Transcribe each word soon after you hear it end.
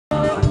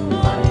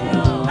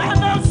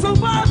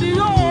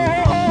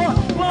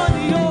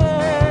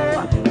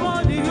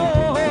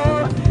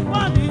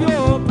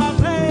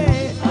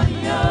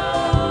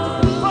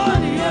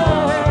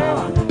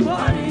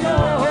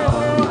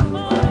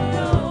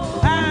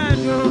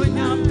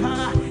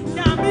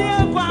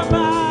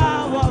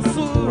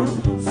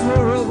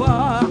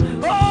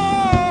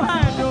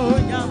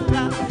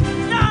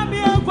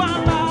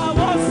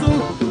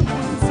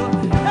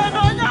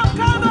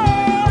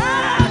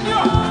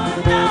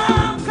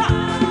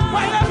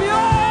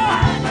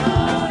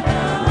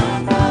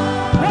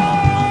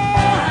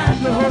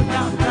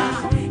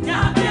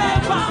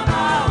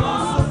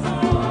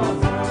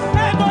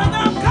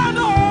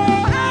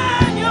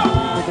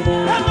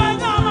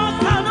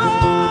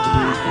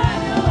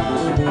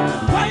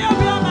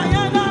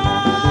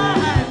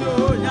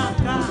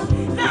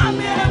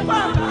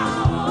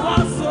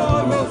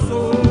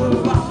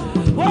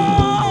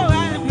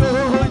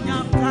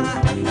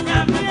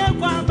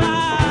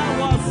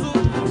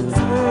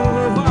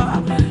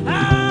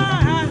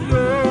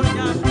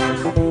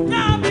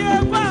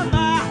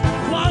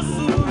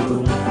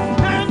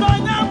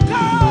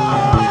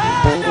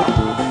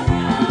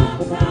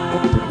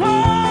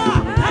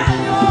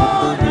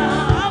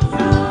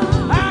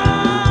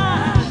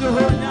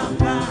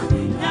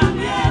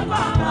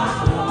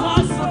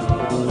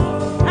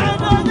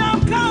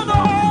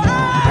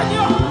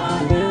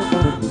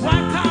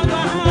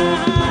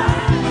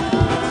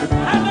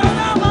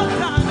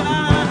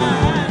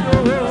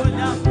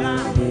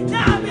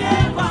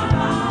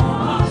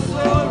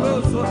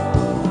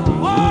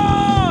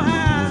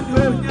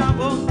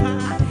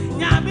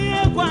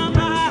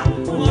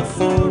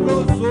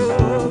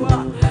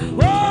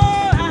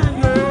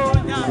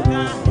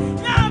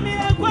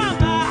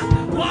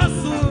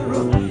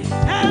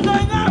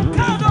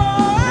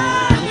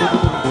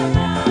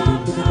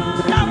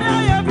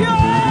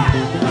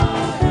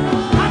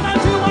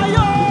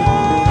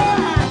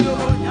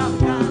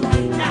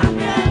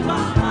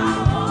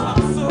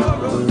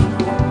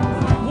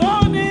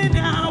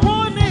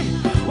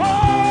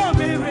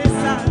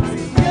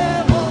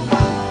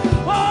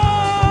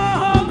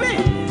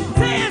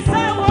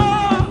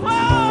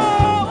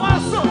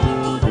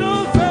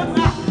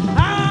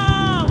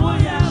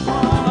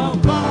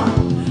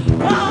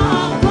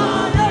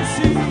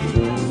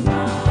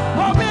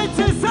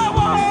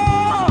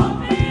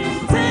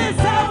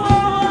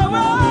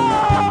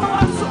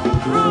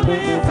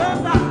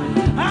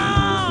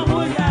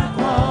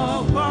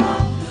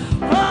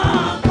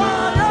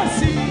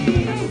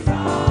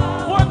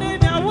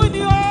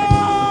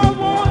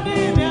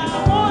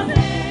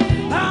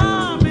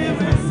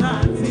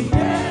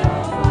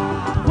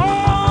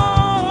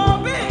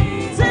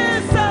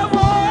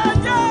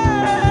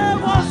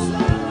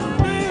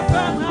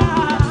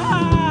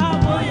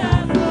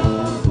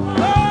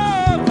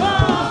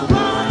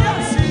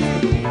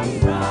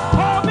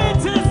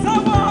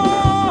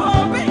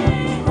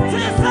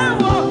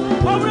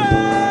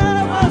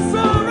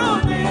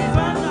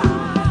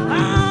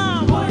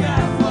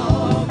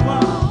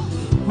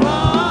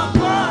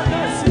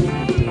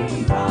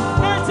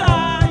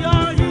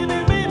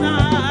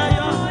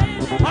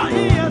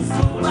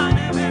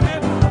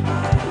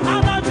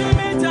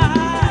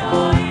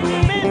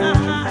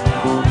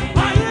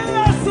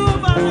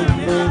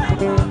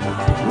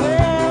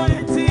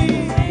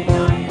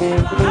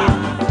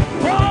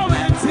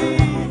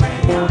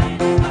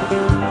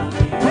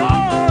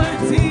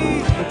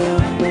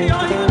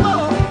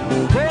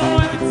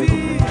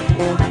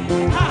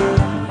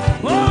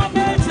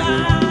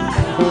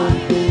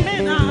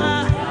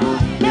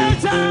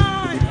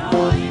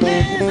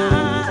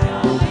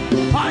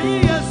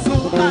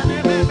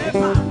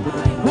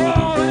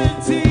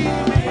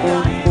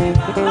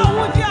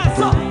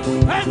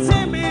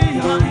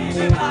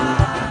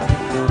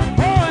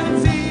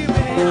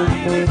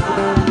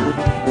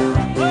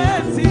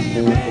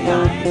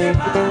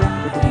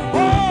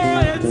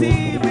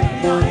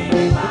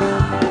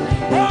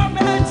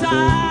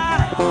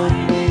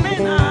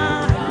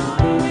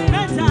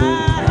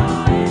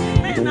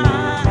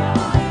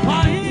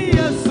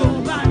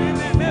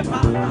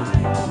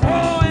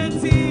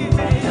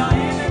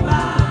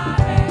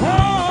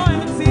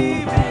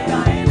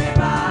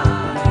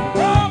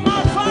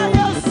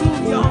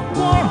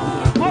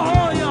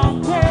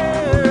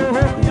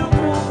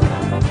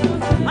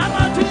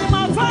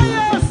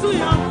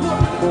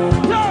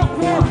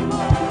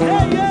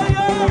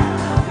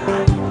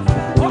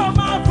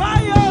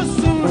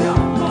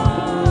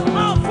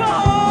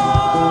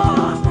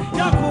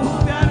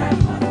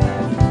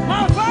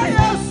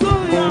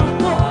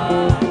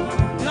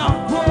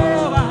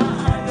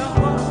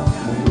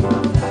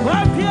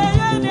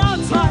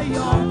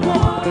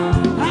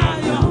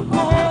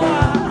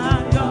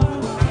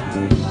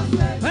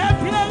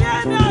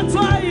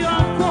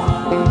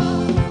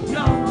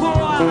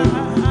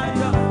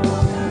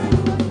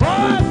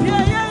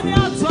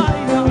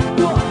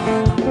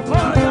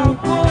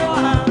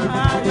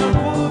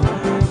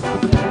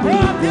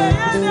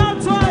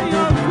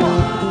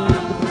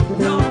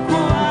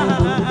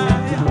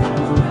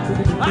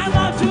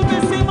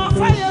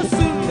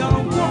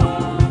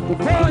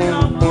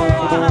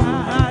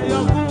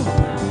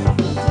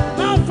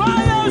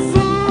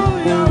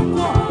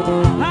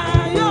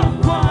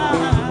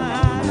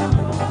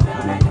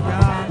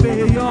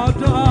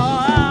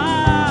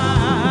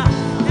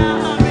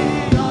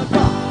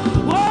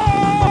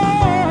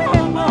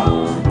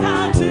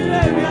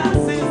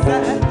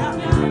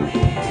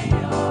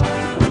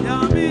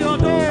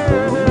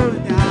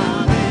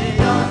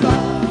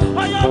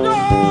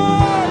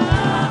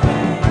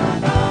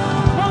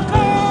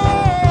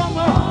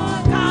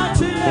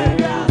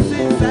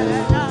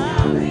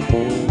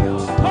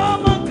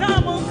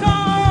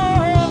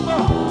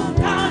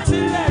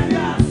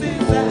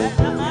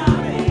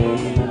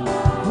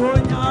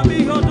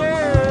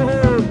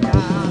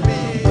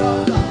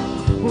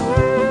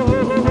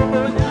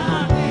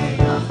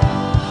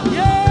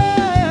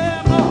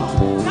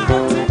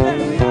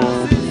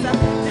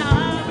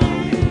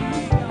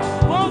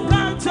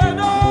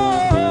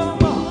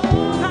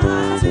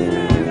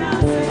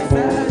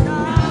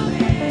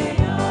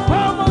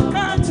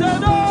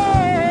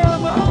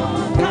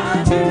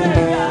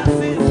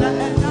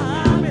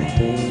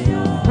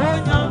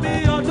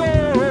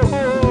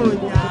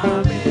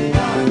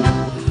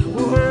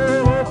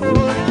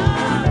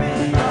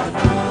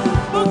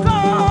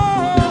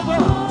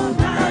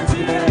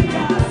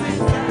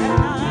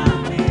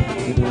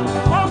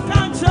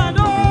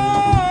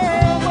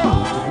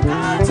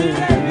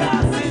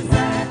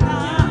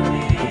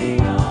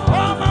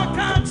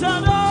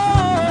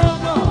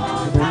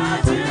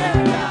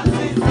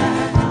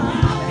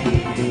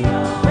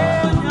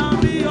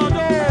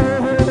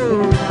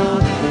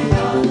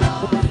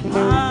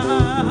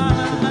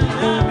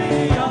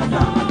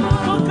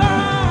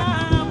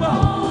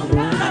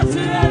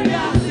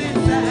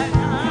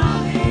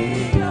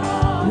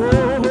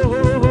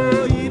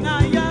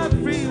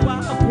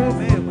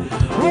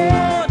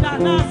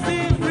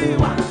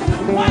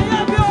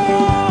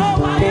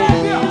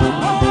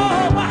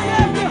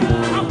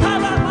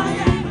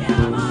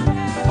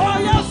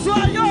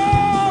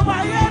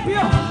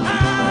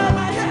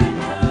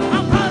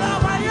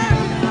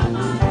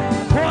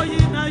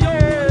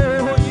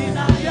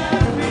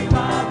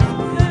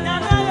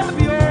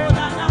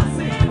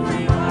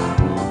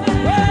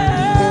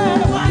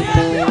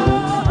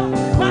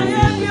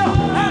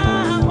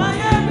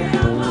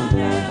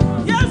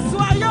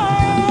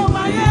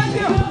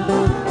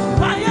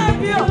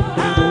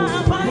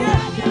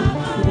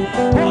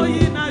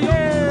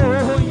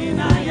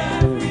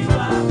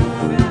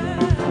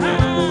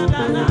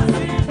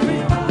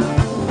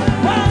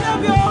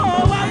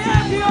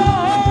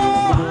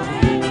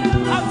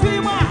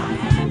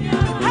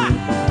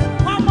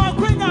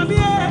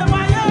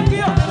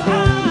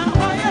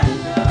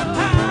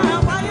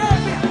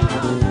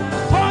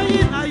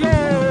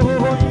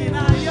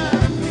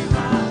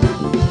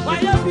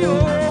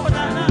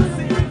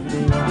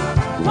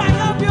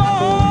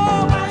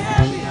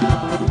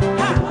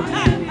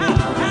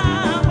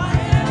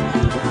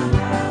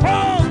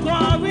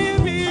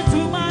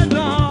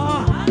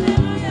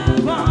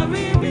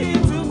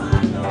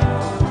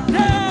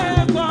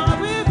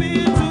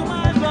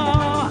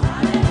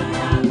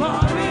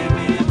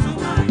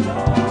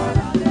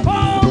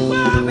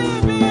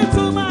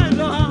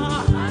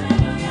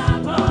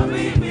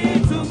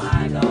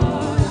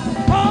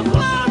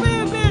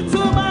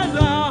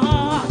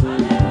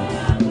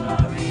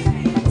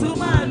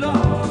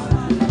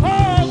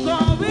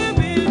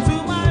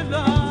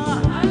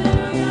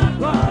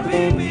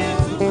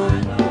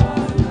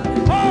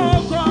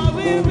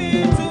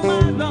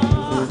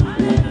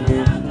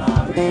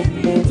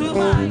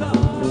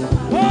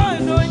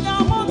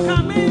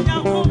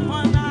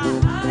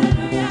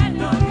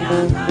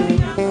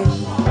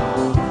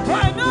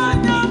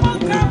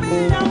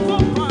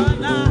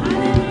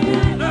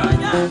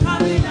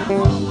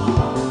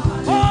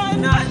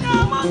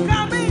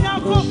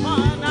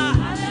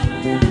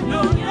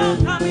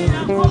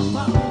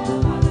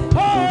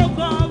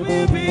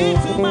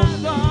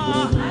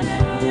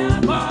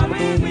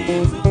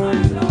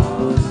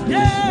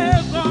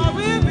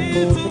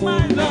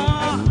my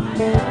Lord.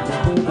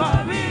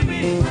 Forgive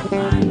me,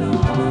 my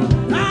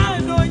Lord. I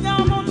know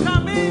you're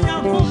coming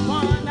up for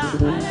fun.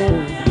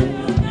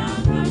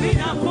 Be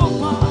a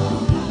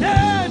football.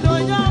 Yeah, no,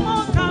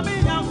 you're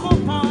coming up for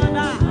fun.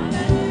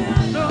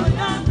 No,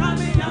 you're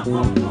coming up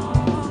for fun.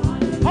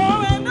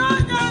 Oh, and no,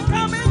 you're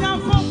coming up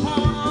for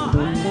fun.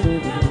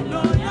 No,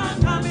 you're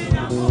coming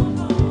up for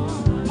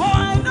fun. Oh,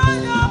 and no,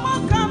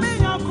 you're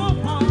coming up for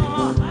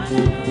fun.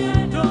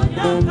 No,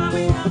 you're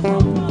coming up for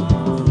fun.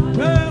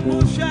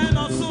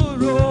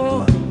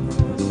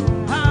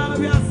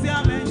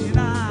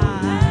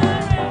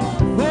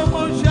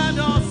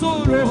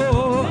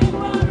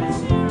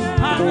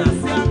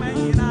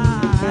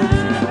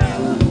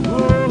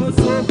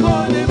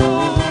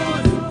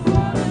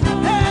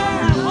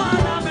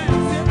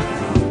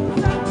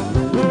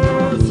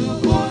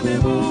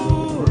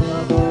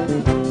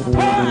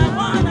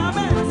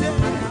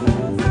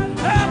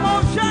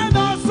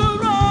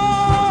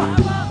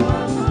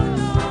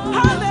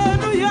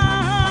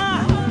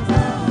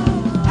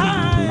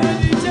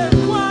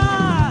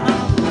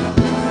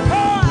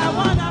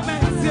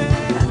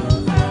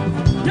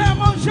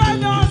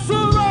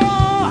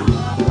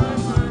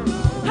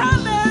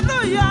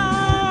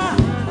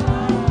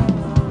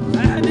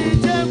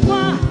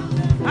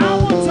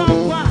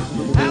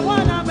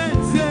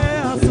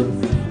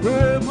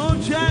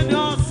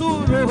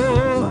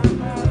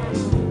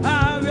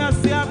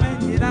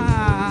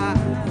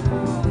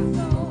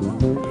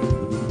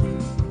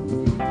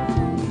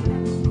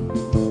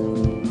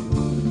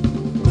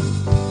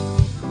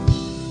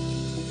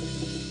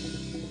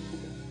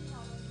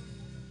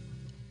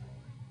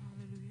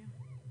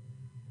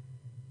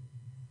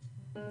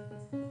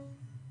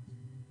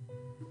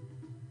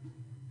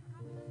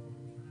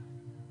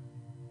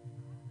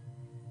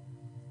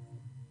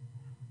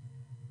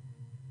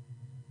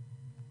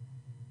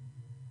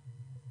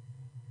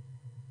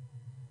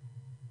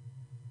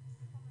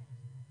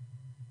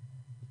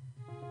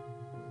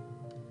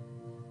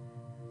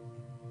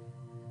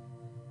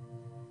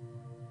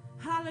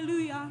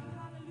 Hallelujah.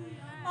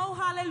 Oh,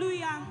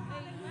 hallelujah.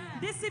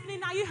 This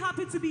evening, are you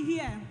happy to be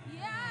here?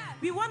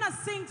 We want to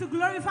sing to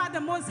glorify the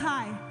Most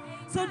High.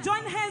 So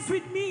join hands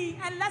with me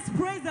and let's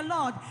praise the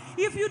Lord.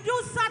 If you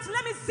do such,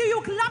 let me see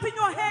you clapping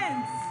your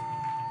hands.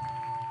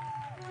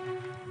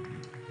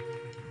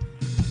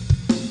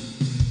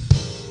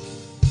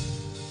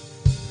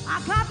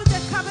 I clap to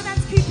the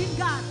covenant-keeping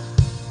God.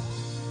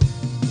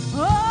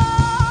 Oh!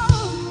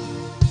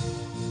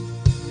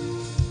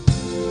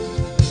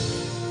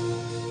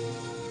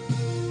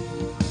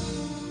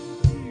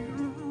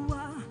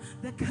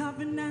 The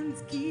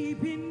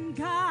covenant-keeping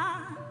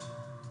God.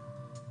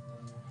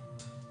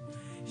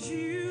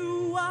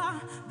 You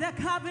are the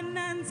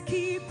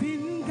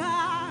covenant-keeping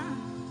God.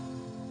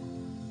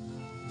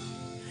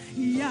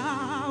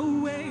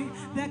 Yahweh,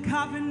 the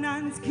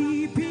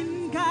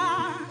covenant-keeping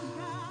God.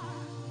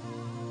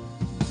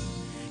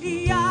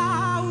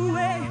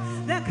 Yahweh,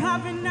 the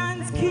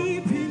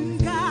covenant-keeping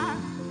God.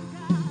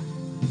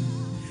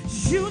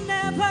 You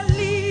never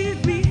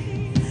leave me.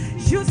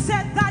 You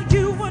said that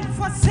you wouldn't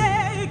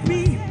forsake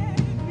me,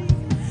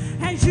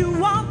 and you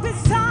walk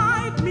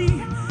beside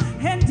me,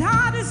 and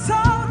that is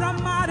all that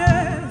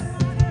matters.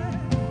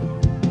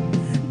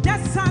 The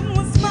sun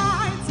will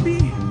smite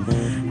me,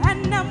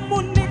 and the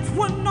moon it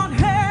will not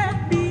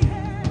hurt me,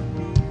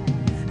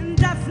 and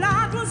the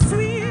flood will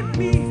sweep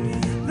me.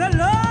 The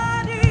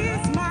Lord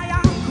is my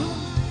anchor.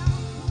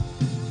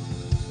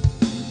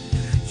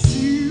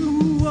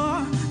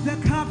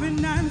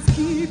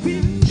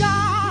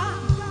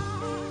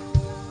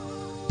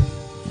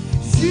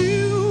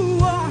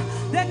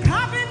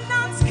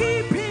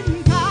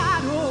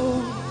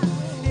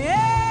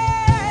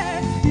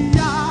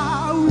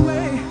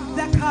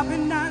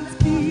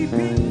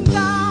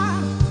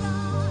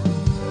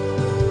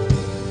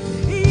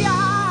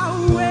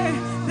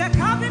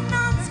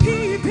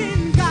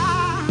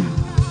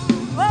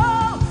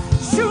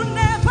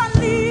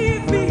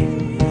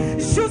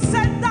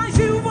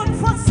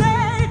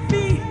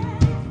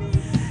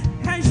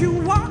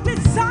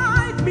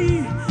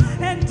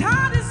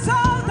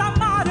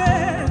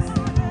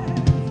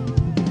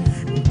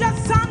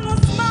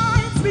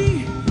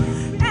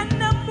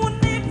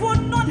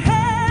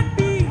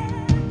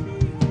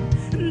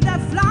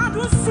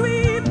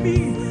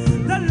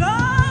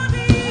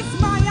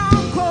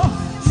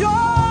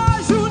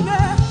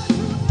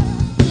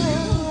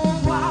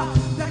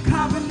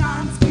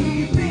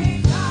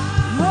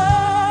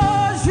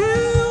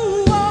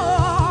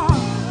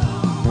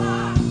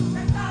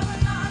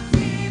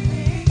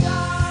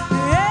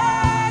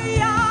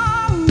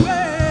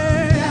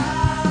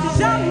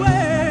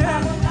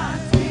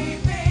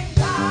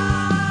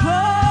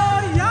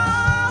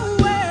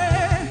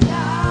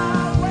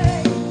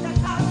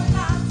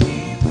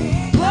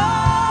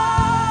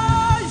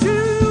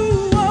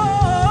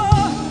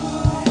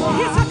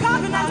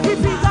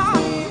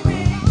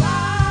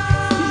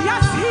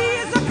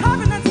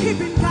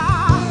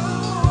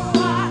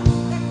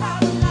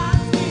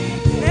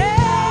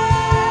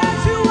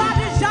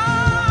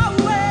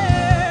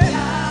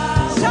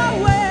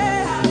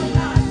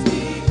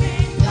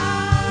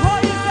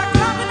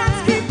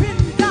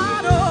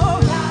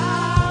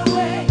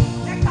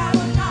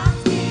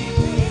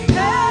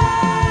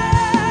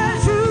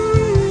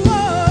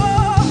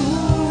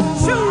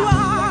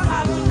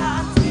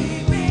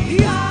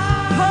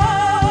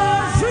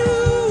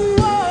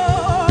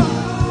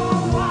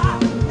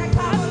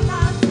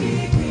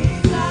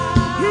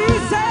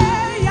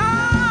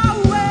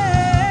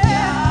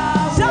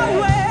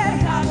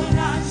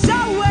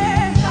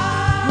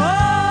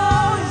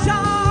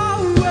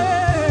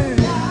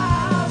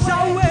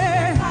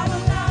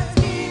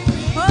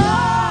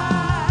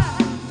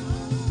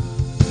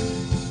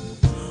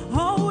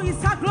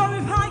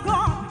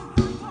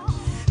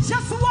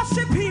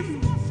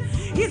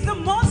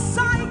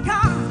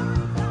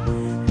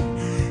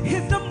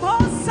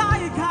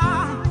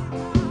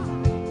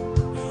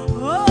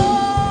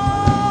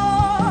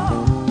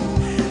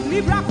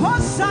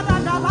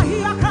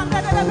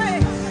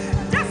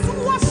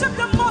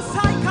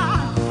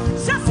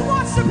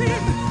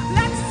 Him.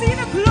 Let's see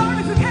the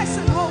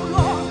glorification, oh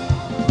Lord.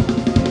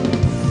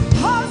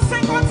 Oh,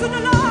 sing unto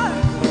the Lord.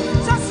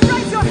 Just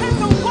raise your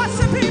hands and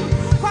worship Him,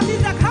 because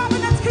He's a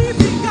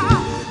covenant-keeping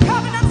God.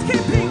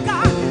 Covenant-keeping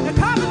God. A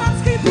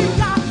covenant-keeping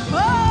God.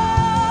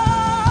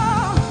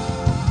 Oh,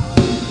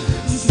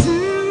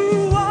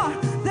 you are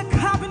the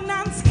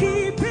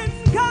covenant-keeping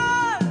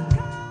God.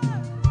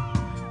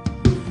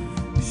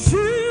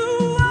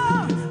 You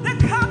are the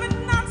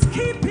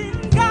covenant-keeping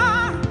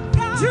God.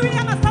 Do you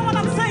understand what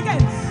I'm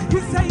saying? He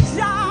said,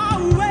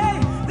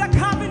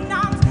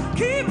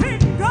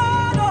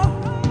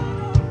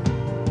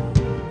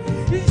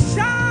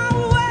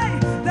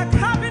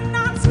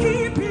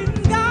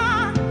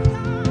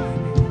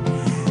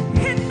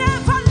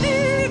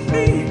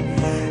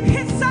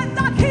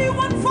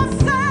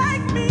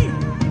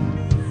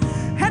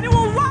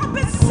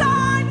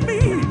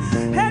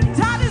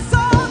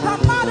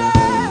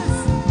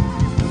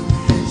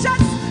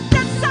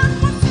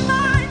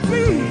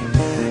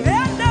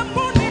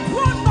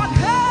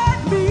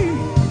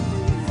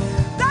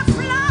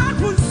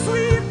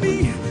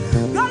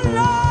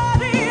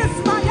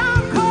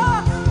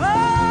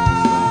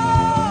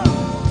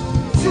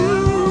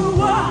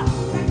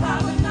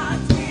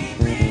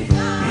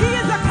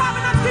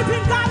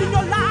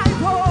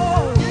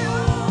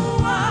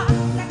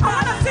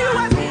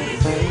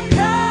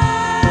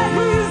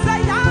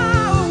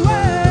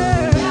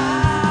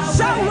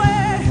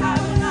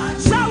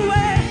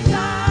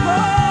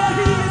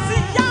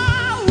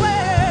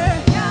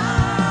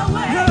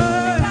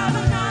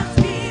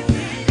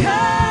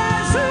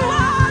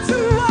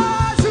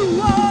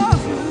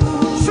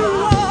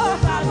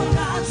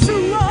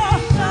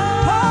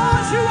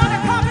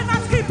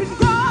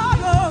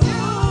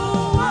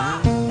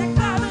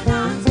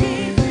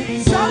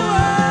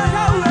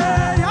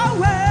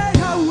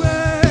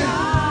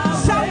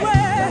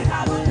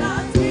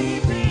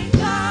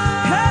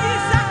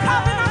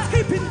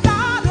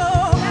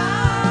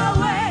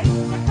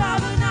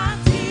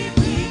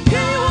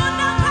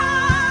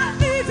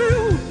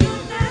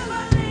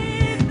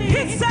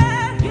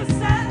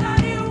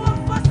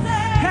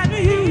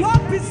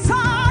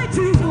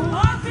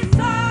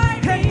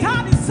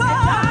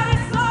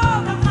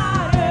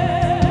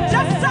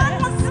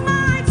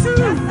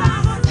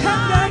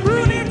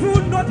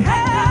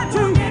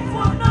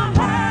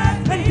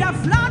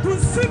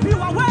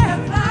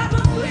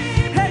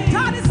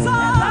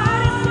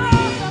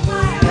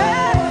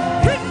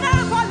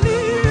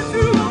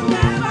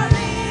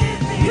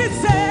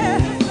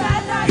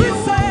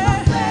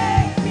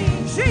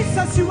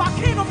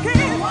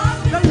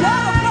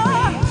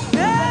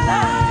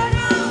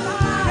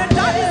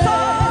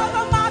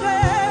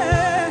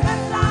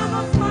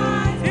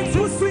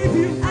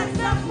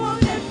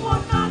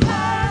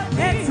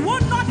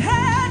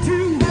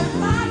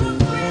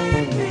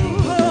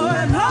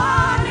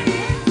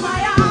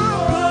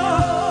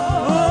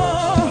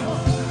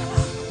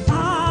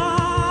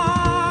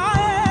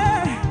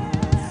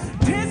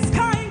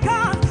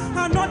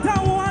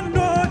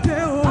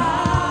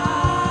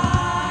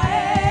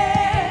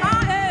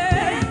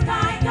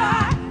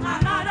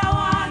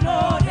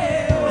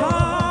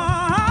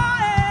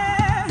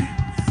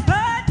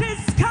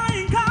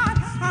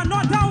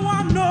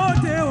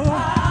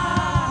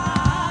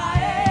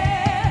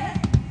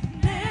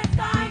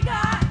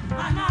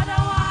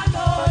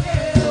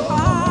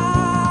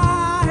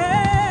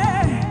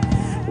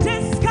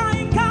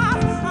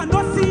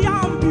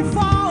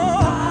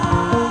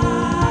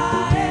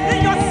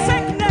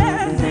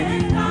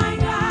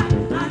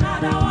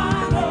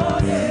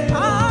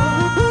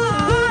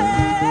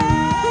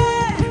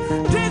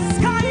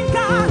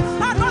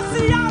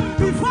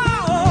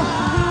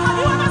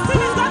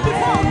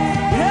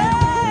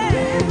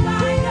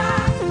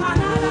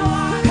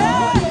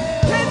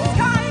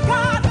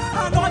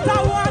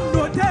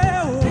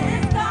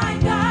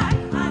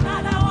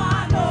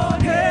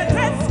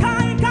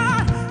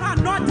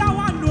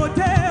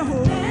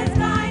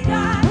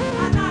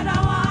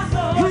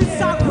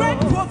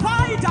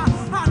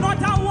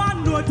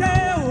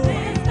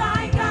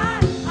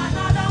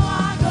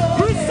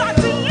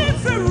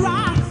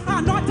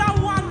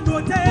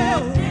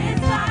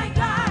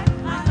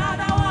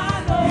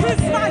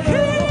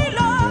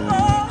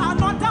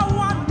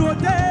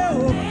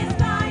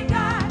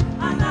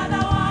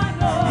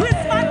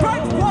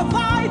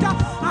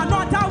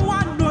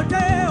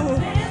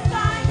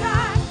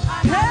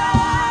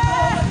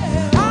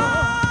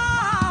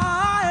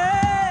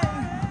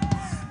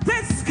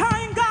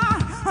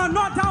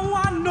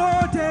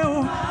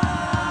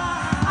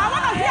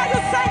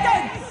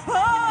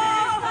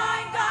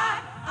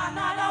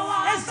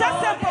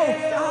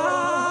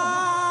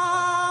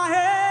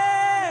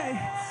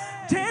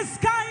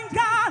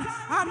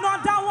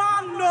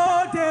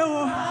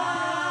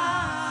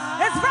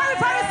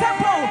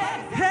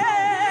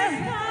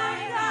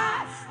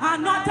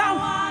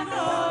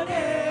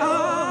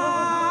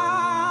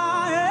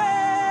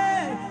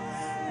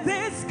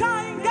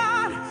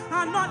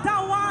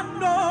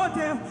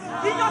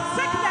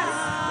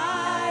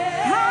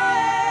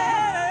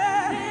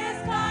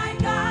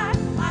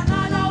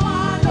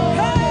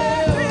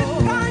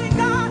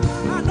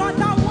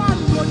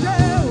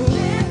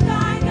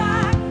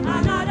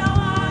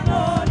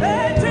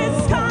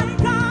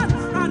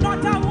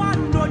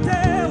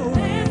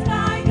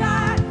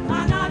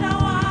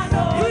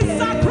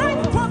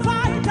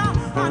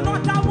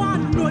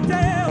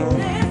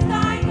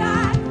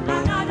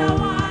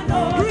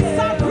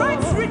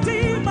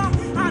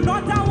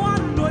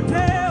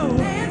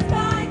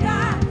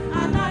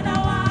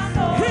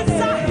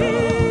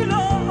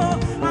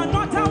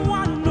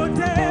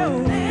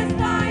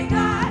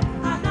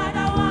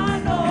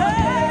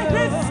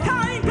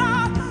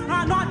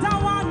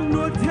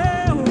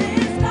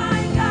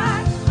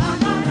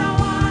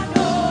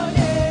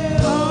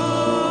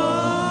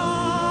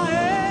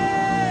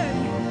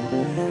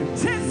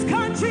 This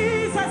can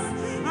Jesus,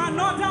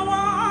 another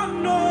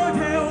one, no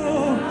deal.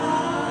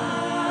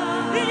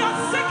 In your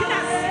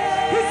sickness,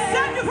 He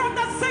saved you from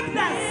the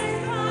sickness.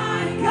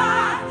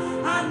 God,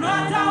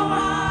 another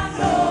one,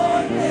 no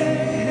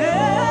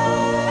deal.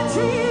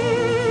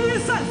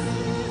 Jesus.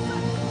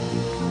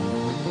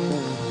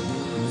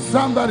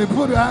 Somebody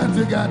put your hands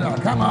together.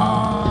 Come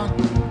on.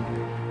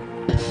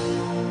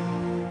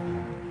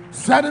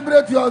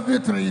 Celebrate your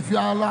victory if you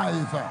are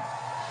alive.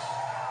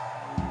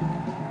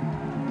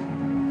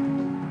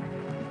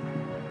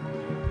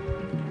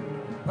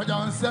 But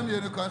I'm sending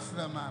you the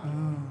customer,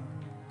 man.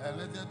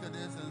 Listen to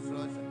this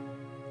instruction.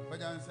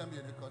 But I'm sending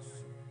you the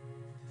customer.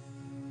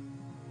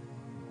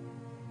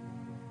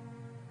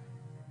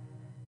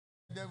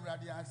 They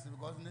already asked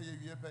because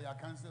you pay your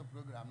cancel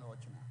program no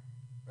watching.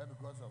 But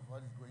because of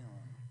what is going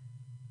on.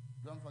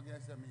 Don't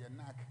forget send me a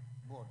NAC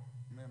board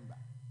member.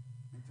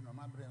 Into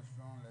my brain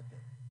strong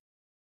letter.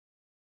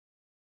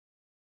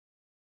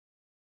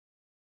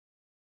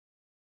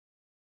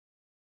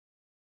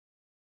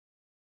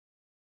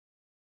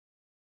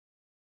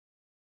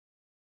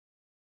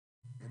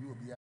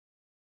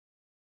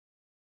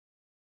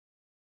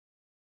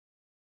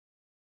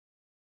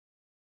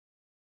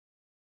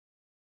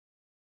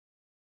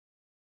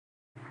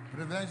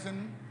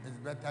 Prevention is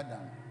better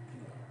than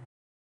cure.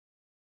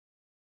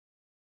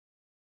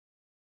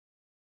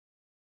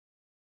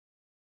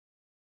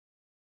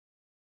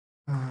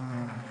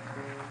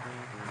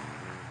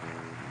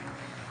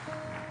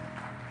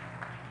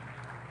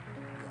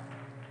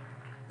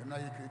 Now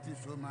you create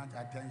so much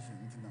attention,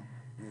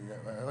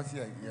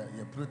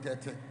 you're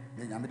protected,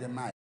 then you made a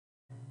mind.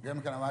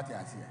 Them can watch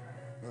us here.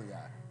 Oh,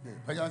 yeah.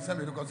 But you send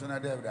me the cost on a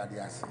day of that,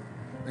 yes.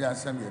 You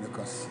send me the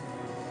cost.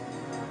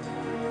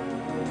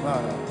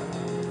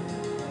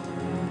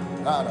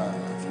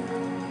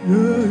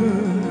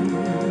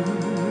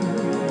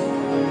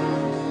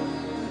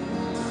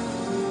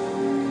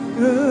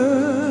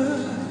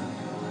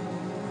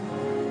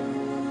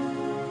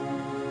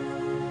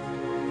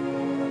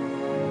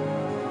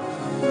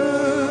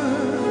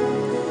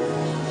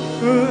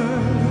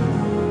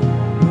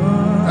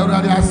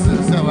 Everybody has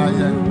to say, oh,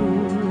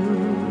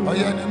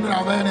 yeah, the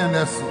mirror and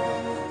this.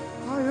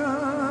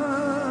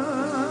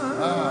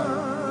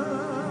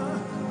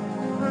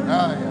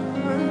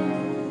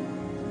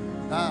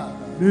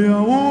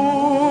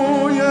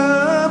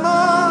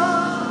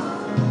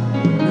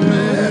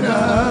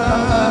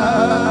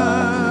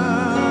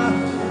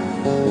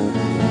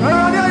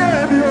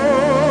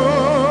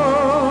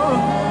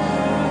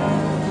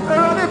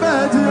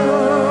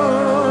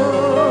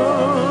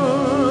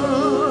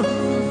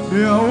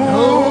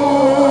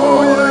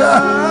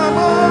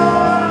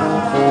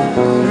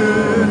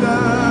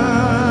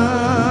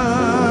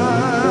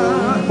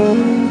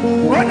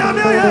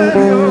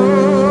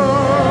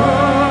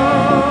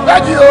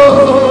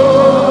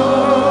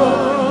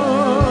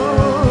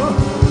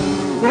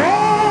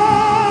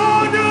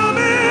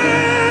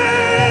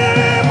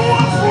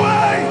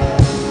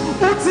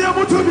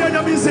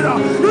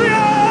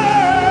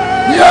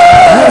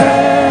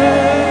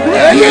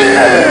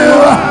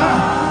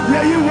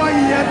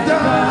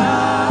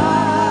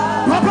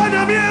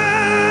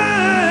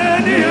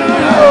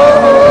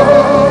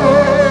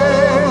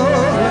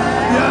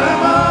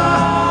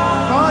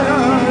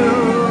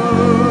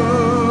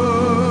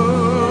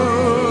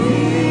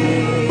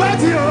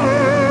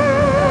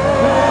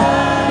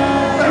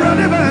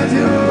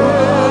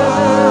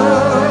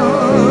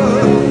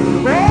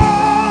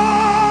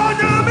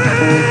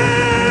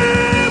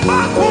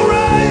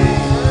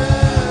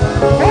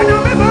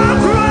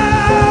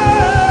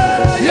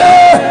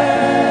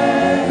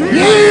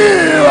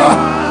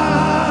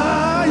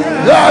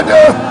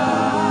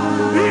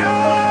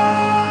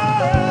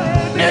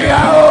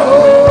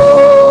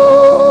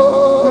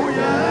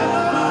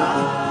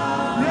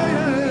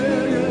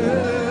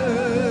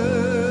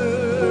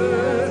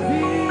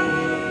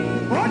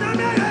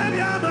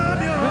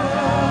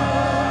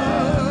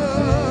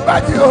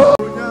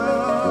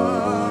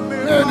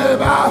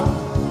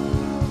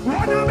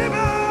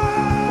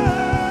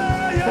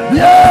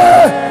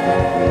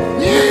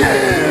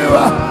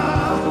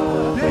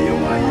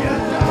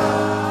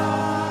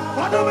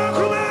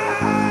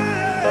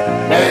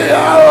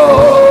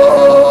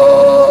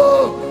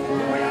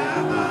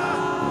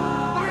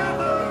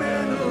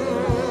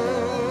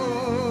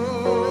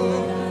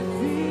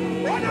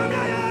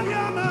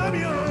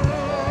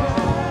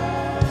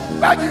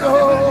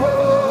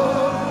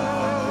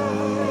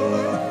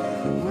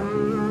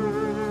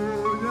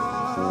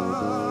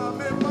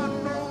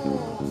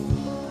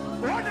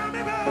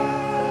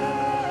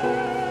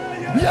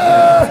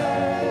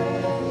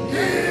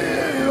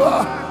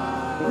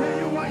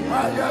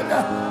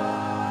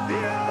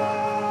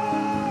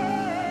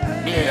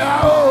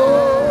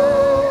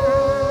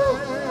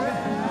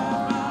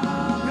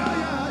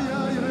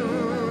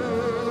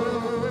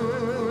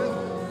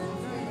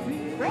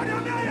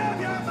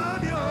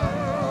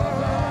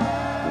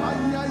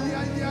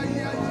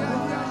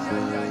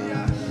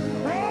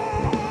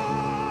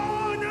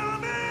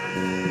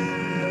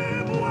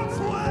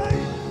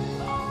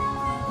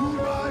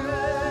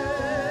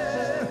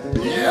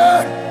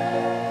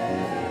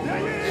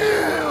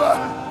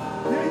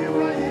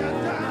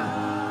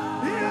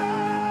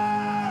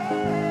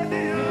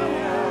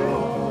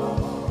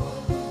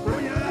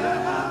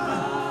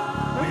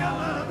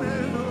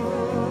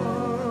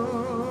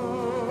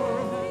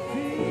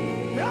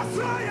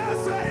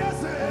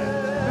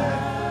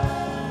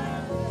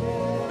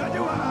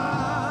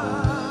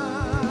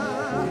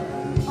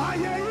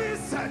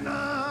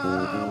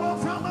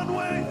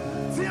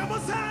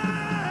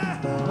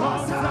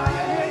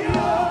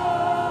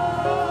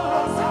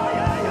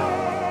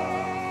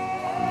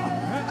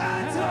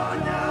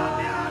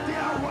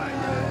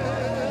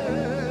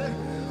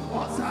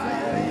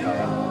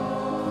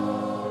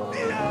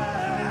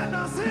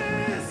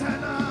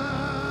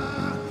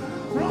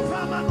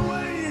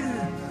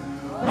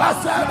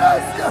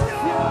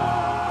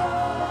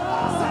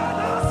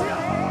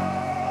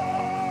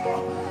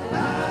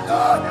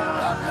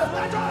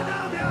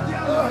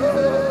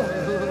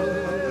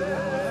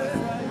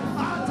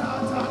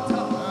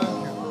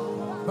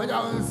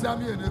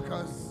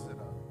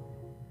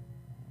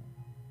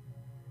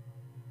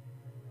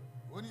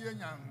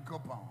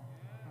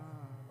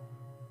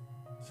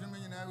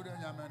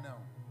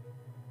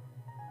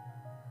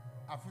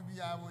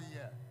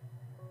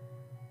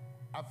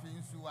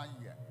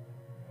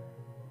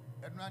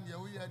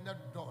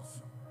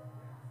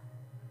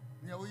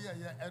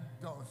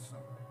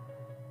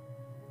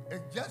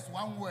 It's just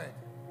one word.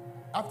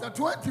 After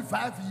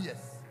 25 years,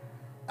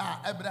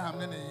 Abraham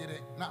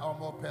na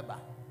more peba.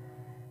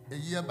 A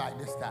year by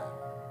this time,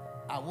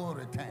 I will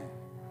return.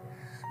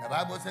 The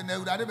Bible said,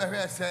 "Never did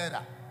I say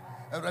that.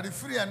 Already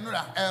free and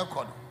not air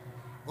code.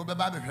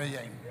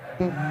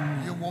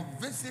 You will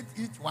visit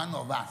each one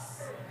of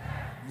us.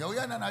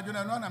 Let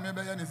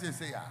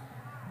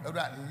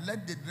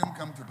the dream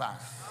come to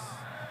pass.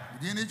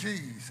 In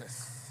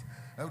Jesus.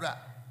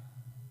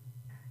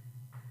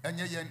 And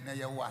ye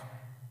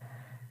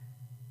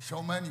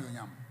show man you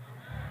yam.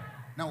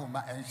 Now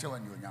and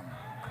showing you yam.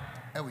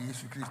 Every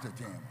Jesus Christ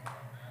team.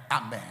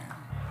 Amen.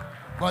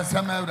 God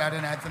some out at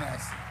an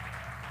attendance.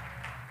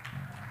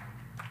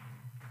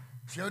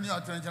 Show you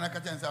attention. I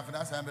can't answer for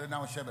that. I'm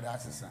now shepherd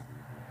assassin.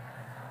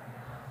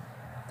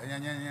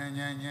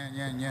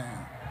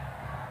 Yeah.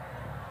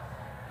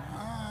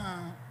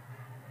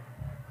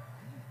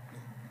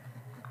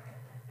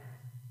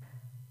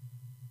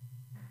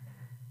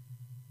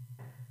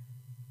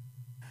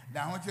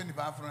 Now, I want you to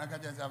bathroom. I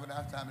can't have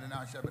enough time and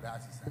now shepherd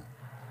assassin.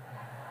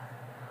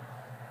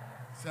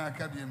 So I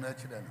can't be a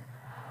matchden.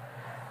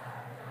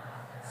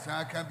 So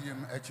I can't be a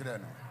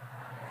matchden.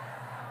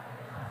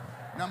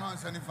 Now, I'm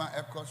sending for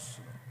a cost.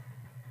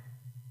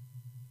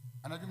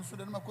 And I didn't say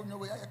that I'm going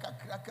away. I can't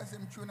crack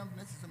some tune and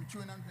some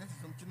tune and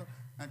some tune.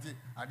 And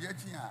I did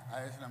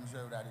I am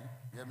sure that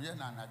you're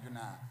not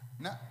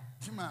now.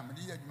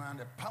 Jima,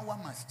 the power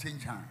must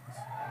change hands.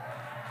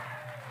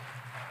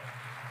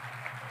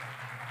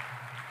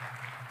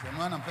 The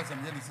man and person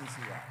here.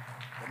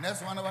 The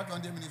next one about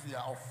 20 minutes we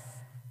are off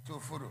to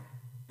follow.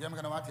 You am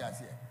going to watch us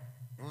here.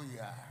 Oh,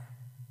 yeah.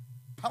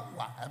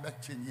 Power, I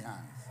bet change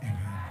hands.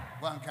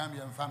 One can be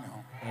a family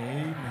home.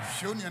 Amen.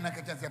 Show me a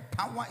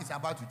power is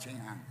about to change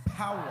hands.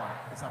 Power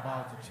is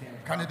about to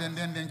change. Canadian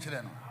then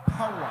children.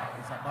 Power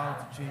is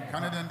about to change.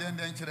 Canadian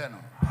then children.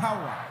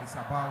 Power is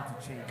about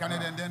to change.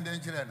 Canadian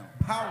then children.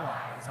 Power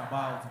is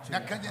about to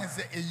change. I can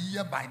say a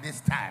year by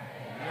this time.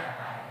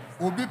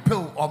 Obi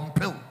pill on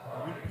pill.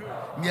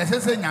 Yes, I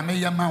say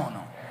Yamaya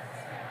Mauno.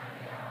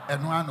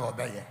 And one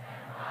obey.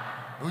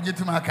 Would you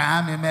to my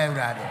Kami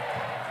Merade?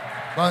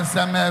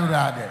 Bonsa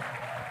Merade.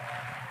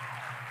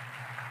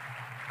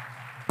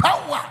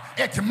 Power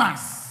it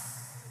must.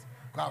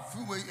 A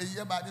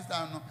year by this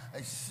time,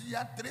 a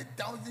sheer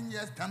 3,000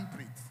 years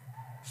temperate.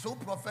 So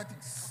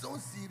prophetic, so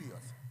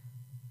serious.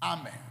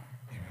 Amen.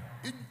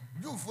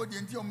 You for the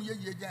entire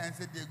year and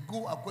said they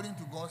go according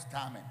to God's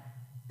timing.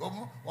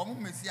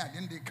 Messiah,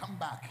 then they come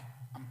back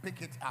and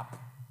pick it up.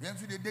 Then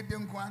they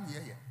didn't go on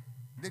here.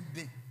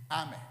 They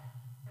amen.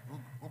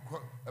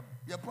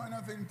 Your point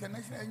of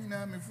international, you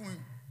know, me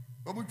phone.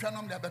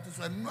 Obuchanom da beto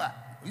so no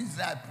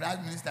Israel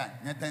Prime Minister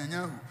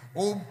Netanyahu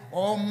o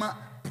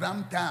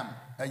prime time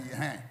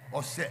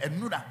or say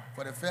enura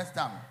for the first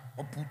time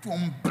or put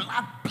on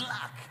black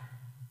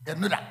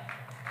enura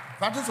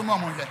fatu so mo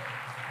je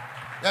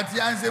that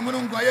yanse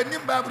munu ngwa ye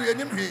nim Bible ye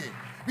nim he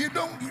we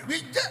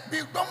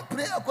don't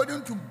pray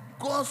according to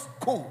God's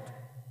code.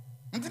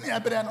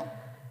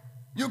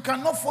 You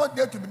cannot afford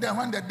there to be there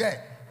when they're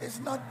there. It's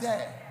not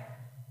there.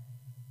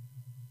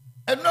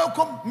 And no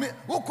come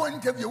who can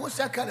interview who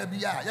shall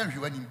Caribbean, young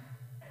Juanim.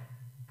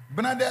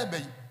 Benade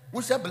Bay,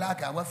 who shall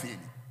black our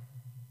feeling.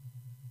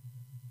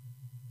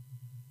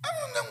 I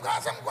don't know,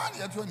 some one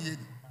year 28.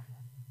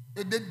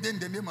 It did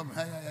the name of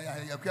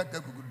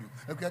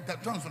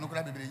Johnson,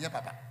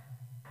 Papa.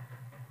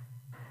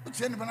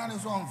 Which any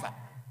bananas on fire.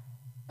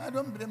 I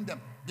don't blame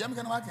them. The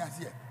American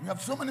here. You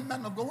have so many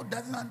men of God who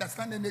doesn't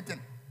understand anything.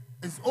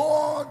 It's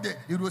all the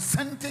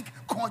Eurocentric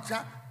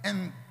culture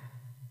and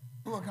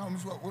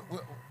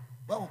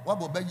What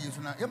about Bayes?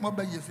 You more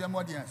Bayes, you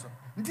more the answer.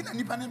 Until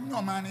any panic,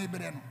 no man,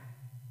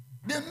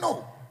 they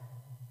know.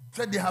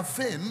 So they have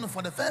failed.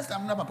 For the first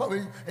time, never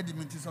probably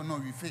admitted or no,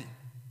 we fail.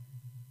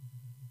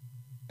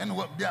 And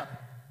what they are,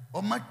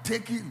 or might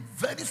take a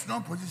very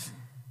strong position.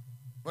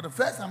 For the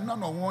first time, not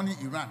warning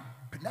Iran.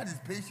 That is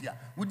Persia.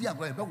 Would you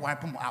going to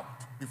wipe them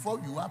out? Before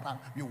you wipe out,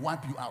 we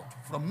wipe you out.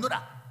 From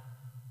Noda.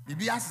 You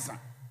be assassin.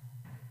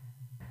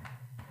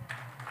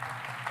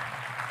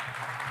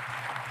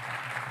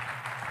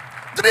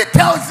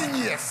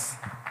 $3,000 years.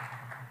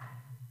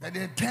 That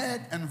the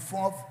third and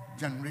fourth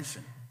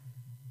generation.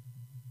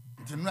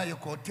 Until now you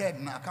call third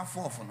and I can't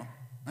fourth.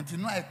 Until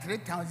now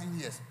 3,000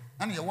 years.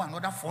 And you want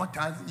another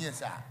 4,000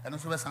 years. And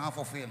also that's half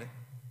for failing.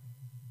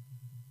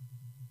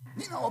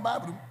 You know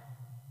about Bible.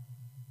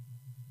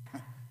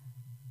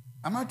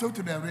 I'm not talking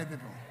to the real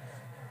people.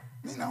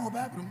 You know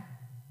about Bible.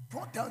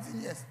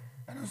 4,000 years.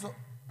 And also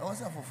I was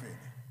half for failing.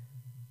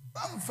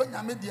 I'm funny.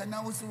 I made the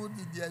announcement.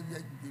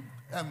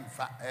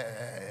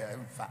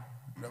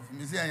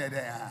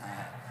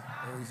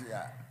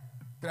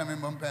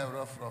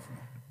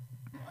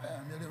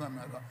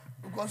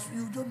 Because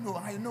you don't know,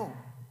 I know.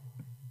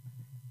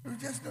 You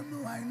just don't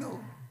know, I know.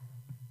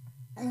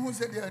 Who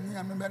said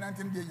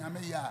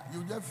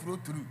you just flow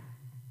through.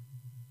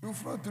 You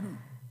flow through.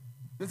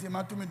 This is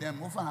my to me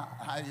them over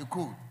high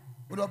code.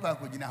 What up I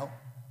could now?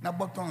 Now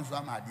buttons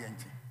are my dear.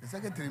 The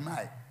secretary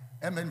my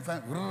bing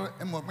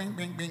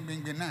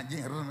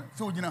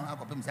so you know how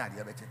to put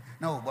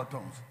now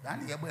buttons.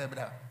 And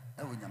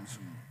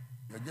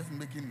you're just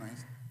making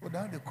noise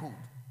without the code.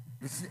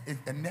 You see,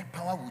 a net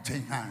power will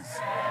change hands.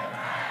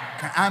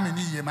 Can I mean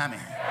ye, mammy?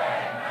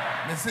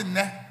 Listen,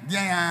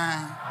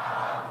 dear.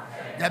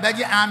 You beg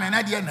your arm and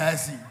I dear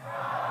nursey.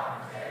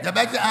 You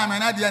beg your arm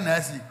and I dear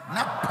nursey.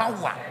 Not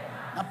power.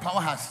 Not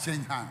power has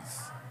changed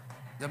hands.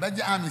 You beg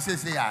your arm,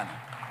 says,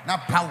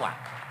 not power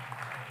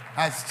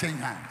has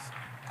changed hands.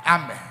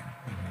 Amen.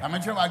 I'm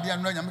not sure I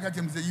didn't know you make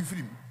him say you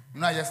free.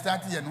 Now you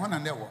start here and one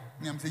and there.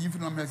 I'm saying you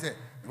free. I'm saying,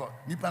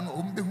 Nipan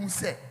who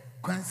say,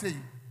 can say,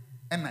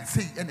 and I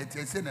say, and it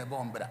is a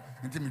bomb, but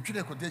until me treat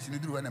a quotation, you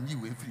do when I'm you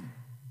way free.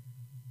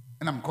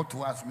 And I'm caught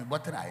to ask me,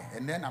 but I,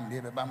 and then I'm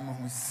there, but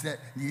who said,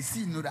 you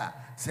see, no,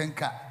 that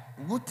Senka,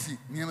 Woody,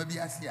 never be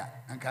as here,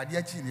 and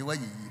Cardiachi, the way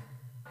ye.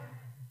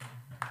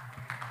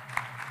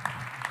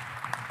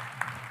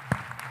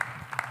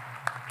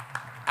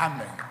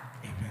 Amen.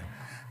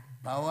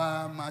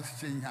 Power must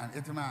change hand.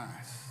 It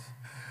must.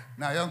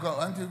 Now, young girl,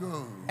 want to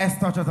go?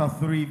 Esther chapter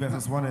 3,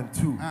 verses 1 and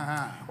 2.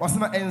 Was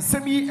not and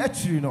semi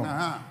etrino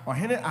or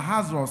Henry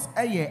Ahasuerus,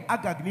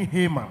 Agagni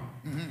Haman,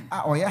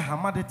 or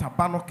Hamadi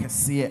Tabano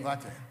Kessie,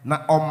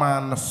 na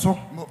Oman so.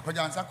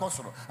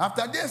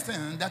 After this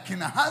thing, that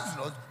King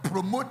Ahasuerus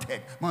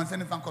promoted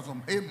Monsignor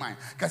Fancosom Haman,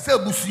 Cassel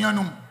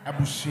Busianum,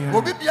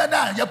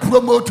 Obibiana, you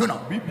promote no.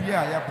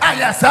 Bibia,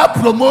 yes, a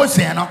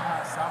promotion.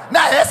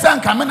 Now, yes, I'm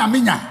coming a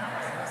mina.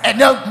 And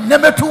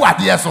never two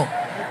ideas.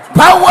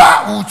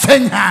 Power will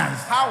change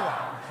hands. Power.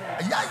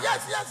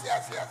 Yes.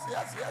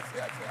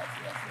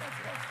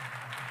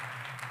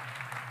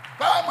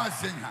 Power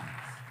must change hands.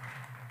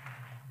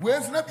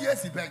 Where's not the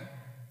SC bank?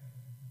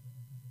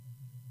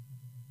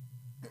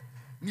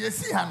 Near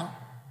see Hano,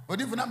 or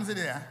different names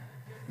there.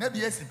 Not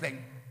the SC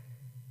bank.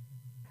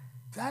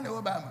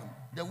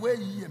 The way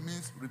ye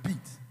means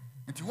repeat.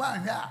 Into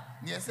one here,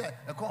 near say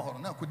a call,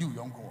 now could do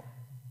young call.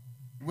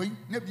 Wait,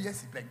 never the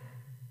SC bank.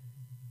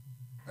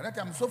 That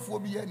I'm so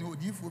phobia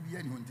and phobia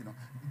and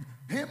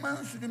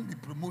Haman shouldn't be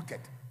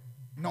promoted.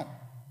 No.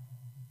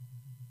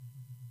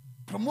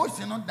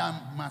 Promotion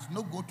that must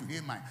not go to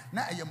Haman.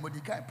 Now I am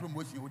Mordecai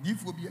promotion or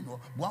phobia or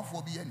one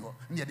phobia or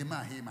near the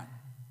man Haman.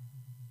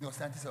 No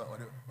status or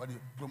the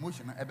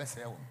promotion ever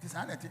say. This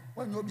sanity.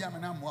 Well, no be a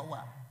man.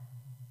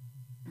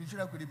 You should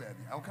have good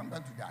baby. I'll come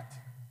back to that.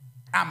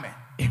 Amen.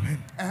 Amen.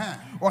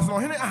 Was no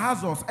Henry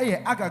Ahasuerus,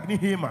 Agagni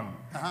Haman,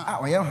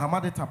 I am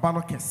Hamadi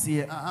Tabano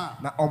Kessie,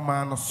 na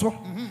Oman so,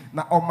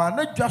 na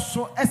Oman just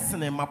so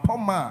essene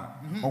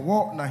mapoma, or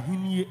walk na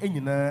hini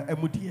enina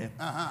emudie.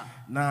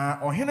 Na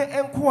or Henry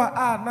Enqua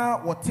na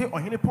what or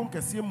Henry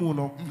Ponkesie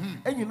Muno,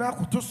 enina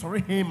kuto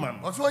sorry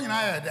Haman. What's one in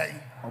I day?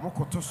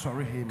 Omokoto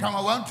sorry Haman. Come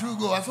on, 1 2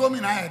 go, I saw me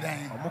in I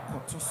day.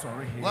 Omokoto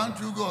sorry Haman. 1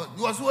 2 go,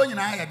 you was one in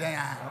I day.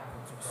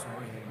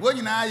 One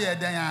in I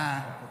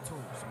day.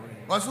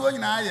 Was one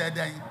in I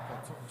day.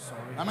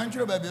 I'm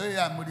sure baby,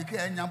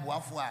 Mordecai and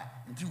Yamboafua,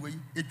 and 2 way,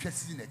 it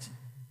just in it.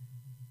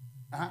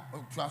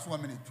 Trust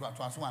 1 minute,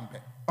 trust 1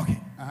 pet. Okay.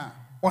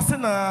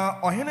 Wasena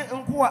or Henry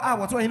Enqua,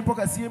 what in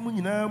Pocasia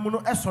Munina,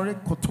 Muno, sorry,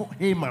 Koto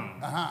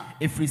Haman.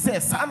 If we say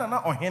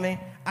Sana or Henry,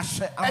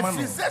 Ashe, if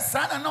we say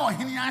Sana or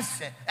Henry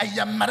Ashe, a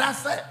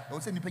Yamarasa, or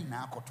send you pay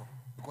now, Koto,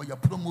 because you're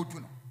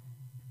promoting.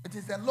 It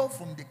is a law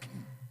from the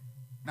king.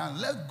 Now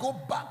let's go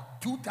back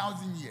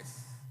 2,000 years.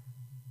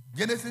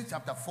 Genesis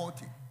chapter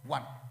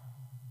 41.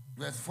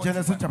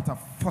 Genesis chapter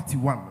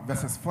 41,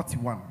 verses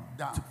 41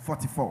 to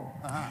 44.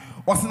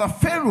 Was in a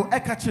Pharaoh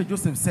Ekache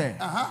Joseph said,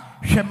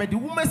 Shemedi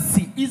woman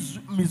see is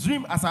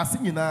Mizrim as I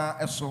sing in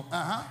a so.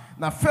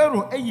 na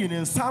Pharaoh eyi ne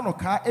nsa no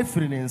ka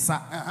efiri ne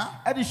nsa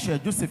e de hye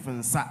Joseph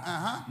nsa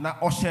na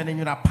ohye ne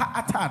nwira pa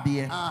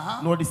atade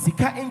na odi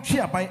sika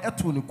entweaban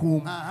eto ne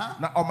kom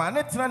na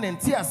omane tena ne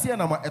nte ase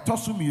na ma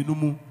etoso mienu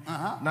mu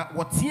na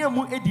wotea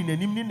mu edi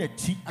nanim ni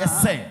nachi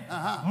ese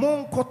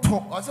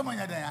monkoto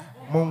osemonya den ya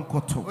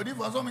monkoto odi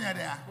fo osemonya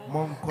den ya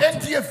monkoto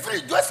enti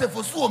efiri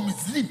Joseph so o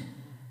Misrim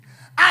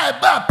I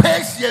ba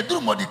Persia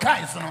through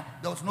Mordecai so no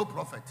there was no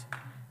prophet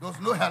there was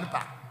no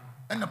helper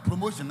and the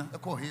promotion e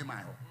call him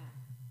my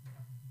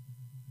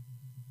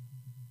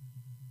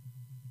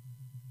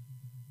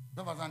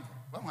don't understand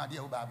what my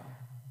dear Bible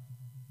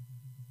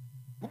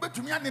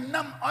ubetumi ani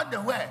nam all the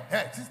way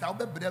hey sister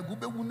obebreg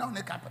ubewu na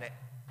ne kapre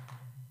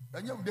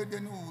enye udede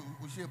ni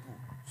u shape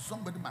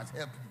somebody must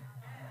help you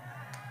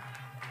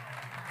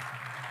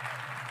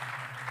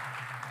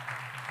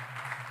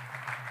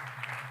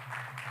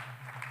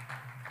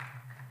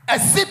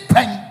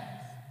esipen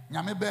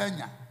nyame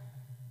banya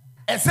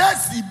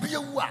esasi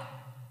biewu a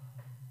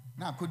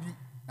na akodi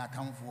na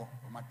tamfo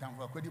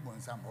matamfo akodi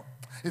bonsambo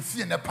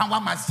efie ne pan wa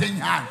ma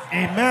senya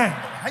amen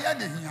haya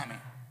ne hiame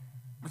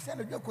me se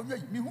na dwa konwa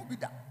yi me hu bi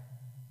da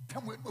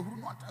tamu no huru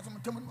no ataso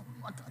tamu no huru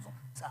no ataso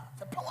sa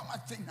se pan wa ma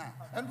senya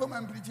en bo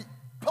ma mprichi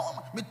pan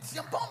wa me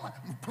tie pan wa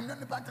pomna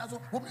ne pantaso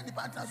pomna ne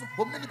pantaso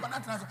pomna ne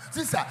pantaso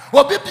sister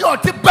obi bi o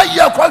te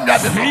baye konwa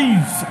be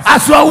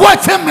as you are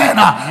watching me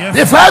now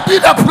if I be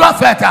the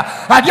prophet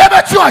I dey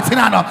be church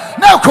na no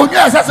na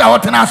konwa sasa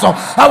hotena so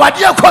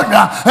awade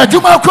konwa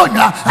adwuma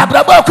konwa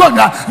abraba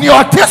konwa ni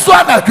o te so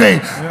na dwe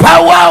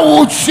power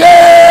will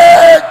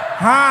shake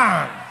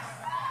ha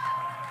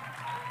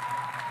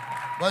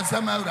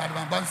bonsama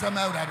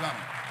uradwan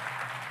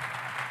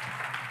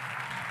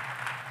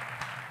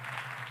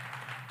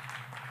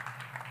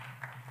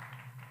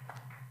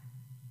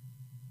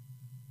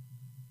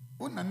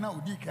Una na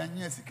udi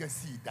kanye sika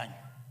si dan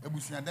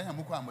abusuan dan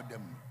amukọ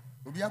amodam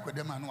obi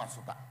akodam anu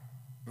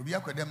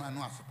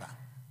asopa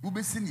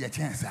ubesi ne ye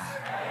chensa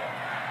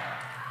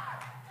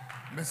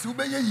besi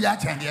ubeye yi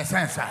achende ye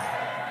sensa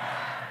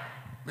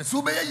besi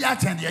ubeye yi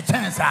achende ye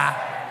chensa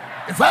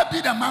if I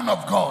be the man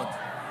of God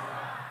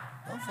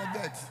don't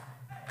forget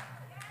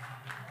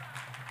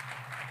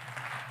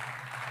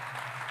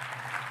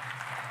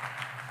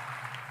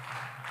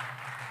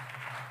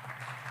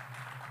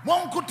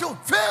Monkutu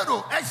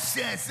Pharaoh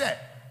say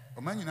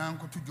Omanyina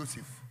nkutu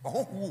Joseph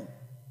ohoho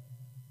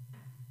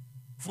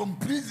from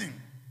prison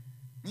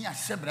ni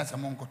ashebra sa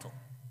monkutu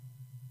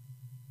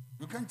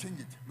you can't change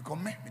it because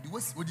me the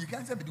west what you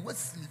can say the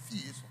west in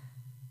fie so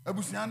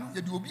abusuan no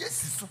ye de obi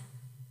asiso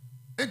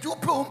enti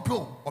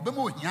opompo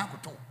obema ohia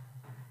akoto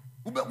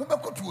ube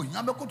kotu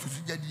ohia be kotu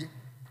sujadie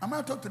am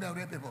I talk to the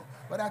real people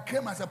but I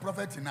came as a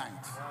prophet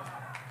tonight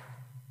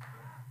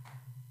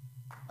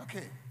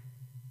okay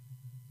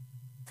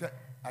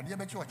Adia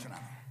be church na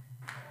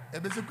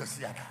ebese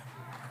kwasi ada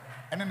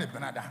ene ne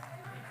benada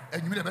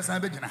enyimi de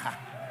besan be gina ha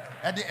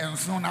e de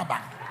enso na ba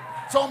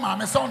so ma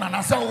me so na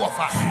na se wo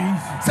fa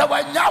se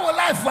wanya wo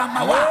life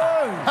ama wa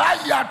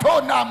haya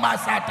to na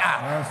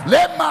masata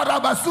le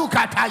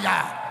marabasuka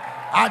taya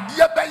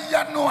adia be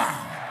ye no a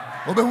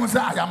obehu se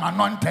I am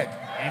anointed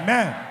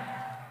amen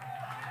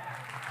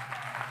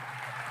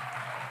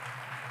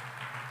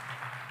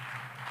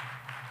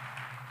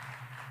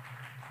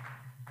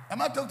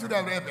am I talk to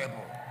the real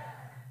people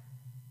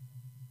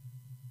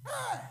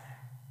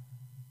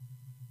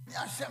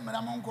ya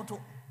shemra monkoto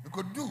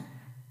could do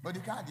but the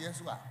card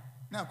yes wa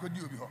na could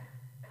you be ho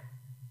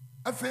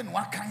afen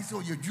wa kan se o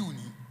ye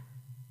juni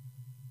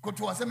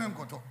koto o se men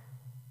koto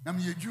na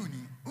me ye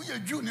juni o ye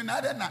juni na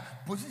ada na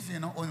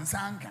position no on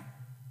sanka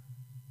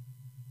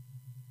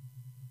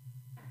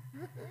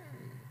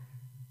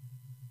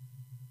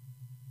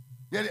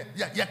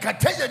ya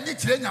kataya ni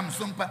kire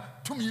nyamsompa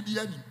tumi bi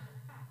ani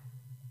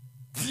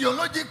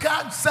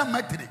theological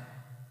cemetery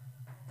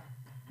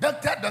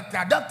Doctor,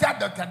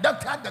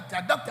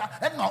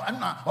 and no,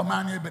 or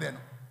man, Ebreno.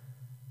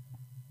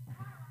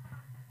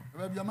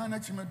 Rabbi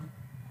Manachimadu.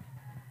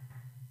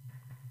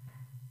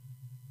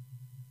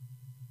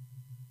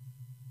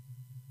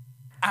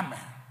 Amen.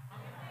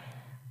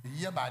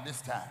 Here by this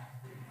time,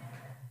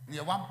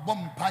 near one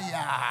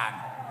bumpire.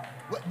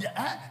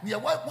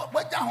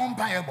 What your home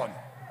pire bon?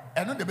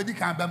 And not the baby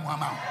can't be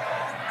Mama.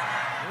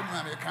 You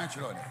know, I can't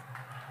show that.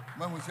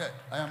 When we say,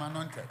 I am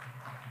anointed.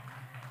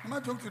 I'm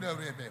not talking to the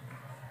real people.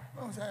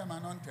 When we say I'm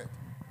anointed.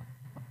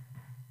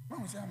 When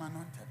we say I'm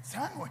anointed.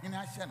 Son or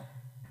Hinashen.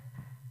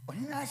 Or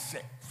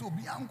Hinashe. So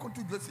be uncle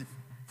to Joseph.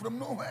 From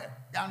nowhere.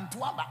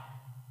 Yantuaba.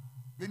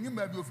 The new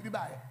baby of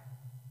Libai.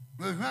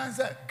 When I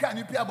say, can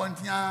you pay a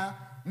bontia?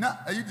 Na,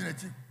 a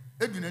idinachi.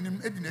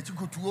 Edinachi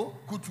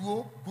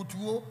kutuo.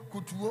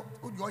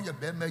 Oh, you're your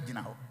bed making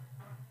now.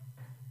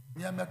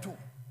 Near Meto.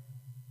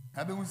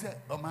 I will say,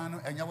 Omano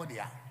and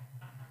Yawadia.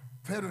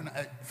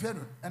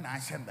 Pharaoh and I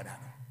send that.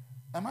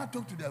 I might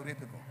talk to the real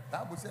people.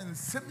 That was saying,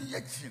 semi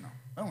yachino.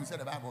 When we said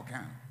the Bible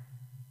can.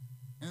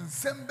 And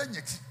send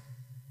Benyach.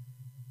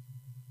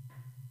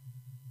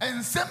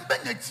 And send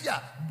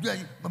Benyachia,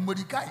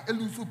 Mordecai,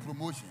 elusive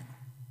promotion.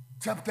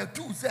 Chapter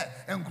 2 says,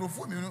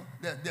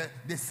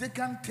 the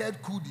second,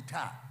 third coup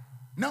d'etat.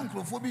 Now,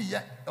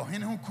 Crophobia, or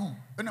Henry coup,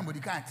 and a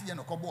Mordecai and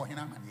a Cobo in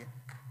Amania.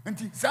 And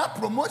that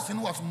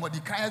promotion was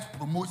Mordecai's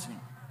promotion.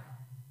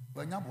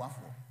 But now, what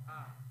for?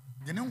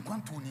 The name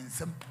quantum in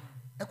some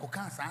echo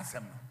can't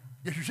answer.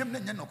 You should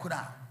never know could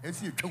I,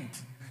 as you told.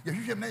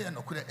 You should never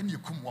know could I, and you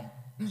come one,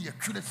 and you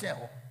could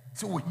share.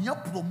 So, your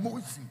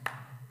promotion.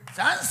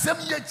 Some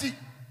yeti,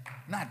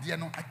 not dear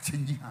no, a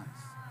changing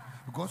hands.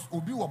 Because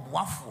Obi wa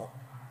Boafo,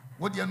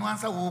 what the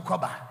answer will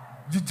cover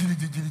in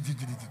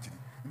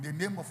the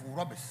name of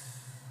robbers.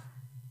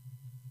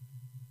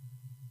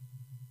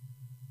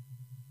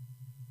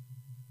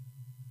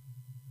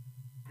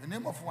 The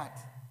name of what?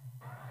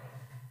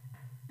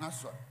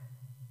 That's what.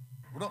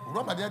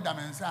 Robert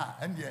Damensa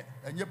and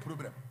your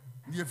problem.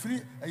 The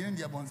free and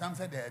the Bonsam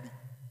said, Daddy.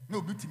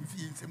 No beauty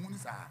fee in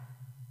Semunisa.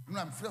 No,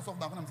 I'm first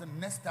of all,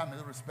 next time I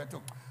respect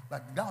you.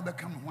 But now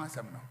become once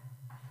a minute.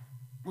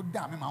 Good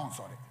damn, my own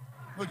sorry.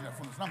 No,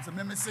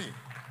 let me say.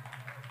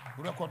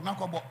 Record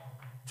Nakobo.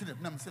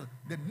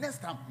 The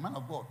next time, man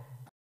of God.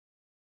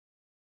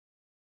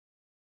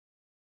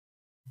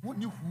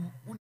 Wouldn't you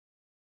who?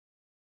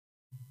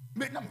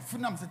 Make them 3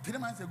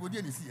 months ago,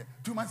 Jenny here.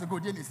 2 months ago,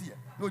 Jenny here.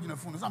 No, you know,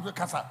 phone. Some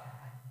casa.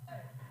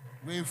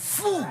 We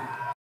fool.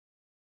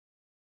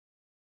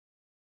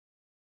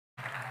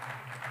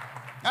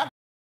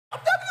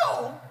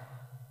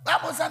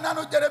 That was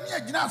another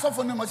Jeremiah Ginas of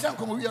the Machine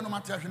come here no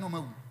matter.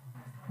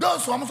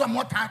 Those who are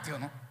more title,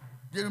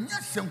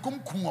 Jeremiah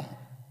Shankum Kum,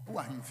 who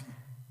are in fear.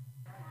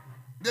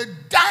 They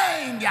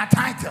die in their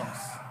titles.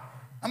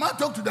 I'm not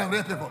talking to the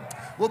red people.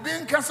 We're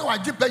being cancelled. I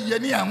jip a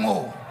yeni and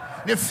more.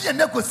 The fear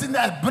never seen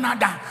that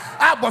Banada.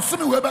 I was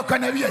soon Weber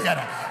Canaria.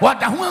 What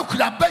the who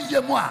could have paid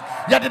you more?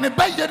 Yet in the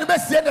bay, the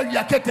best said of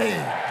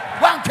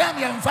Yakete. One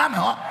cameo and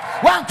family,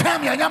 one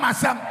cameo and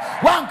Yamasam,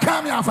 one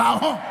cameo of our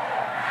home.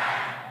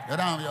 You're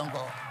down, young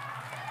girl.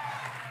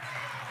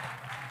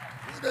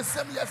 The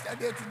same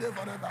yesterday, today,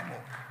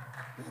 forevermore.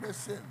 It's the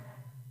same.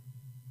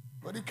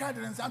 But the card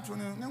and Santon,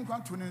 no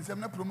one and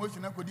some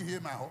promotion, I could hear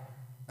my home.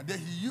 And then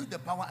he used the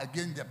power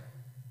against them.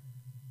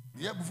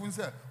 The year before,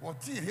 sir, or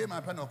tea here,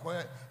 my pen or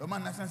quiet, a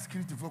man national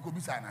security for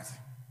Kobisanas.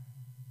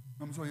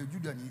 I'm sorry, you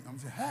do. I'm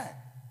saying, hey,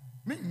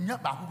 me,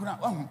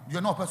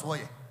 you're not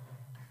persuaded.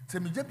 Say,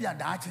 me, Jeppy and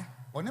Dachi,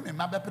 or name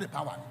my better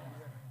power.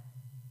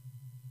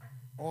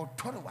 Or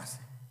Torowasi.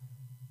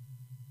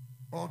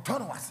 Or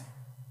Torowasi.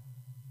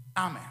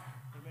 Amen.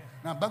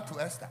 Now back to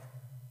Esther.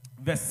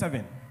 Verse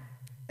 7.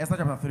 Esther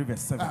chapter 3,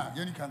 verse 7.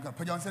 You can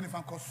put on any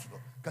fan cost.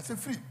 Because a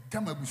free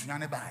time of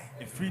Bushana by.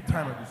 A free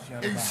time of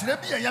Bushana. It should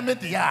be a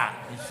Yametia.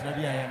 It should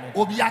be a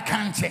Obia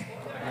Kanche.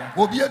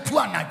 Obia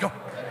Tuanajo.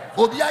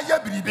 Obia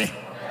Yabribe.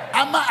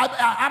 Ama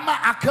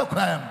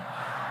Akakwam.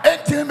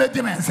 Intimate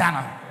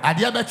Dimensana.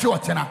 Adia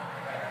Bechuatena.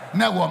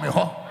 Never me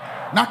ho.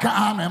 Naka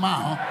Ame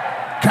Maho.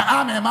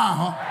 Kaame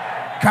Maho.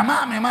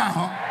 Kamame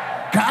Maho.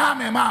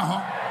 Kaame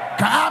Maho.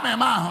 Kaame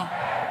Maho.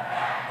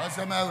 What's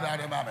the matter,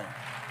 Adamame?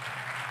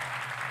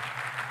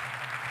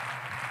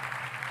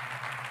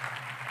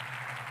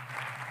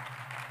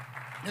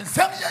 In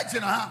some years,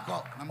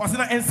 was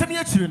in some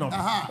years, you know,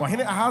 or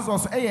Henry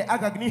Ahazos,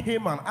 Agagni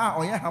Haman,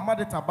 or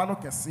Yahamada Tabano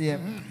Cassia,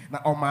 now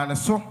Omana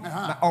so,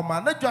 now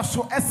Omana just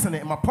so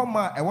essence, my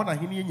Poma, I want to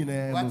hear you.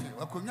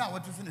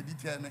 What is in the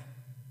detail?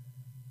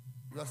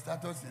 Your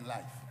status in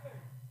life.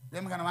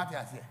 Them can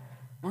matter here.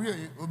 Who hear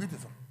you,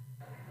 Obito?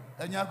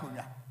 And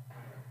Yakuya.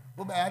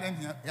 Who by adding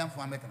young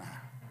for American.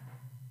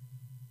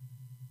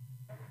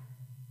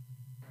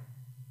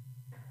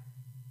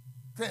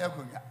 Say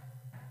Yakuya.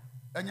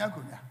 And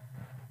Yakuya.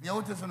 The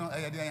oldest one,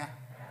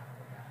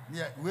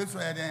 yeah, we saw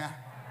a day.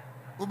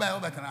 Who by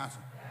over can answer?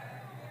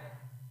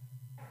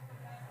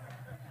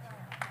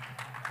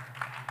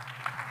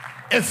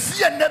 A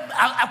fear never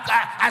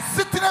a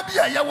sitting up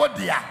here, yeah, what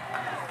dear.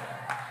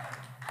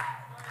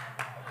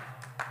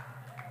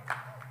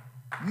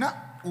 Now,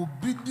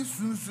 obedi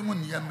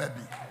sunsun ni amba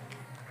bi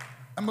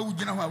amba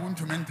wugina ho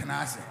awuntu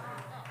mentenase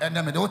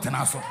enda me de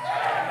wotenaso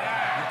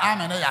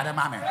amen yare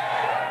mame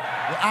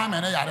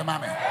amen yare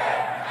mame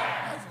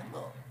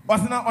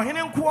wasna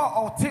ohene nko a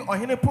ote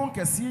ohene pon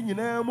kase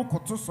nyina mu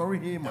koto sori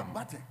he ma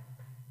bate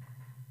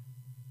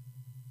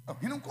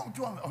ohene nko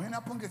to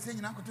ohene pon kase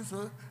nyina koto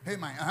so he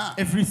man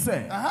every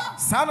say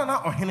sana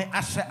na ohene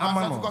ahye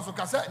amano because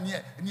kase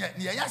ne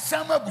ya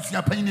shama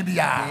busuya panyin bi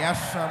ya ya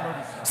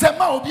shama se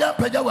ma obi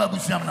ampaja wa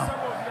busuya no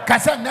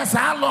kase ne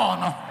sa law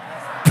no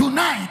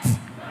tonight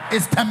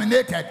is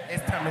terminated.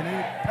 It's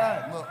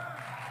terminated.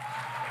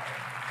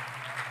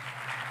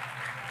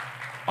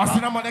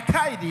 Osina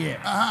Mordecai dear,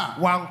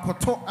 one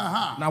koto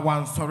na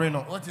one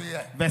soreno.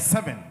 Verse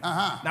 7.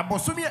 Na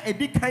bosumi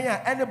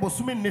edikaya ene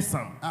bosumi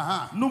nisan.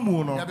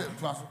 Numu no.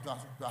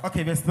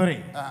 Okay, verse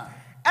 3.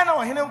 Ena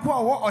ohene nko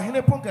awo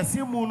ohene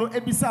ponkasi mu no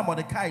ebisa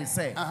Mordecai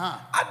say,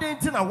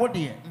 adenti na wo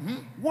de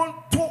won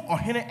to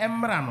ohene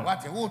emra no.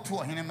 What wo to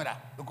ohene emra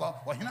because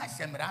ohene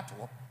ahyemra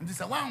to. Nti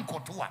say wan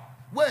koto a,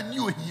 wan ni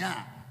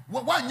ohia,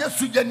 wan nya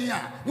sujani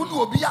a, wo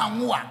no obi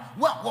anwo a,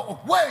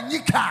 wan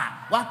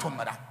nyika, wa to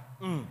mra.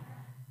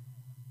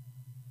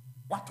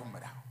 What to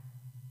murder?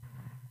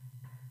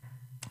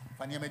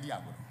 Fanny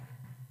Mediago.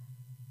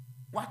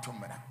 What to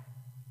murder?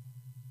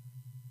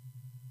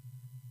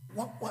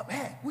 What,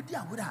 hey, would you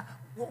have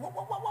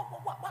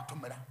what to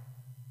murder?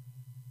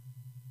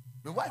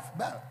 The wife,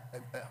 Bell,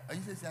 I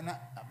say, I'm not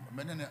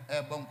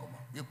a bunkum.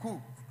 You cook,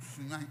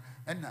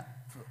 and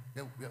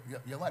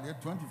you're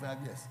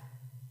 25 years.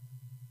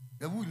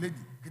 The wood lady,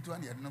 get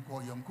one year, no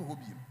call young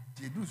Kobium.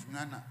 She does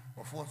nana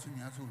or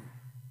forcing us who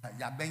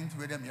are banging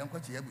to them, young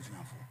Cochi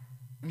Ebusian for.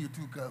 When you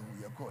took her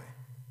who you're coy.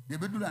 You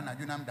be doing a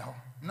junam down.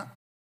 No.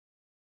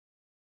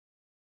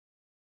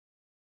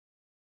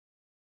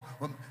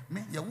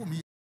 Me, your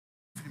woman,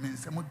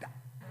 some of that.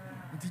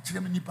 Teach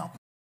them in the pump.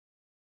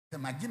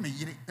 My Jimmy,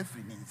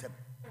 every name.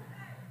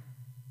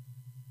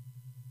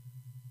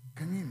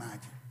 Can you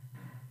imagine?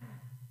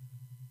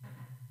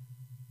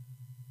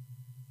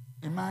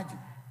 Imagine.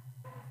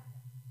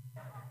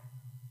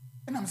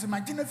 And I'm saying, my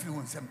dinner if you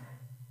want some.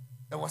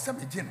 There was some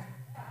dinner.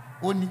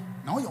 Only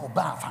now you're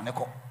bar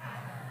fanaco.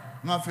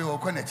 No feel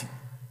connected.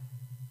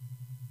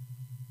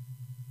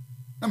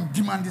 I'm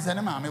demanding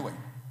an mammy way.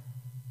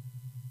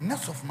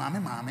 Nuts of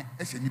mammy,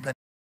 as a new.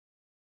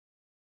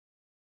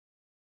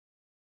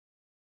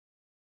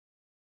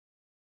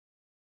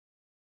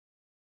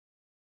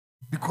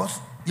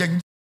 Because young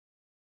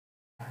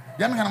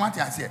man,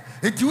 I say,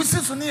 it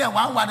uses so near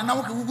one and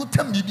now who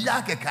tell me be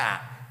a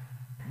car.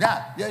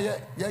 That, yeah,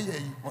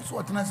 was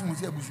what Nancy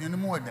was able to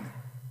more than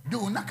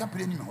do not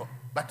capri anymore,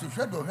 but to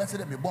show the rest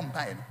of the bomb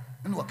pie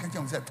and what can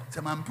you say?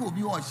 Some man poor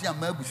be all she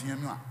and Melbush in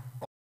your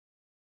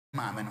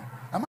mamma.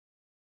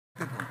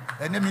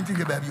 And then think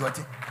about you.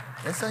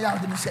 Yes, I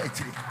am the say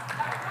actually.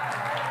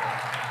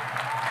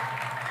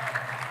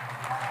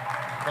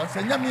 But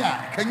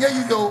Senyamia, can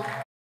you go?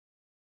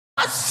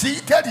 I see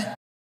Teddy.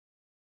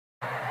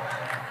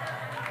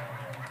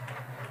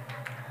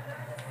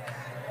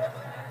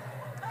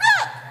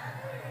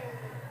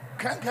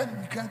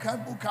 Can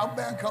book out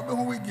bank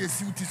who we get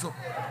suited so.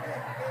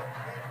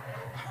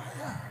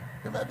 Yeah,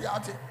 the baby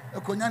out a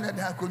conana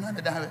that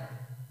conana that.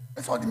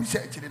 That's all the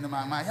message in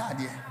my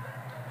idea.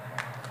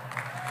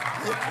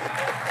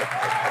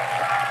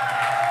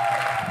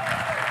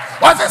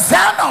 What's the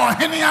sound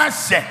or any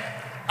answer?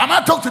 I'm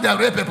not talking to the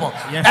real people.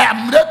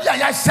 Maybe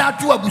I shout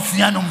to a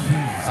Busianum.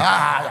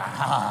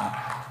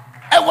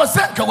 I was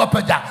sent to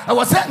Wapaja, I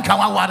was sent to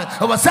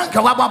Kawawada, I was sent to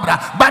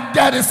Wababra, but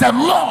there is a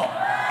law.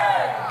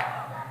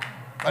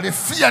 But if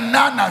fear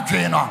nana,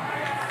 Jano,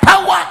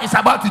 power is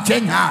about to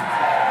change her.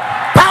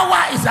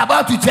 Power is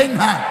about to change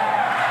her.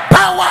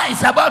 Power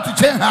is about to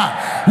change her.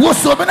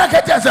 Wusubina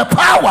as a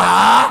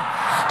power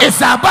is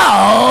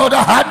about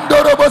a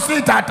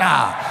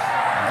handorobositata.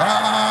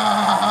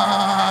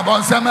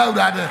 Bonsama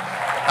brother.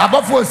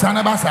 Above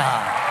Sanabasa.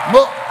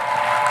 Mo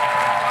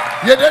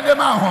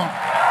Yedemaho.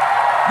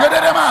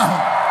 Yedemaho.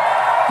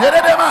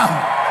 Yedemaho.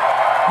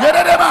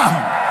 Yedemaho.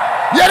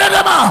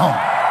 Yedemaho.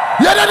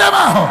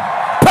 Yedemaho.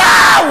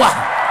 Power.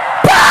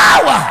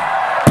 Power.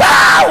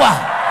 Power.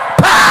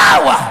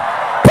 Power.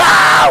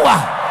 Power.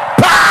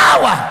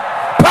 Power.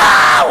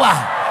 Power.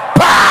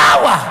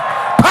 Power.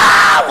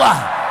 Power.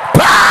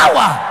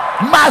 Power.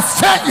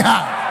 Masenya.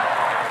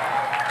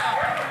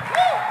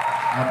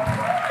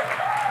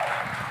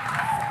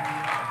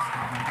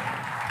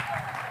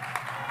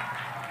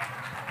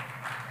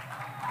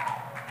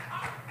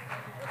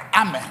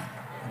 Amen.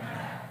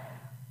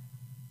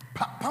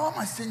 Power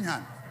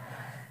Masenya.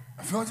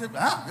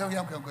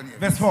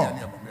 Verse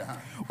 4.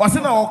 Was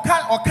in our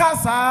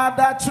casa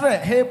that tre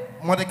he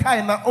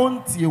Mordecai na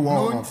onti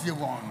won.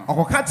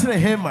 Or catch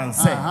him and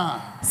say,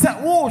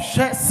 oh,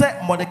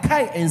 set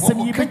Mordecai and send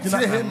you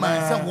him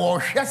and say,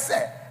 war,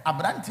 say,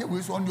 Abrante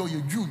was on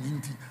your June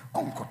into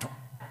Uncle.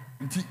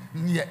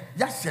 Near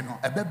Yaseno,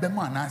 a baby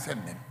man, I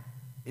send them.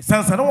 It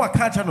sounds I know what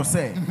catch no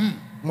say.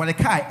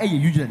 Mordecai, a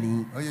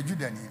Eugenie, or your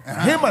Judani.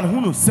 Him and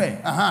who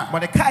say,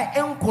 Mordecai,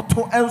 Uncle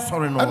to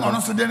answer no. I'm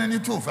not so then any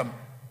two of them.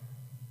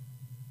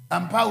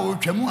 And power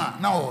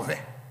Chamua now over.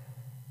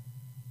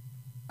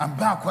 And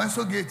back when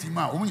so gate him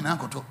out, only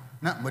Uncle,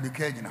 not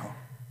Mordecai now.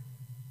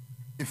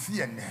 If he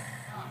and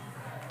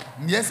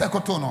yes, a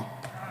cotono.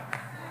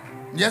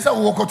 Yes, I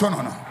walk cotono.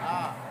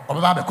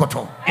 Or Baba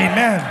Coto.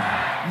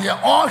 Amen. Near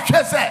all she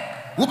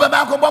said,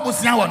 Ubabako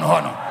Babusian one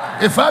honor.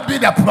 If I be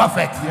the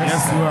prophet,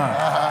 yes, you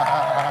are.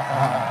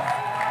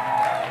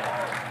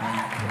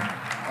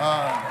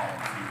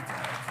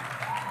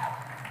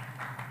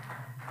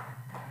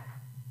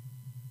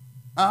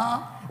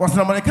 Was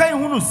na Mordecai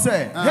who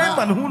say,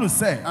 Haman who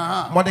say,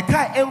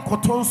 Mordecai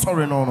enkoton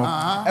sorry no.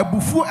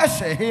 Ebufu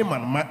ehye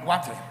Haman ma.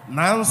 What?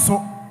 Nanso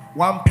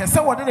one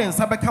person what didn't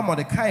sabeka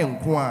Mordecai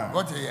nko a.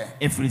 What ye?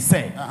 Efri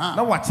say.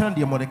 Na wa kire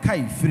de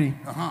Mordecai free.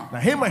 Na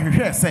Haman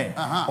hwehwe say,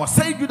 o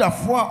say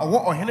Judafo a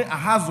owo ohene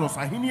Ahasuerus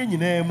ahene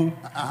nyina mu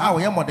a wo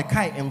ye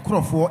Mordecai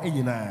enkrofo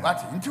enyina. What?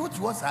 Nti what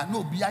was na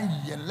obi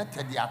aye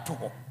letter de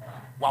ato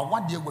wa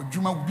wade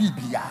wadwuma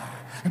bibia.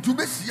 Nti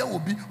obesia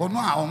obi ono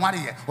a onware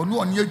ye ono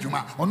oni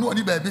adwuma ono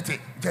oni ba bite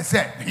just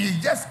say he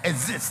just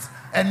exists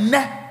and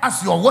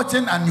as you're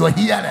watching and you're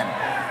hearing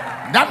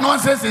that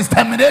nonsense is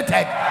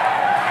terminated.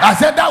 I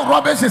said that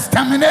rubbish is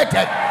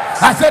terminated.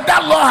 I said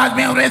that law has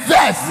been reversed.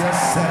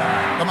 Yes, sir.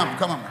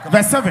 Come on.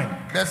 Verse 7.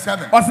 Verse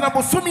 7. Osana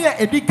bosomia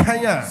edi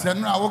kanya. Say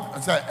no,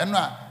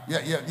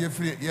 you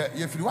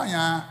free one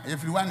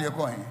you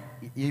call him.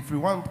 If you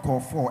want call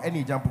 4,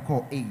 any jump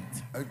call 8.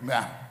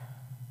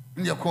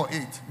 You call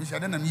 8. We shall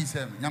then me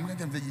 7. I'm going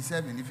to say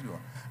 7 if you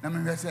are. Now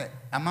me say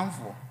a month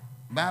for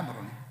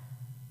Babylon.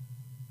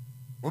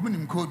 Open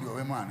him code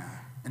your man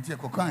until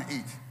you call 8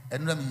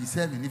 and let me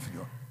 7 if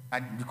you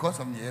are because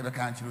of the ever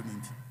can't you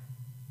need.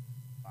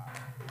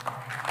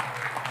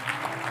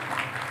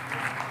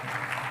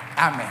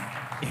 Amen.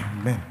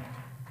 Amen.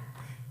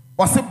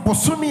 Ose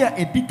bosomia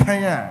edi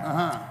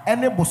kanya.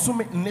 Ene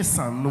bosome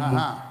nisan no mu.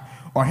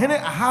 Ohene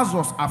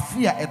Ahazos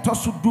afia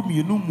etoso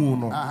dumienu mu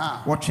no.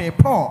 Woche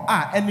Paul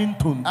ene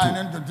ntonto.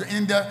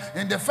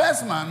 In the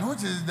first month,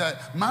 which is the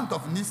month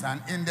of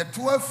Nisan, in the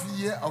 12th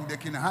year of the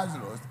king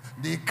Ahasuerus,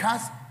 they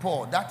cast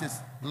Paul, that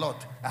is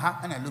Lot.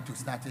 And a Lotto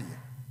started here.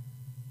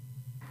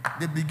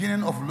 The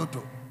beginning of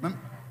Lotto.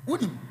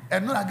 Unim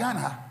eno again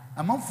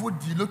a month for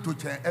the Lotto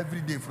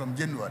every day from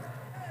January.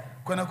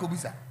 Kona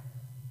kobisa.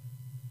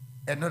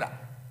 Eno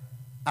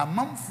a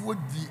month for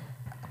the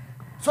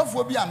so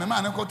for be a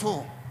man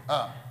to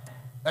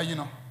you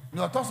know,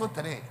 you're also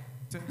today.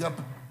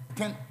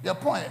 Your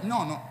point,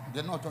 no,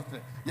 they're not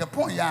today. Your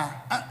point,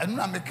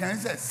 and I'm making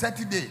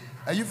Saturday,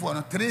 are you for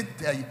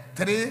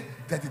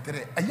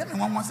 3:33? I am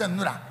one more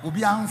Nura, will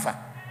be answer.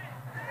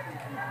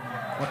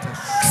 What is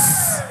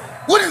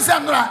What is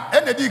Sandra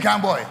and the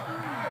deacon boy?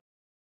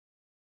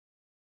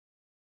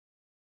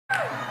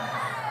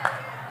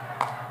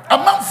 A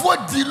month for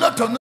the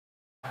Lotto.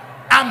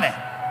 Amen.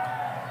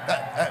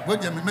 What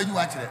do you mean? You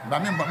watch it.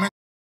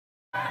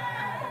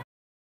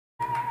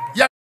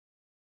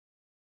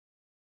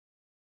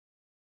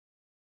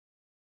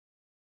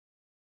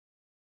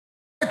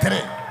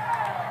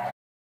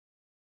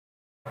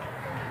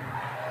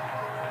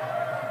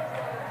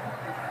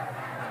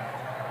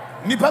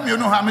 Nipa me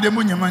no ha me de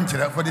munya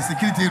manchira for the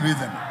security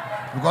reason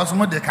because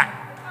mo de ka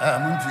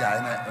muntia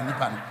na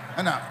nipa no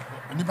na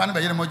nipa no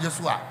be yere mo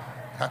jesu a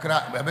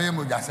kakra be ye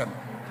mo jasem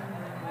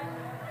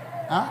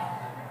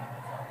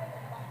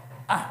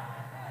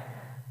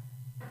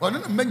ono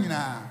no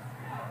manyina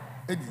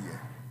ediye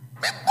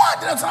me boy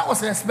did not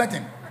was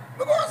expecting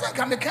because I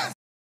can be cancel.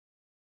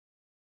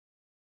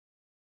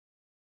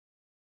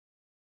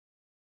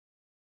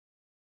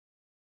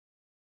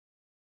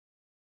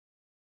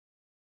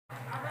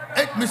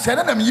 Me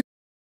said them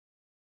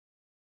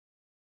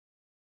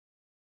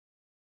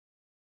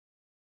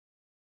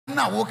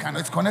now walk and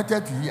it's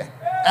connected to here.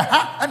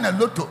 And a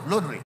lotto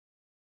lottery.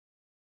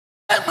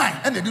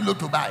 And they do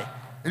lotto buy.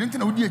 They didn't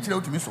know who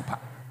to me super.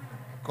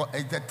 Because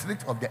it's the trick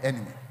of the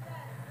enemy.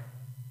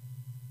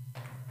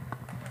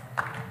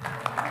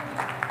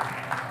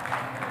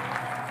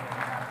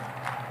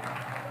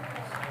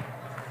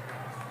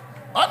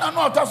 Oh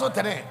no, that's what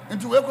today.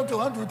 Into welcome to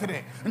 1, 2,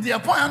 3. And the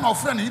appointment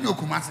of friend in your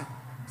Kumasi.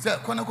 Say,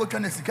 Konako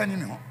Chana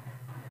Sikanimo.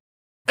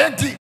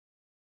 Enti,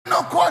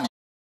 no corn.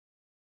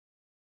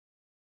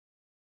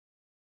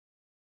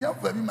 Young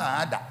for me,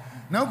 my other.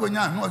 Now go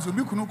young, no, so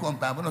we couldn't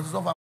compare, but also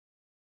of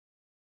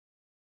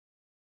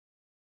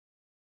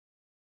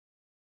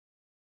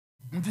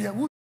dear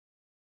wood.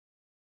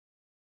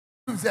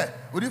 You said,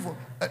 what if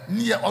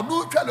near or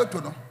do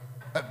Chalotono?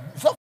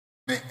 So,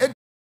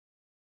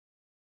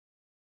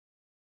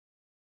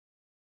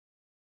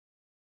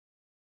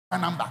 a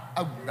number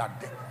of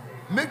that day.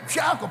 Make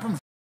shark of him.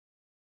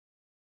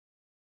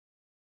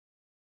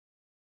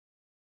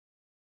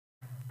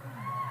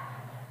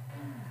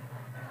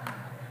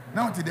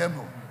 Now to them,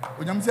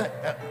 when you say,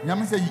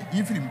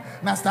 if you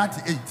now start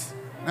 8,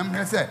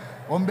 I'm say,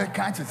 one back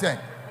can't you say,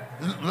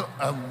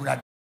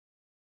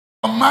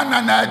 man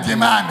and I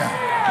demand.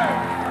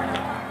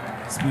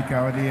 Speak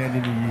out the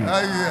enemy.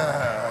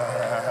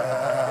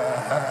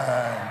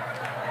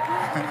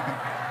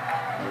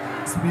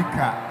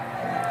 Speaker.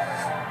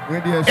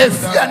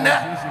 If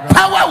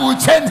power will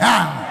change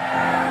hand.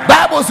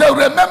 Bible says,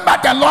 remember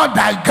the Lord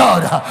thy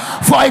God,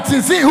 for it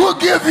is he who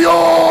gives you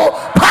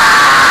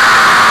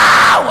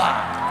power.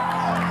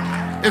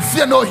 If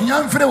you know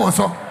him free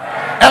also,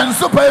 and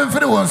super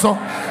free also,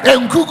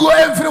 and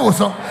Google free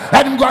also,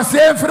 and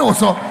Gwase free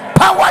also,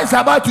 power is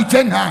about to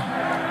change hand.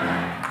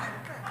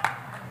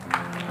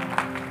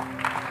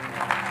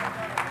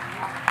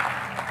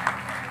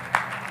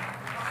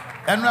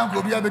 And now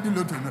go be able to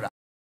look to Nura.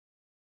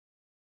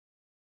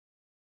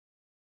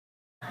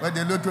 Where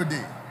the Lotto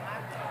day.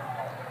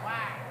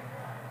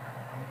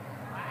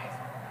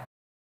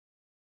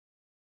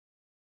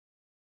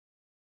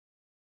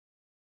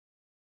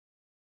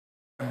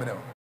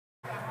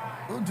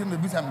 Who do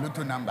maybe some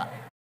Lotto number?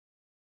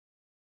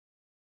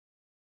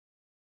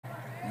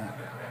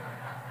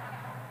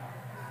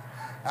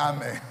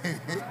 Amen.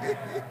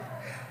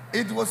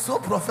 It was so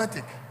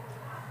prophetic.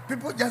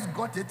 People just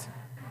got it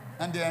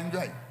and they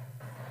enjoy.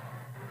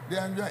 They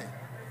enjoy.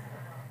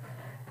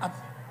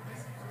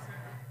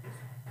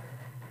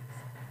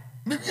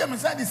 Maybe I'm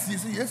inside this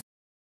season, yes.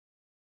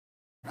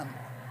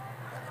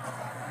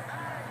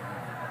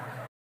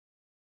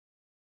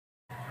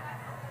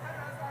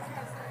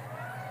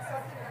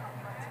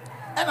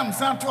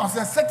 William Santos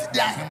said, set it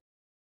down.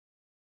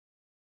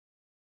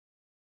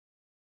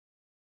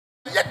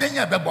 Yet then you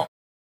have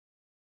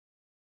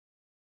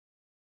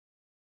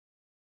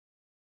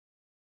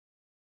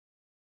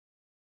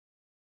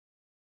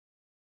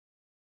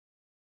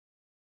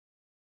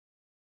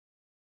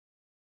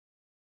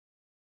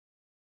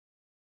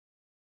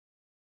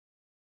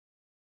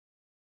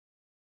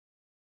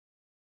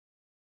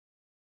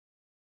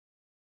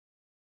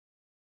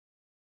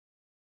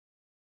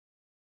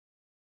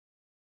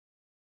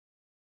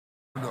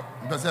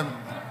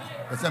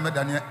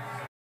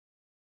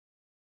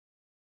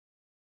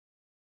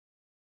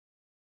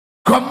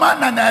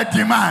command and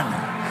demand.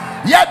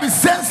 You be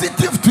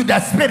sensitive to the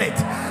spirit.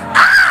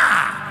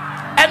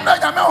 And no,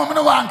 you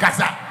know one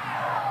casa.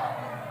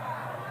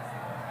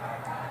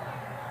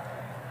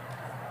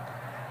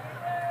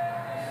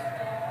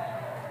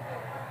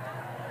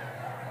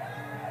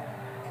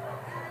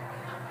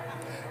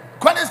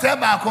 When is the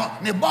back?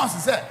 The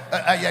boss said,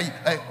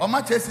 "Oh,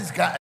 my chest is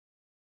got."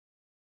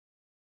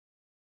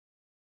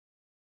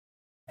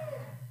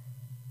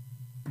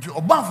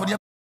 Oban for the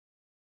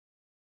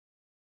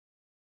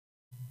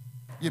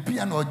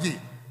piano J.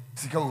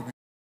 Sika will be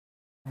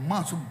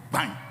months of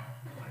bang.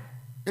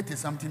 It is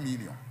something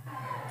million.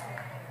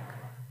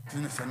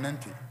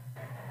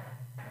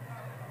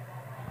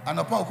 And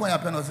upon Koya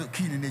pen was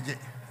keen in the J.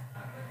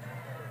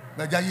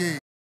 Bajaye.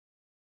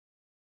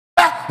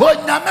 Oh,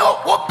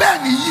 Namel, oh,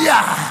 Ben,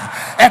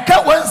 yeah. A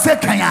cat 1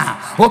 second,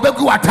 or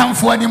Begu attempt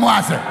for any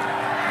more.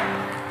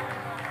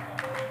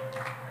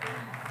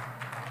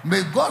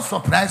 May God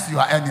surprise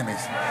your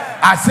enemies.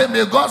 I say,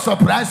 may God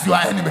surprise your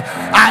enemies.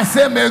 I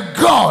say, may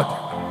God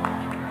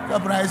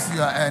surprise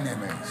your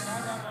enemies.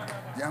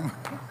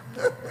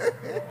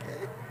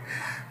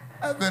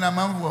 I've been a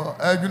man for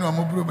I've been a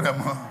problem.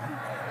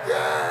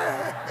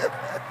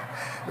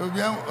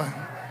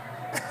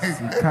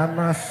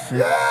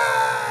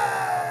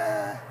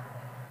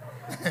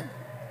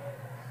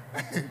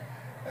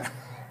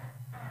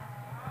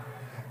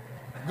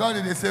 God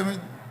is the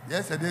same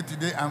yesterday,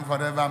 today, and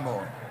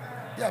forevermore.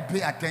 Yeah,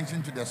 pay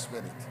attention to the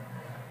spirit.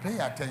 Pay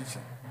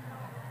attention.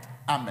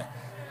 Amen.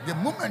 The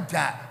moment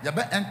that you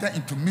enter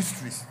into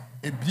mysteries,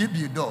 a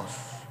baby doors.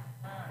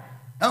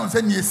 I was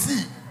saying, you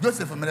see,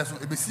 Joseph Mereso,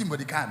 a BC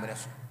Mordecai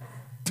Mereso.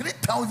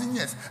 3,000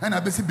 years, and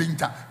a BC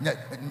Binta.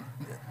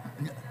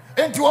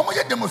 And to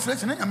a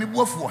demonstration, and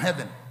I'm for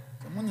heaven.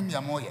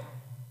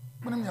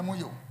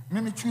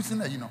 Maybe choosing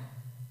that, you know.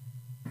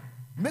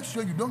 Make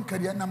sure you don't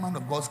carry an amount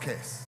of God's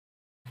cares.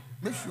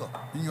 Make sure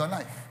in your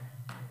life.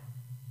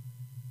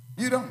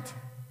 You don't.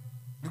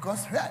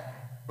 Because, hey,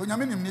 when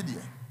you're in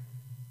media,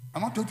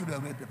 I'm not talking to the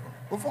great people.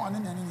 Before I'm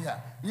in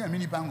here, you're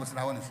many bangles,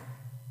 I want to say.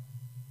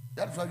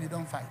 That's why you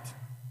don't fight.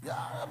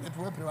 Yeah, I'm a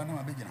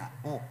beginner.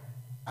 Oh,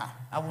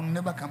 I will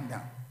never come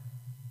down.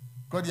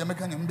 God, you're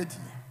making him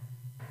better.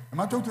 I'm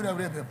not talking to the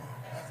great people.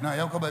 Now,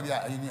 you're going to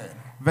be in here.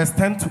 Verse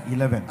 10 to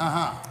 11.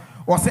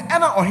 Was the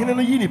Anna or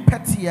Henry Yini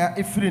Petia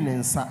Efrin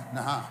and Sa?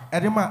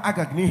 Edema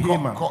Agagni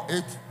Haman. Call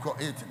 8.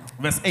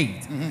 Verse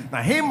 8.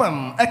 Now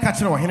Haman, a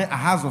catcher or Henry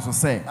Ahaz also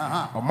say,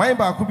 or my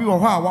bar could be a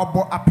while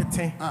bought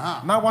appetite.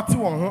 Now what you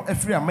want a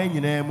free man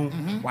in Emu,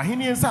 while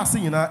he is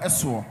asking you a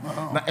so.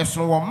 Now if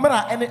so,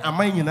 Mera any a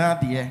man in a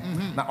dear.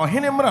 Now or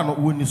Henry Mera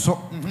would you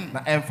so.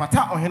 Now and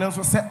Fata or Henry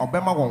so said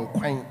Obama won't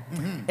quaint.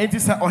 It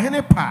is a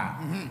Henry pa,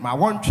 my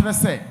one chiller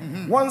say,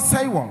 one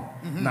say one.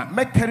 Now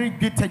make carry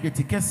get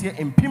Cassia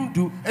and Pim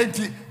do.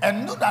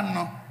 And no, that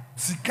no,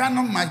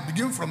 Sikano might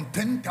begin from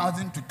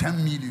 10,000 to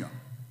 10 million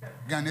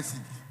Ghana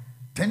city.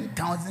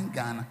 10,000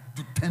 Ghana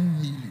to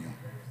 10 million.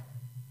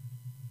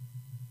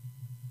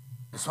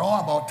 It's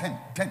all about 10.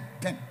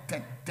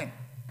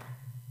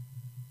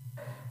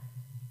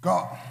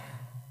 Go.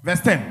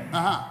 Verse 10.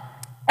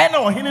 And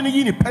no, he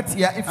didn't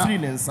petia if free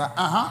nensa.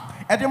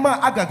 Edema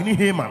Agagni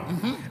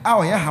Haman.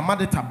 Our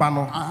Hamade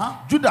Tabano.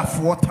 Judah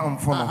 4 town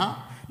for.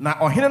 Now,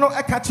 or he no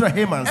catch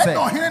him and say,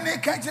 Get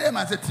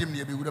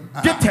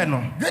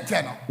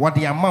what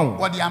the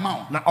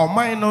amount? Now, or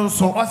mine no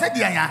so, or said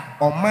the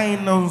or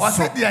mine no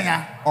so,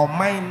 or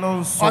mine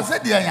no so, or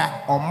said the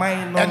or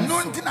mine no, and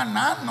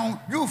no,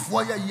 you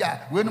for your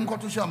year, when you go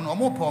to show no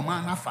more poor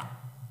man,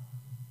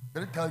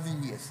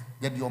 3,000 years,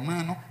 yet your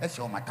man, as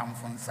your matam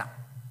fonsa.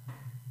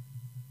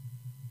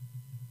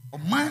 Or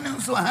mine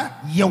so,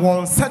 you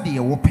won't say the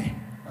whoopee.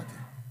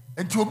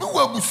 And to be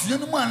well with you,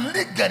 man,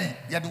 legally,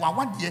 yet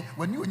 1 year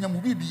when you and your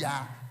movie be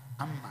a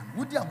man.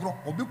 Would you grow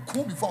or be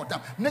cool before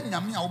time? Then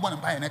you mean I want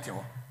to buy an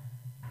echo.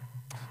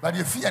 But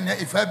you fear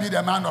if I be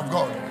the man of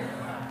God.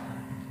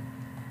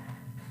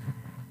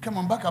 Come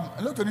on back up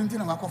a lot of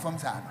anything I'm from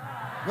San.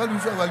 Well, you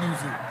say,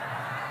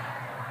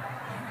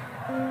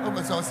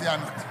 over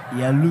Sociano.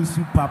 Ya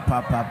lusu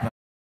papa.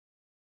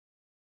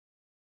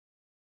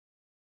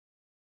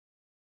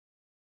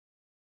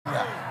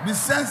 Be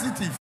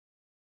sensitive.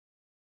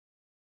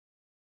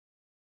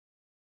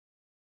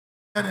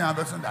 I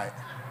person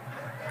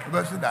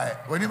die.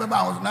 When you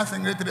bounce,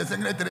 nothing greater than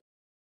secretary.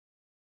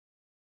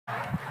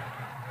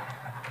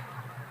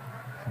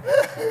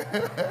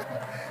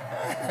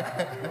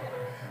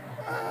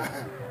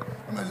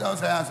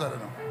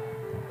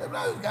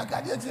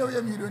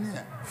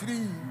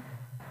 Free.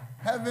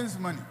 Heaven's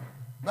money.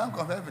 Bank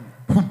of heaven.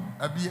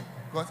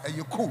 Because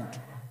you're cold.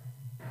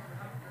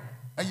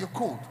 And you're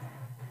cold.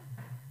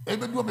 There's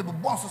going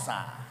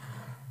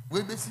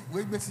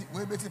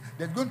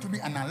to be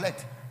an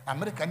alert.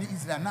 America and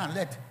Israel now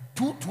alert.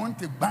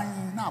 220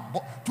 buying now.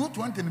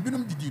 220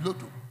 minimum did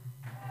loto.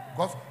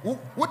 Because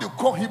what you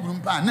call Hebrew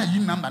pan,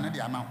 you number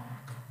the amount.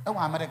 Oh,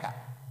 America.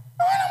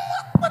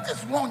 What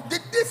is wrong?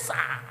 Did this?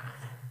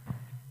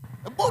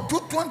 About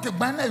 220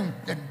 buying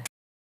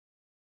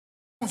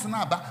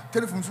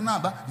telephone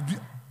number,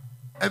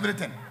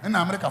 everything in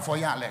America for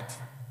your alert.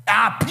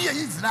 Appear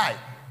Israel.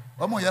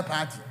 One more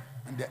party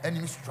and the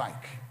enemy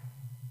strike.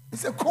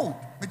 It's a code.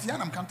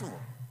 Metianam Kanto.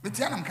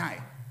 Metianam Kai.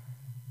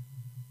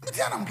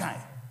 Metianam Kai.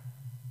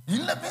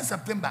 11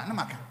 September,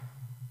 Namaka.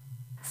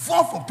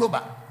 4th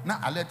October, na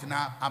alert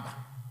na Abba.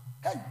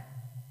 Hey.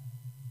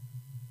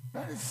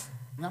 That is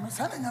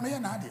Namasana Namaya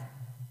Nadi.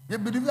 You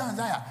believe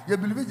Isaiah, you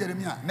believe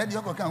Jeremiah,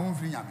 Nedioko can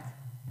free Yami.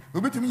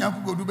 You bet me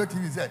Yanku go do better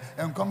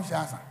and come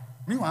Shasa.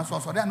 Meanwhile,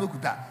 so there no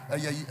kuta.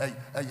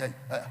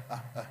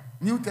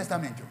 New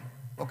Testament.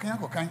 Okay,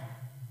 okay.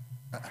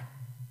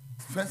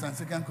 1st and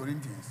 2nd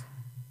Corinthians.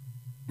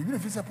 Even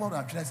if it's a power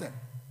of treasure,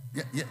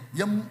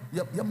 yum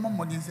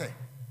mom didn't say,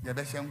 the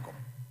best young come.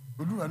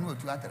 You do know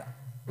to Atra.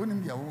 Only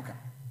be a walker.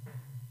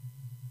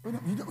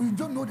 You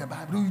don't know the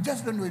Bible, you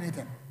just don't know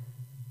anything.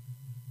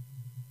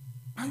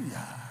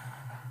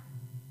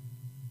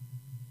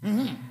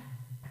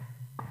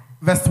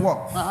 Verse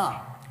 12.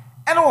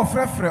 And our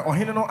friend or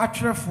Hino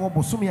Atre for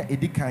Bosumia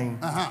Edikain,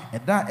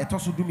 and that it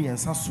also do me and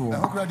Sasso.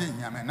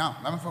 Now,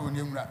 I'm for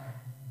you.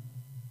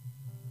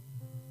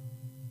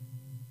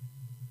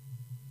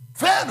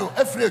 Pharaoh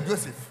afraid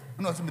Joseph,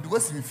 no, some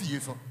was in fear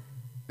so.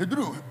 They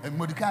drew a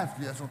Mordecai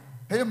fear so.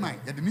 Hey,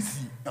 man, at the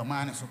missy, a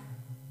man so.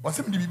 Was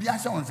him to be a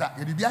showing, sir,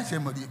 a Biasha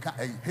Mordecai,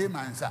 a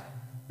Hayman, sir.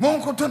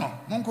 Monko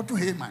Tono, Monko to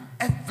Hayman,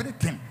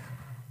 everything.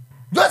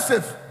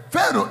 Joseph,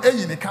 Pharaoh, a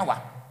in a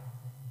kawa.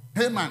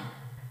 Hayman,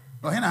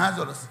 no Hena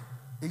Hazardous,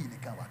 a in a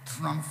kawa,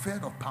 transfer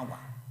of power.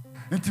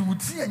 And you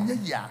would see a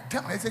year,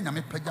 tell me, I say, I'm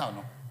a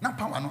pajano, not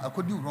power, no, I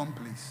could do wrong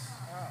place.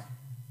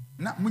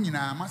 Not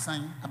Munina, my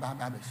sign about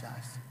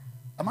Babashas.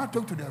 I might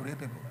talk to the array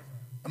people.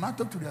 Now,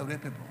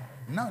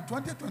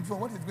 2024,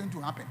 what is going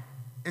to happen?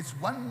 It's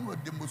one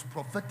of the most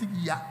prophetic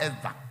year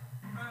ever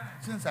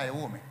since I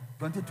owe me.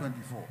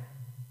 2024.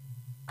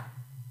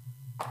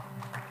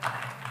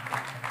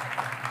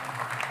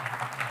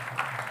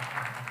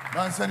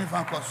 Don't send it for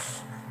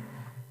us.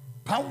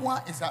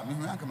 Power is at me.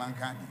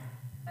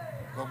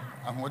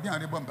 I'm holding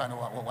a bomb panel.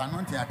 One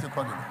month I take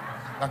on it.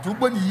 But 2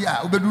 years,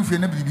 we do for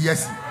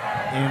BBS.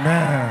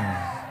 Amen.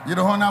 You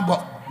don't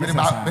know Yes,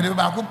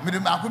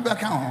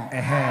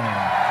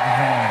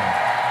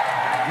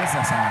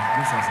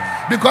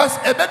 sir. Because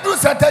a bedroom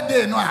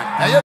Saturday, no,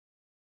 yeah.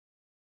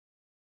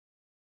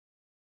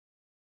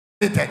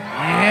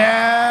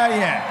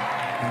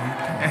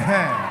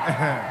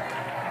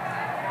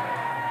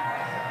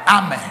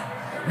 Amen.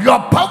 Your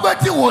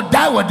poverty will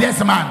die with this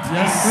man.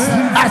 Yes.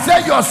 I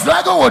said your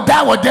struggle will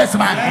die with this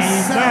man.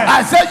 Yes.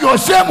 I said your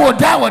shame will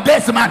die with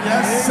this man.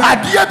 Yes. I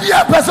dear be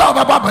a person of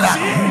a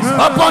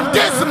upon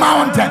this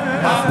mountain.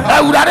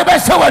 I would rather be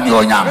showing you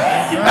yam.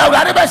 I would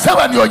rather be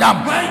showing you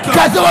yam.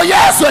 Because you were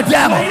yes with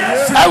them.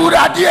 I would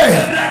rather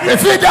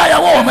if you die a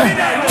woman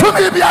to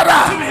me be a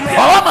rat.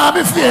 Oh,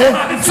 mammy,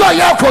 so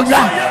ya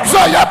konya, so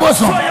ya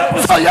bosom,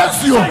 so yes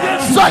you,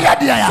 so ya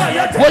dear.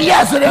 Oh,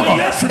 yes,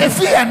 if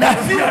you and me,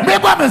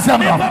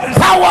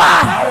 power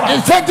is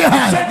changing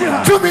hands.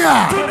 To me,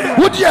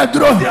 would you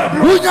draw?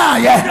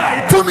 Unya,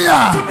 to me,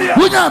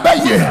 Unya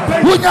Baye,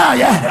 Unya,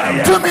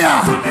 to me,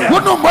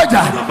 Uno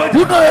Moja,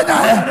 Uno,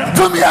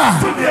 to me,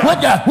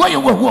 what you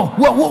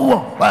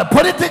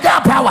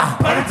political power.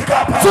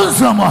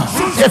 Susan,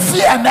 if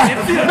you and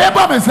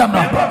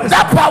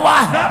that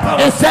power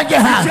is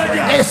changing hands.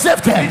 Is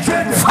shifted.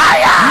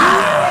 Fire!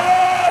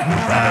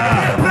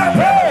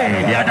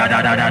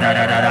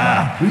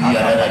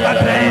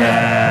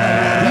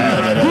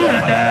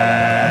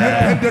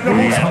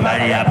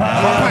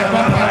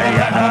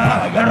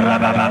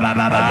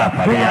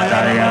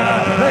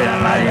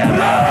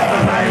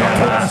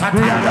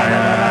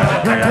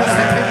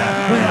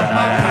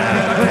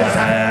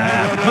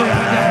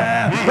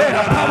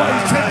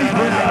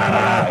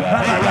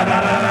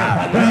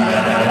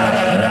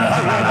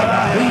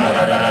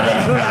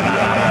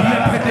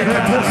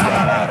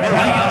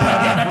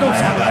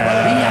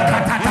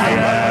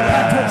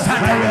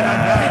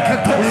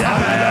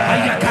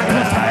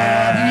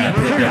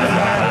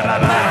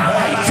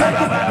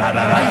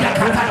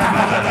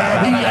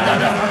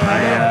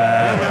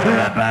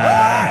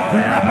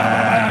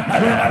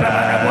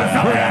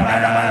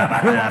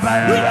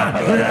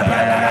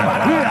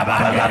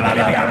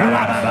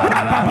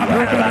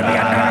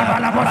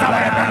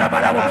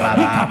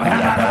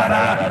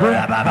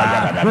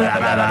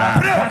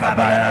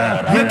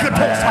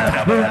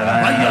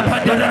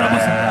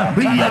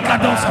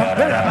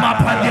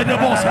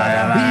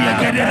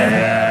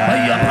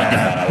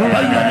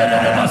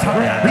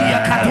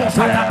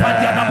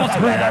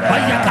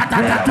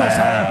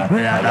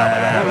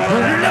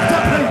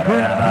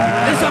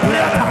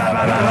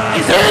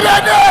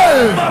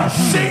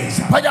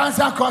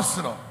 Pajansa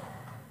Costro.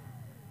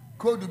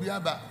 Code be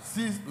about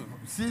see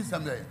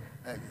something.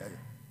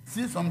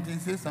 See something,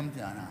 say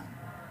something.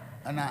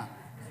 Anna.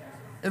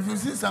 If you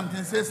see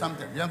something, say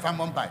something. You have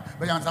one pie.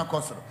 Pajansa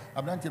Costro.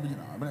 I bring you.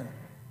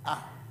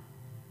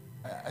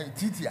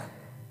 Titia.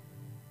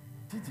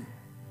 Titi.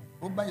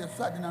 Oh, by your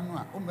side in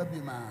Anua. Oh,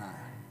 maybe my.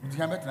 You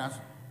can better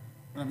answer.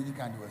 No, you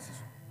can't do a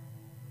sister.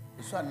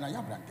 The son, I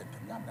am Branton.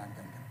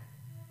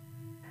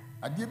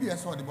 I did be a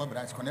sort of Bob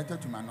Rice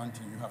connected to my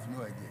anointing. You have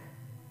no idea.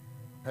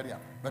 Hurry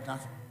up. Better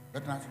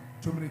answer.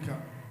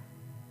 Jamaica.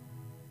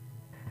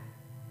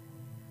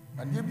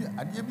 I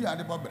did be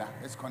a Bob Rice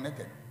is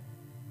connected.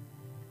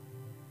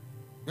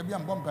 Maybe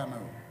I'm bomb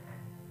panel.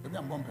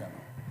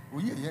 Oh,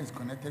 yeah, is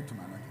connected to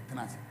my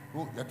anointing.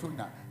 Oh, you're told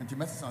now. And to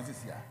message on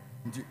this year.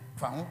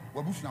 Found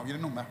what bush now, you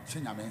know,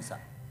 Shenya Mensa.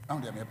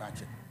 Down there, my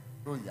patch.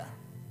 Oh, yeah.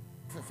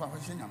 For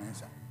Shenya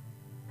Mensa.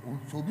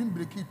 So, being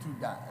breaking through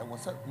that, I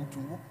was up to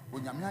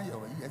when Yamaya,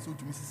 yes, to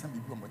Mrs. Some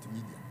people on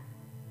multimedia.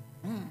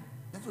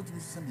 That's what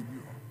Mrs. Some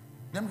people.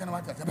 Them can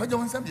watch that. But you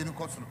want something in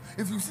the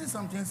if you see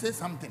something, say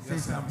something.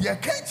 Yeah,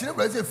 can't you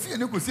ever say fear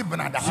no could see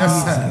Banada?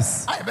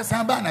 Yes, I bet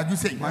some banner you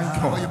say,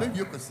 oh, you baby,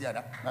 you could see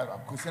that.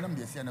 Could send them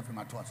the Sienna from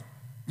my toss.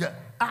 Yeah,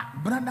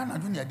 Brandon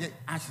and Junior day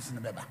ashes in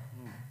the beba.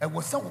 It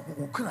was so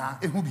okra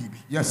a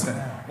baby. Yes,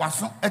 sir. Was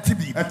so a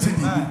TB.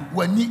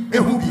 When he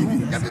a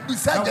baby.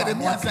 Beside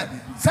the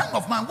son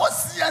of mine, what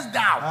seest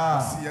thou?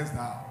 Seest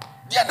thou?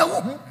 Dear the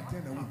woman.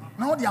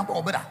 No, the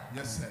uncle better.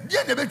 Yes, sir.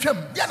 Dear the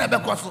bechem, dear the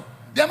becoso.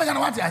 Dear man,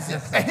 what I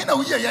said. He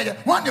know, yeah.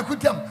 One you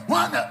could tell.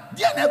 One,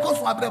 dear Necos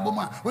for a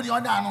braboma, with your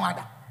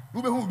other.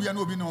 Who will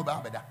be no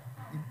about better.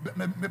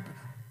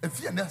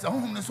 If you are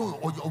home, so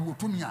or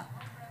to me.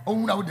 Oh,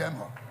 no, damn.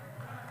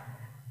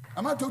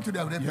 I'm not talking to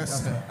them.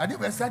 Yes, sir. I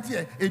did start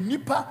here a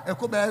nipa a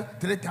cover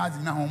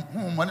 3,000 home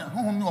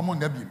no more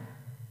debut.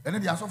 And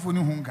then the answer for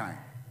new home kind.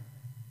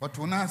 But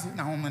to Nancy,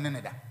 now home and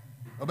another.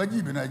 But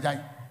you been a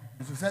giant.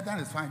 So Satan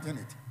is fighting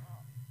it.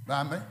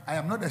 But I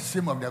am not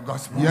ashamed of the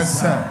gospel. Yes,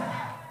 sir.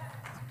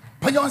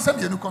 Because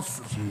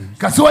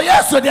so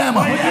yesterday,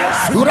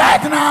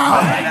 right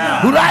now,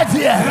 right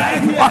here,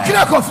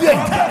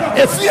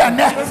 if you are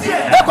next,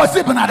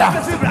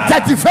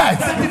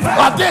 31st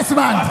of this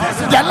month,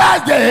 the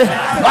last day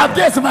of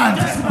this month,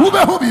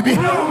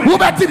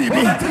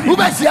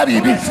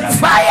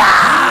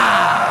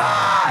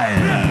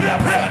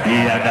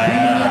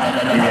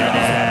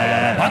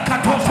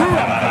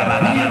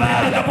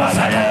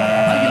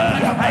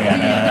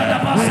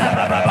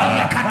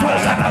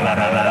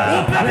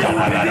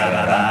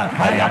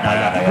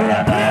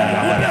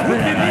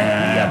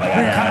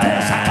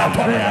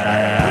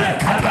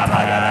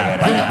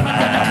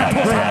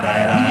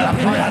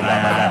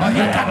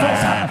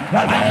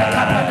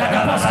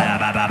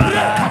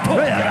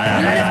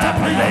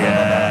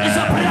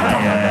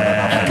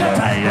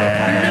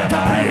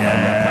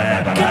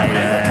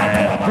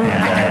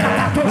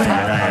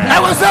 I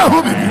was so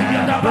happy.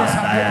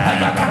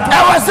 I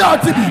was so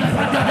happy.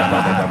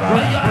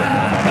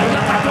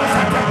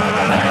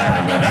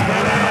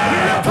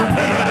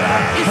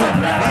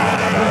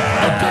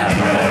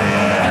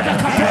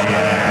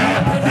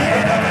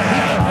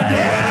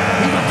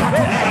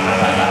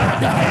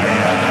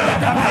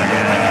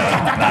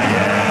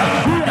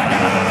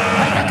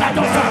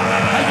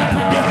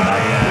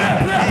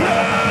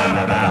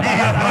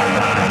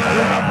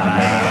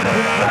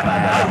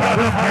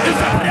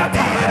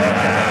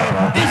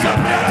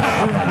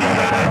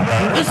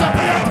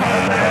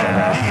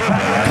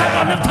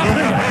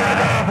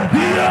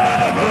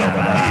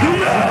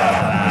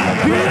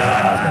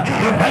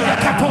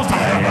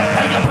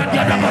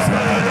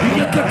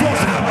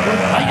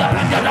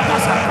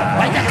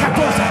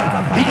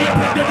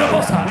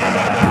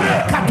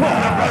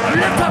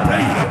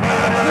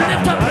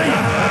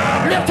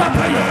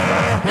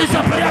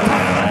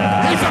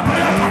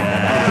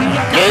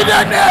 In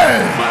the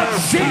name of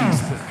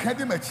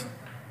Jesus.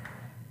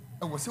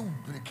 I was so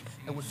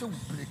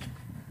breaking.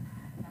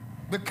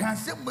 But can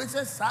say,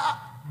 sir,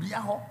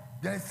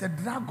 there is a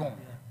dragon.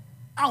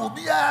 I will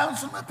be a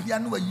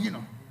piano, you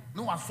know.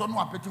 No, I saw no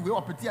appetite,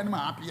 or petty and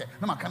my appear,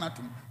 no, I cannot,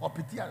 or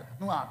petty,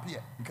 no, I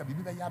appear. It can be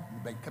by Yab,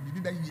 can be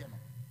by Yano.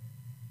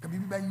 Can be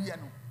by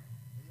Yano.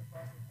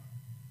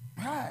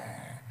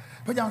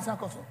 Put down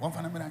Sarkos, one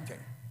phenomenon.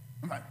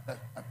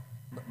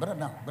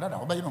 Brother,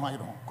 obey you know how you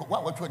don't.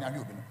 What you are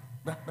doing?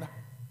 Brother,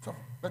 so,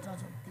 better,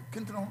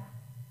 continue.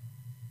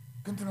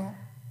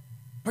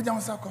 Put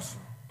down Sarkos,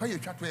 pay your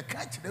chat to a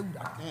catch.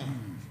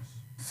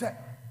 Say,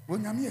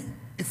 when you're me,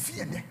 if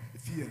you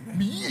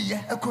Miye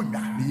akunda.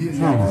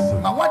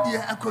 Mawadi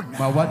akunda.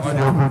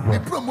 The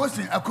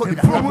promotion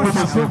akunda.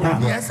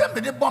 Yes,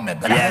 somebody bomb me.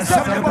 Yes,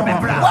 somebody bomb me.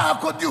 What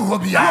could do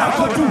hobby?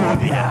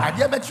 I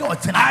did bet you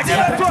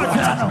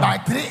by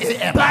 3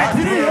 a.m. By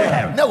 3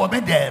 a.m. No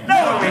one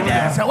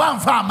there. So one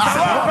farmer.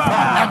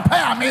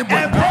 Empire me.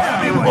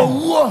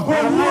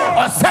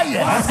 Oh, say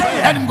it.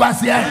 And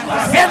was here.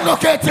 And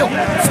locate you.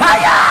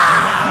 Fire!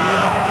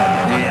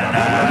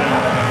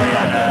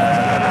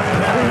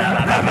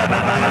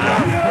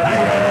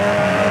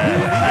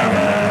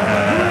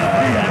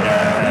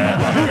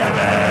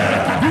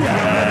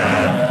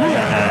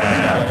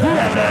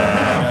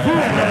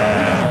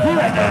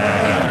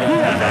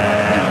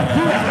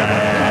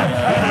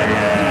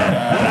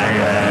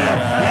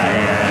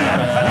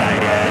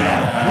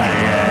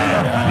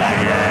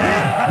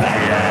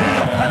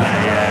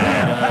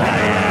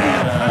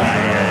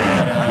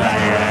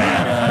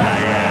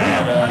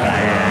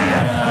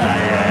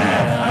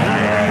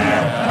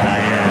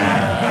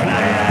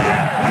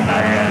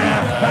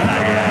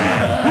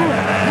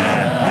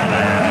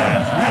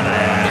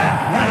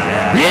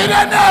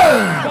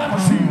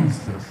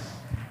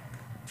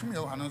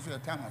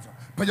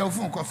 Your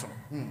phone cost.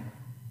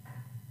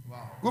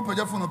 Go put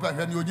your phone up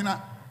and you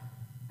dinner.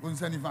 Won't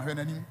send if I had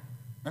any.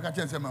 Like I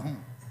chance at my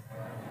home.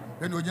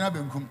 Then you dinner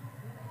become.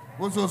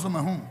 What's also my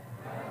home.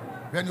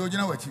 Then you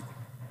dinner what you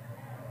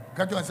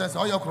cut your says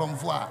all your chrome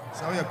for.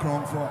 So your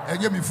chrome for. And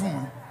give me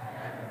phone.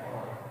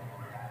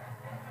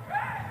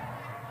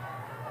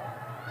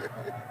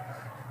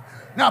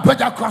 Now put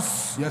your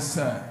cost. Yes,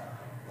 sir.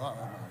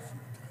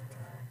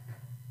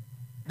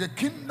 The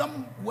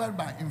kingdom world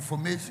by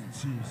information.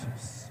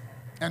 Jesus.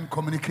 And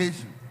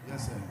communication.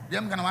 Yes, sir.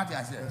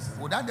 Yes,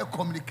 without the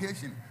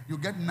communication, you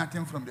get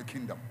nothing from the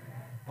kingdom.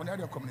 Without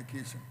the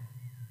communication.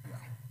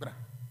 Yeah.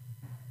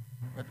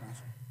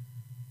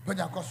 But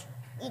of course,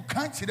 who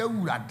can't see the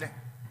wood?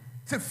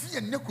 Say,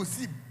 fear Nico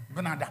see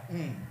Benada.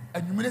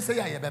 And you may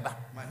say, I beba.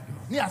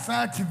 Near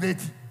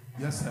activate.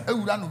 Yes, sir.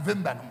 Eura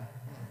November.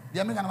 The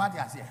American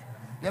Matias here.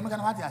 The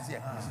American Matias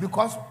here.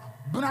 Because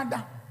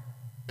Benada,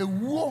 a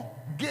war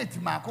gate,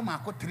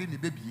 Marco train the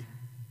baby.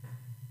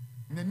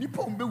 Ne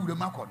nipa umbe wure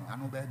makọ no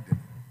anu be dem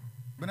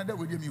bena da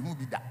wodi mi hu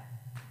bi da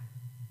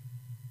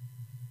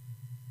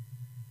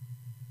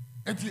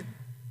enti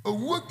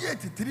owo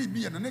gate 3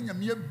 bi no na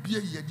nyame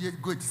bie ye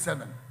gate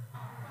 7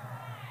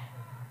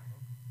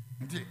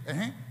 enti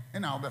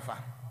ina obefa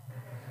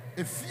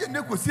efie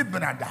ne kosi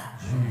benada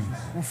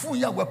ufu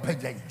ya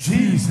wapagyan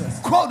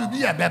Jesus call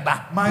bi e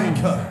beba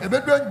Michael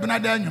ebedo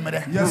benada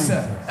anwumere yes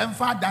sir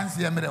emfa dance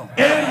ye mere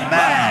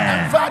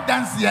amen emfa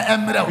dance ye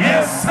emere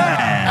yes sir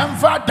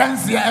emfa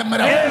dance ye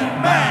emere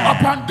amen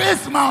upon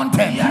this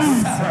mountain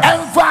yes sir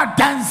emfa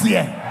dance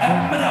ye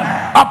emere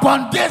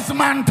upon this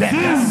mountain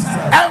yes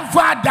sir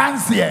emfa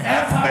dance ye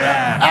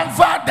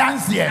emfa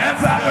dance ye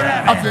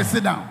okay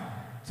sit down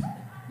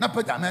na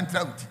pagya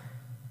mentra uti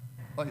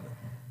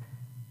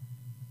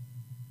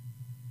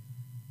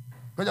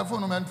Put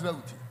phone man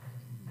trouty.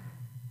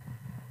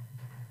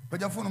 Put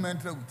your phone man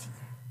trouty.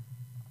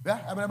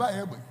 Yeah, I'm about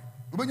everybody.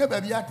 When your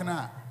baby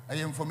atana,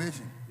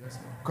 information,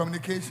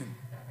 communication.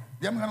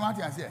 The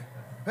American I say,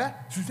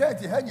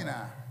 society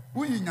hangina.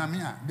 Who in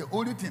Yamia, the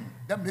only thing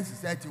that makes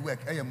society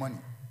work, money.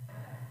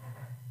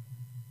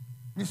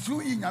 Miss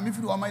Sui Yami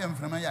for my young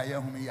from my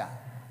Yahumia.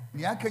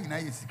 Niaka in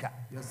Isika.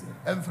 Yes,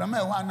 and from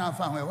my one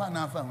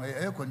half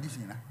air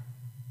conditioner.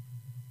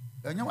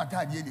 And you what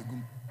I did.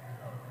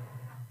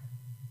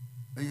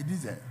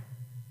 This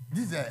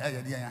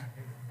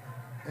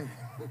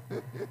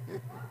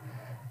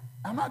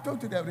I'm not talking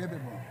to the rebel.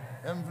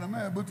 I'm from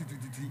my boat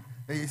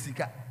to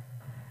Sika.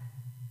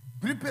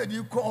 Prepare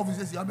you call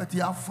officers, you bet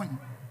you have fun.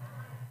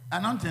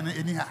 And I'm telling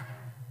anyhow.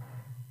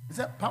 It's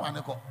a power and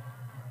a call.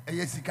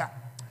 A Sika.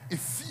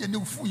 If you know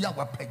who you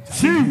are,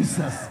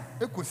 Jesus.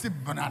 It could see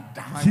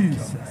Bonada.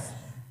 Jesus.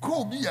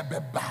 Call be a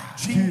beba.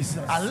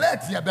 Jesus.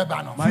 Alert your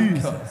beba.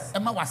 Jesus.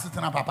 Emma was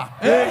sitting up, Papa.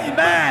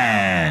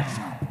 Amen.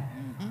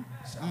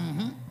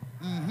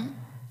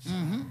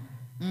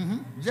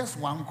 Just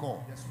one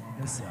call.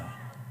 Yes, sir.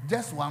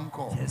 Just one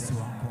call. Just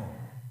one call.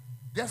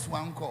 Just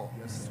one call.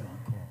 Just one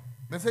call.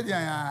 They said,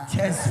 yeah,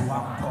 just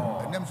one call.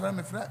 And then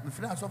my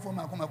friend, so for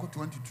my come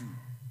 22.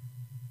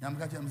 I'm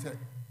catching him said,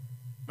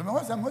 but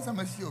what's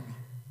a show be?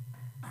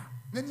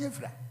 Then you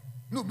fly.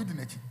 No bidding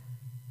at you.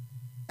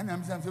 And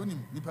I'm saying,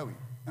 Nipawi.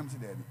 I'm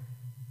saying,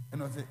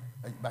 and I say,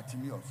 but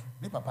Timios,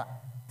 Nipapa,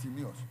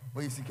 Timios,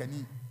 where you see can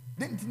eat.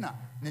 Then Tina,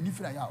 then you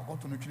fly out, go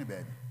to the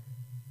bed.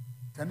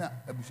 Tana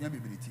a bushia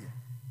ability.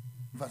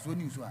 If I so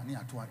near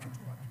to watch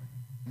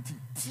it.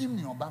 Team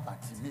your baba,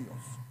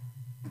 Timios.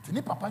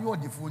 It's Papa, you're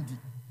the phone.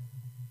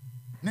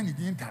 Then he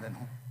didn't tell him,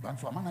 but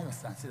so a man I was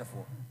transferred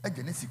for a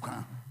genesis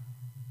crown.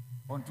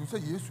 On to say,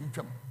 yes, you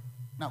come.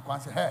 Now, I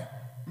say, hey,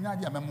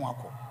 Nadia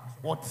Memoako.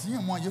 What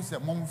seeing one, you say,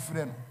 Mom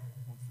friend.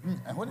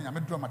 And when I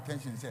draw my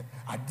attention, say,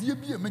 I dear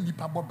be a many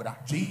pabobra.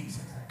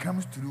 Jesus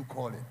comes through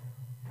calling.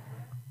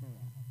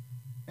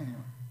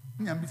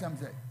 Anyway, Sam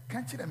said,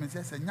 can't you let me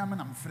say,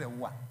 Yaman, I'm free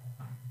what?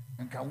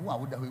 And Kawa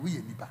would have we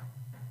nipa.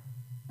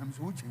 I'm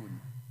so uchi woni.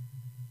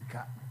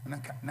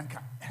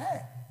 Nanka.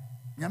 Hey.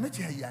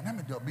 Nyameche ya na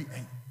me dobi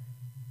eh.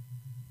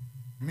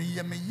 Me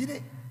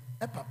yire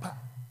e papa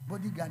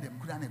bodyguard dem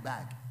kura ne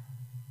bag.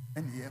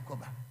 And ye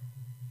koba.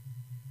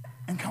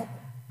 Enka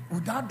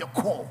without the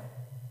call.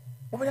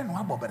 Over there no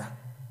abobeda.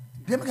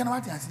 Dem kan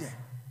what you say.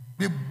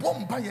 Be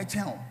bomb pa ye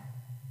chen.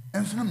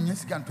 Enso no me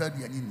sika npa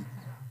dia ni.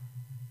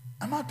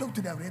 Am I talk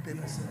to the rape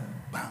people?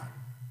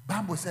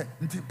 Bible said,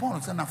 "Nti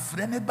Paul said na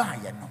frɛ ne ba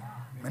ye no.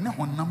 Me ne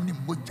honam ni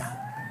mogya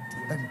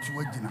anti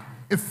wagina.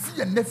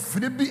 Efie ne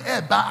frɛ bi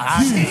e ba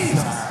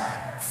Jesus.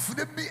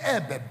 Frɛ bi e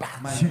beba.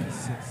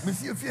 Jesus. Me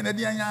see efie ne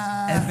dia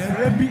nya.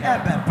 Frɛ bi e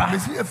beba. Me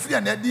see efie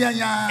ne dia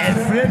nya.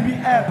 Frɛ bi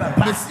e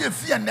beba. Me see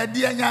efie ne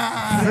dia nya.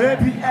 Frɛ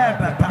bi e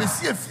beba. Me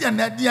see efie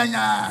ne dia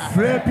nya.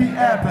 Frɛ bi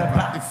e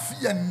beba.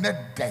 Efie ne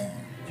dai.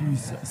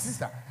 Jesus.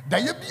 Sister, da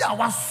ye bi a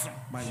waso.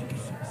 My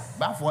Jesus.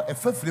 Ba for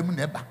efafrɛ mu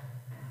na eba.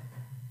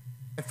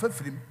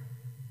 Efafrɛ mu.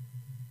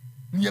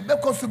 Ni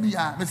ebeko so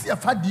bia me se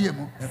efa die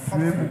mu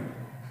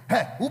he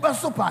wo be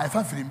so pa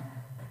efa firim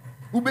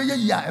wo be ye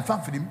ya efa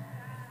firim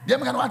de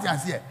me kan what you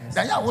say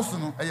da ya wo so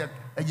no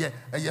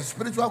eye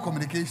spiritual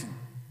communication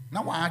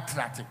na wa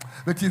attract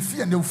but if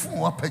fear na fu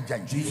wo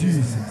pagan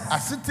Jesus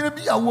asetere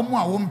bia wo mu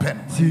a wo mpe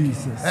no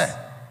Jesus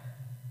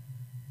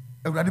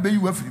ewrade be yi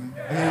wa firim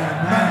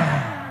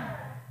amen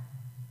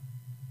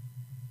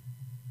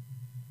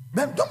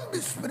but don't be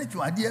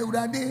spiritual de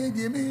ewrade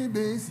de me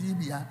be si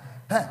bia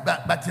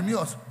but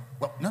Timeos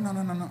well,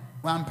 no.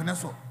 One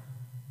pencil.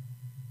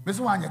 This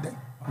one,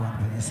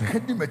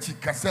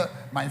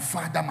 my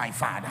father. My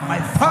father.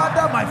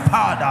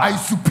 I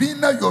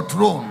subpoena your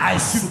throne.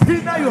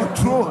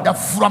 That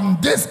from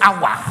this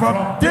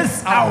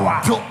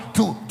hour.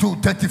 To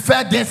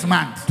 31st this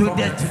month.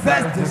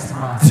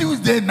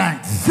 Tuesday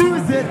night.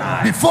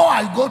 Before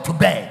I go to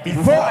bed.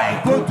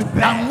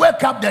 And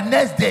wake up the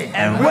next day.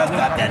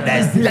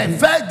 The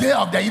first day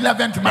of the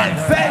 11th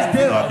month.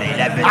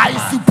 I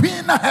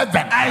subpoena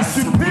heaven.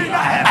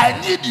 I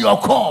need your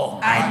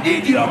call.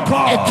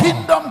 A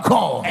kingdom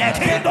call.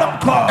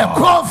 A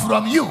call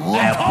from you.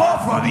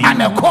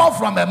 And a call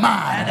from a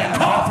man.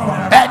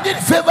 I need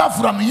favor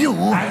from you.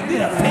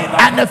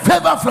 And a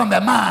favor from a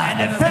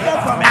man.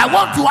 I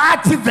want to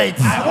activate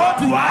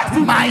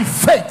my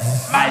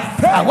faith.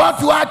 I want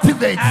to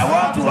activate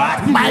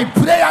my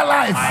prayer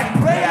life.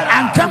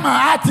 And come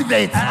and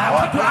activate.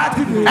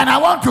 And I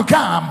want to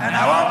come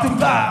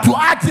to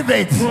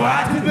activate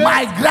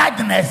my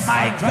gladness.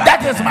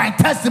 That is my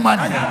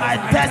testimony.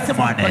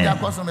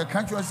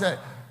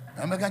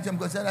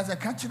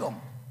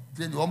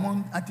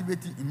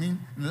 Activate it means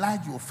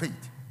enlarge your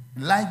faith,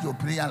 enlarge your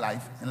prayer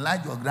life,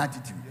 enlarge your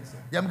gratitude.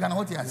 If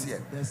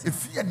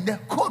you are the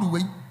cold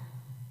way,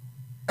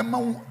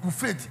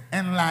 faith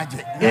enlarge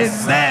it.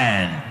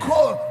 Amen.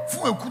 Call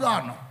for a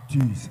Quran.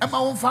 Am I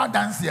on far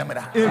dance?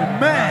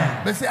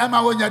 Amen. They say, am I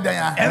on your day?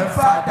 And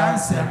far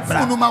dance.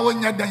 Funuma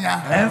on your day.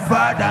 And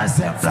far dance.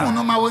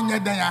 Funuma on your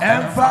day.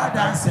 And far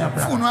dance.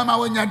 Funuma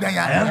on your day.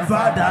 And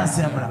far dance.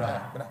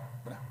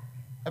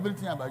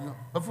 Everything about you.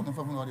 But for the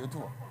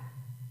tour.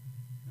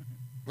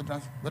 Go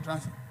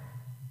trans.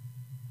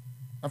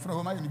 After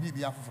a man,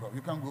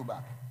 you can go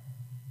back.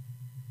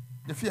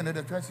 The fear that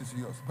the choice is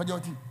yours.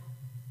 Pajoti.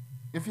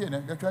 The fear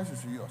that the choice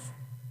is yours.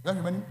 You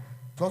have many.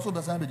 It's also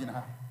the same beginning.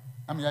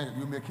 I mean,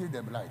 you may kill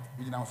the blight.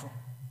 You know, so.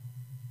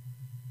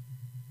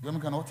 You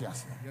cannot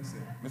yes,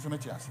 sir. Mr.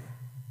 Metias.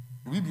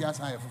 We be as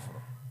high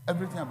for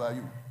everything about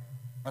you.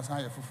 As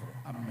high for.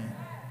 Amen.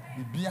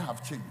 The beer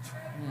have changed.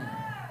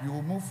 You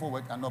will move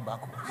forward and not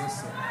backwards.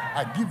 Yes, sir.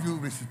 I give you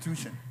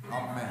restitution.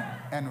 Amen.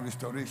 And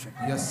restoration.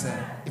 Yes,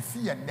 sir. If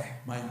you are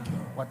there,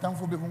 what time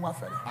for be whom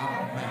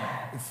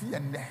Amen. If you are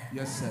there,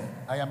 yes, sir.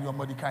 I am your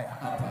Mordecai.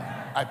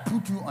 I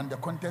put you on the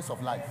contest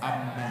of life.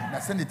 Amen. Now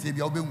send it to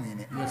you, be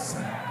winning. Yes,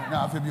 sir.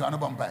 Now if you are no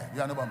bumpy,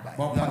 you are no bumpy.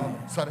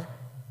 Sorry.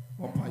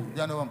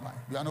 You are no bumpy.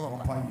 You are no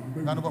bumpy.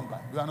 You are no bumpy.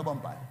 You are no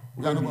bumpy.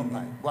 We are no bumpy.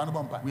 We are no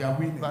bumpy. We are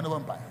winning. We are no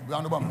bumpy. We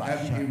are no bumpy.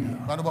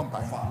 We are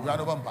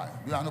no bumpy.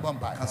 We are no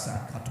bumpy.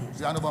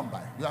 We are no bumpy.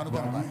 We are no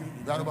bumpy.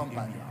 We are no bumpy.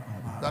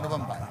 We are no bumpy. We are no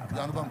bumpy. We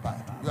are no bumpy.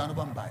 We are no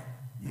bumpy.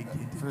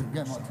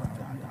 Again, more count.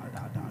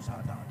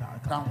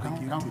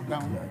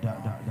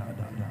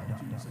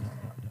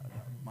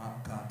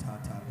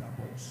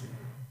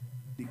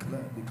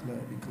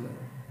 Declare.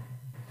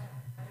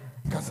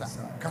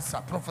 Kasa,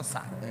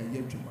 prophesy.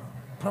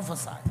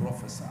 Prophesy.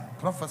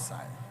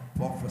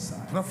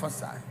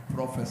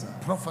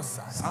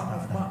 Son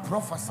of man.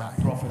 Prophesy.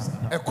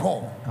 A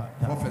call.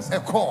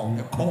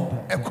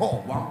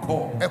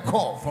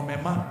 From a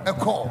man. A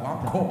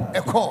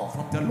call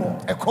from the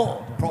Lord. A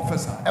call.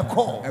 Prophesy. A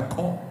call.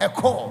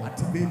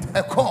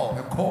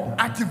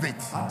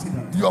 Activate.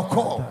 Your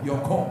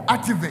call.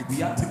 Activate.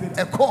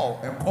 A call.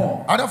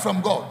 Other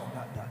from God.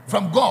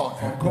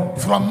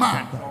 From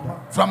man.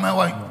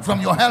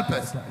 From your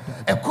helpers.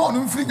 A call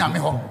no free nyame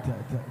ho.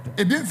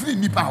 E be free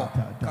nipa ho.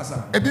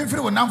 Ebi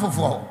mfiri wo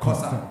namfofo.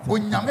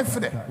 Onyame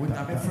frɛ.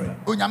 Onyame frɛ.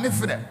 Onyame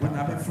frɛ.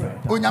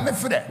 Onyame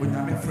frɛ.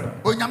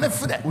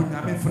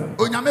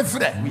 Onyame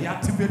frɛ. We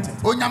activate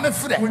it. Onyame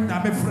frɛ.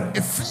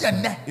 Efie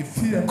ne.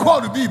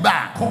 Call bi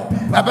ba.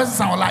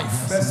 Abesa our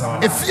life.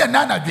 Efie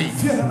na na dwe.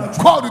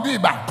 Call bi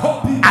ba.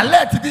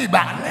 Alert bi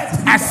ba.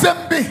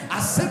 Asem bi.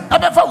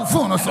 Abefa wo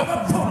phone so.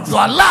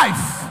 Your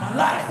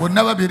life will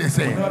never be the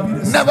same.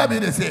 Never be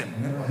the same.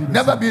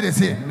 Never be the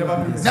same.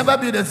 Never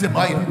be the same.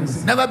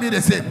 Never be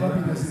the same.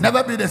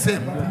 Never be the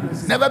same.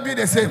 Never be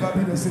the same.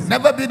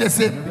 Never be the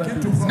same.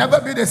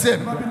 Never be the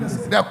same.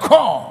 The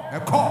call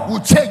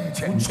will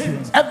change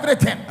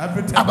everything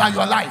about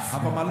your life.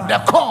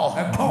 The call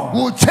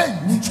will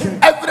change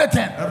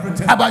everything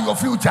about your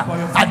future.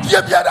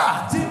 Adiye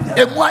biara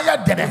emuaya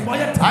dede.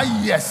 Ah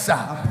yes sir.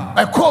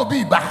 A call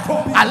be back.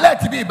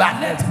 Alert be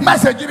back.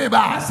 Message be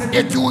back.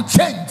 It will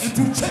change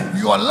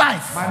your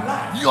life.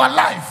 Your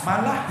life.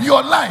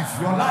 Your life.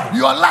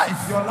 Your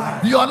life.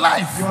 Your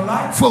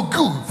life. For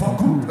good. For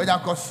good.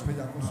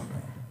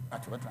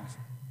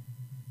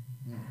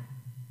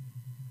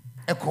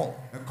 A call.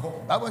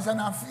 That was an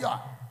affair.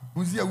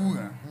 Who's your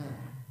woman?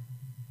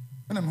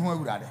 And I'm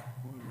who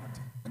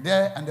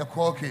there, and the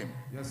call came.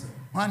 Yes, sir.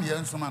 1 year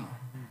and some man.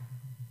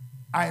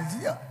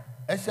 Isaiah,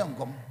 Esham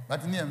come,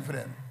 but near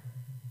friend.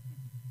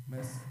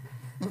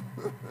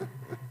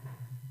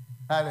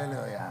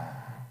 Hallelujah.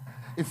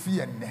 If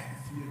you and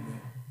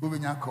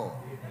Ubinya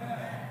call.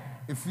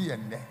 If you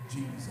and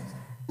Jesus,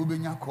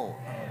 Ubinya call.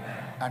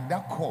 And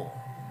that call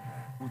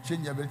will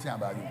change everything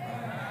about you.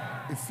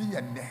 If you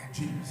and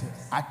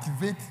Jesus,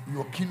 activate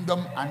your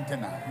kingdom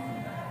antenna.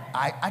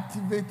 I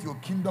activate your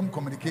kingdom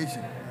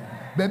communication.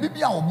 Baby,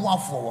 be our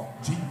for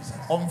Jesus.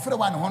 On free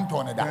one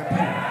honton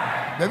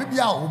that. Baby, be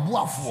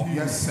our for.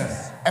 Yes,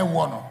 sir. A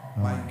one.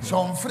 So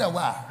on free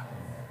wa.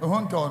 The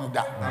honton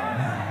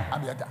that.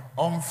 Abiata.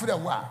 On free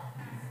wa.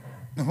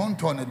 The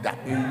honton that.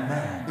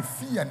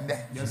 If you and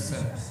yes,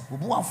 sir.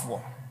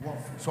 For.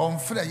 So on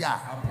free ya.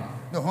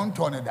 The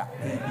honton that.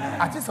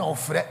 I just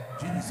offer.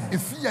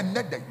 If you and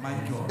net,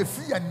 if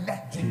you and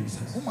net,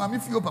 whom I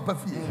if you papa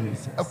fee,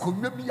 a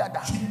community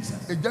ada,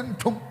 a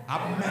gentle,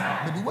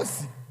 but it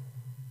was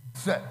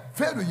sir,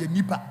 fair ye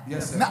nipa,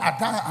 yes, na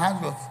ata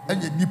handles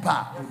and ye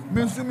nipa,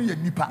 mensumi ye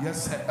nipa,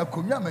 yes, a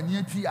community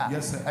near tia,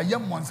 yes, a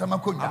young one sama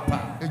konya,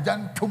 a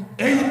gentle,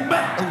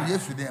 amen, oh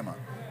yes, with them,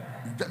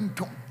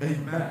 gentle,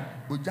 amen,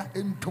 uja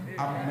entum,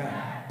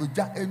 amen,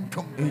 uja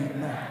entum,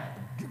 amen.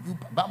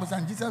 Bible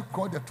says Jesus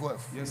called the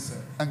 12, yes,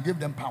 sir, and gave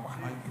them power.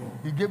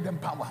 He gave them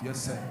power.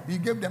 Yes, sir. He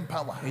gave them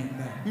power.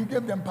 Amen. He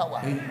gave them power.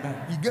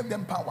 Amen. He gave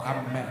them power.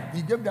 Amen.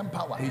 He gave them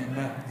power.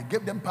 Amen. He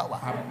gave them power.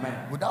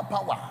 Amen. Without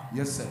power,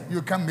 yes, sir,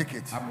 you can't make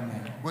it.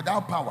 Amen.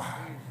 Without power,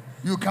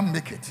 you can't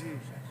make it.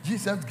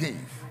 Jesus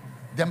gave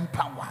them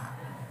power.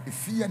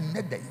 If you are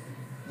needy,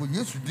 will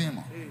you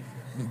them?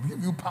 He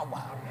give you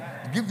power.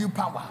 Give you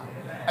power.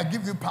 I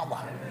give you power.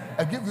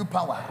 I give you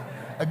power.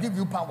 I give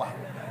you power.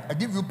 I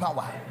give you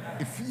power.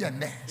 If you are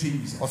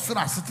Jesus, or so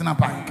I sit in a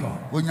bank,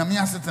 when you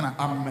are sitting,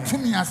 amen. To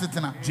me, I sit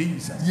in a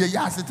Jesus, ye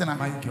are sitting a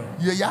Michael,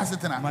 ye are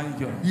sitting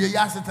a ye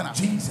are sitting a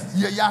Jesus,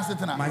 ye are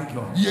sitting a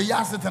Michael, ye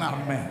are sitting a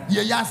man,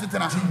 ye are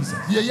sitting a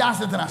Jesus, ye are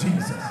sitting a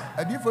Jesus.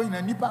 A different in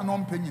a nipa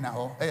non penny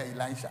now,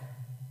 Elisha.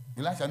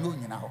 Elisha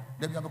knowing now,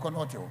 they have a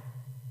connotation.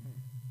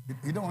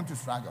 He don't want to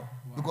struggle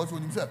because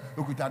when himself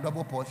look at a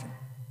double portion,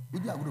 we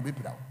are going to be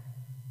put out.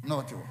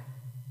 No,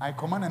 I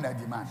command and I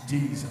demand.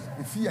 Jesus.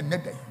 If you are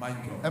netted,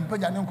 and pay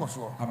your uncle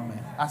so. Amen.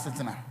 As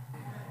it's now.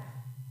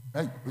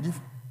 Hey, would you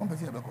want to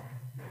see a book?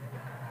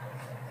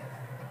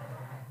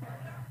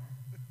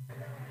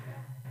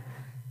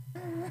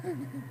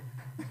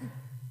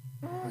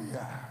 Oh,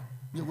 yeah.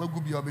 You will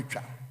be your big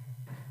child.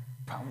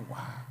 Power.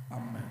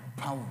 Amen.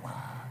 Power.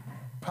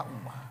 Power.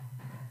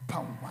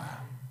 Power.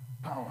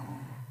 Power.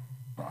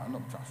 Power.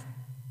 No trust.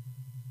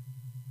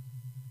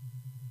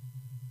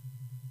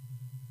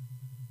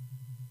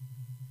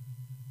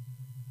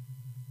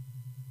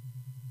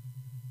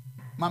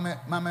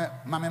 Mama,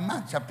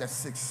 Mark chapter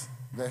 6,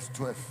 verse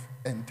 12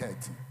 and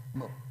 13.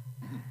 No.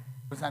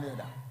 What's that?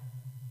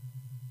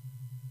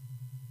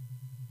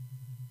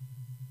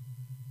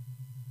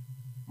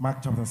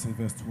 Mark chapter 6,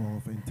 verse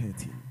 12 and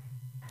 13.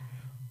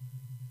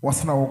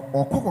 What's now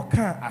or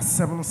a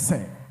 7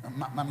 say?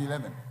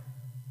 11.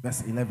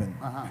 Verse 11.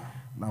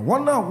 Now,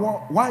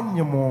 one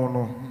year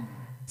more,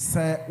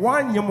 say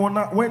 1 year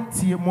more, went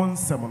to your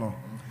monsemono.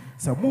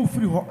 So move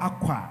free her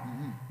aqua.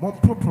 Mon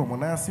proper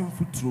monassim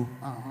futuro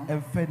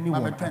and fed new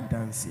one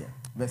dance here.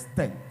 Verse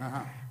 10.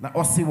 Now,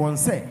 Ossi won't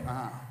say,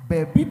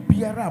 Baby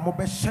Biara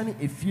mobe shani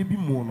a few be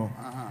mono.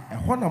 A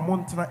hona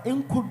montana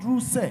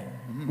encodru say,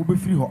 will be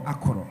free her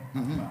acro.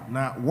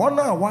 Now,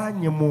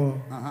 1 year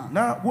more,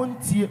 now 1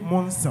 year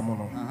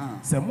monsamono.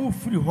 So move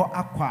free her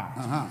aqua.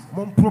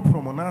 Mon proper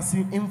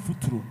monassim in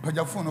futuro.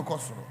 Pajafono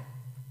costro.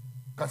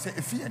 Cause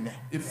if you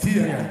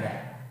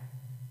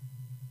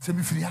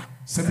Semifria.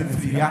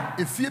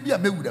 Efie bi a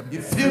mewuram.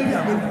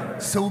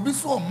 Se obi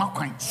so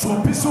makwan.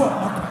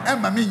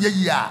 Emma me ye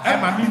ya.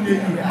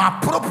 Ma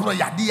propro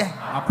yade.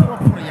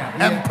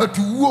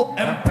 Empatuwo.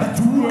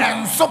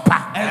 Ensopa.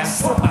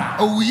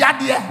 O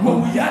yade.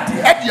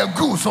 E dia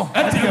gu so.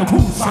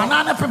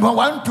 Sanana people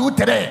 1 2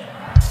 3.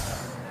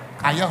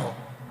 Ayo.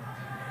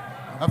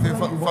 Afi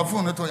fa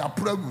phone to ya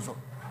pragu so.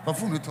 Fa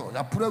phone to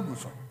ya pragu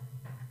so.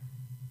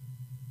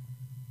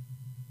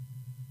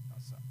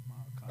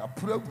 Ya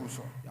pragu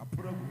so.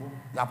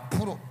 Ya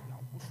pro.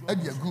 E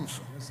dia gu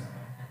so.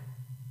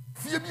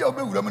 Fie bi a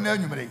obewura mu na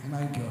anwumre.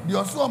 Di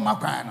oso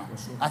makwan no.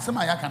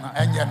 Asema ya ka no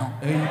enye no.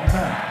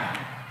 Amen.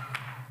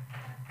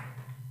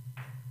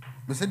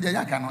 Me se dia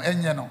ya ka no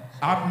enye no.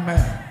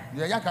 Amen.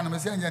 Dia ya ka no me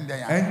se enye den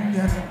ya.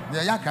 Enye no.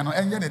 Dia ya ka no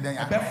enye ne den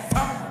ya.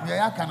 Dia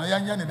ya ka no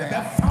enye ne den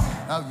ya.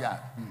 Oh yeah.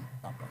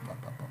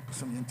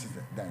 Some yinti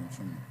dan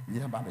so. Ye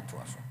ba beto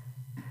aso.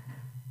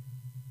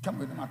 Come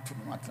with my two,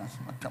 my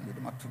transfer, come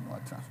with my two, my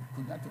transfer.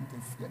 Could not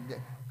interfere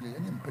there. Play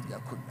any pedia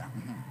could not.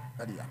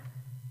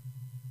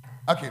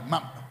 Okay,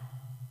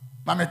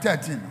 Mama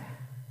 13.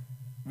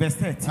 Verse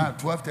 13.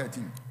 12,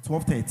 13.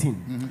 12,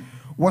 13.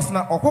 Was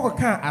not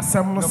Okoka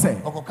Assam no say.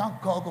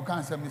 Okoka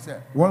Assam say.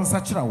 One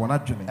such a one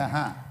adjoining.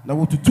 Now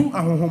what to do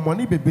a home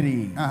money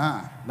baby.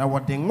 Now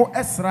what they go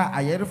Esra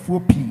Ayere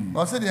 4p.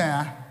 Or said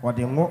there. Or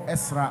they go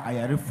Esra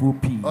Ayere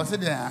 4p. Or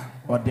said there.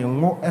 Or they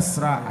go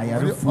Esra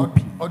Ayere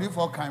 4p. Or the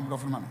 4 kind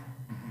of money.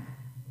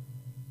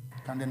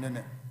 Can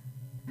then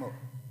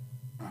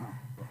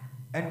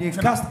and they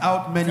cast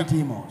out many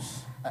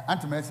demons.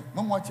 Auntie Mercy,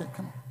 Mom, watch it.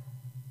 Come on.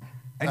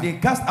 And they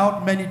cast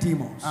out many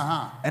demons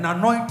and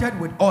anointed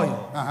with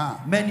oil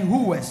many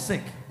who were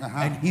sick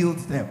and healed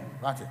them.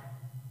 Right.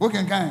 We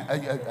can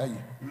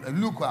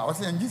look. I was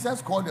saying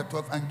Jesus called the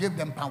 12 and gave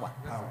them power.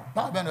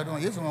 Power.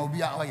 Yes, will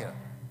be oil.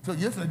 So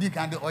yes, they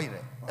can the oil.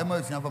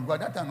 Emotion from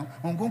God. That time,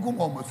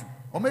 almost.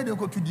 Or maybe they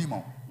go to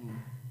demon.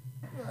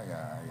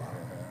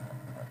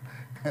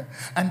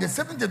 And the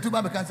 72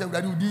 Bible can say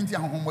that you didn't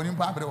have home in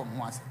power of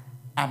once.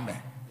 Amen.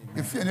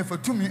 If you never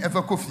to me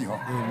ever coffee.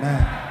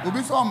 Amen. Will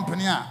be some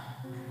penny.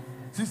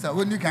 Sister,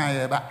 when you can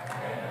hear back,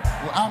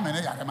 amen,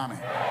 Yadamame.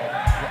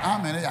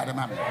 Amen,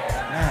 Yadamame.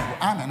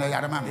 Amen,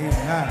 Yadamame.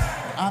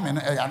 Amen,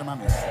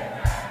 Yadamame.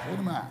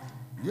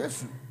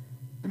 Yes,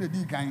 in the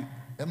D kind,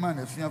 a man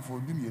is here for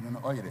doing you know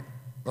oil.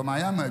 But my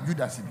am a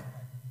Judas.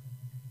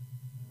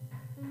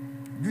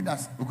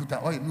 Judas, who could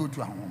oil no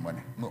to home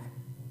money. No.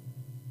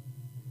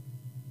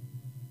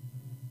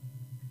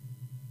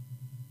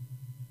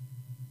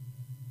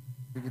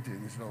 You get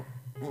it, so,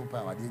 oh,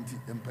 power,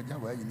 the Empire,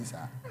 where you need.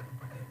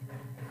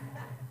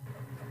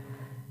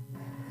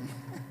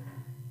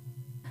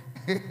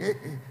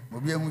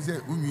 Mobi amu say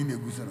unyi na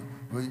eguso no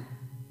boy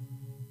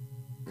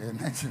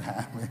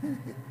natural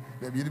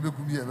be bi be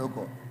ku bi e be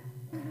ko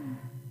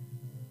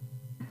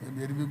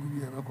be bi ku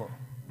bi e be ko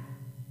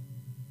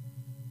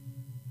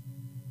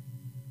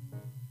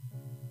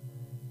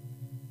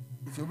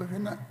so be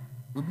na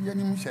obi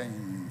ani mu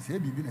hyan say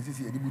bibi na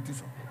sisi e di butu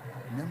so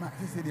nema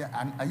sisi dia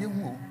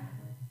ayehu o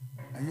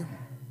ayehu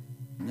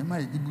nema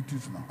e di butu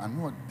so no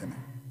anu odene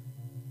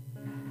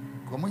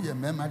komo ye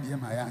mema dia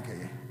ma ya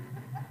akaye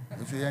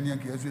so ya ni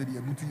anke so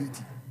ya butu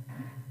yeti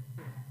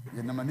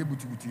ye na ma ne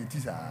butu yeti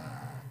sa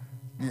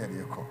ni ya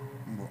de ko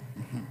mbo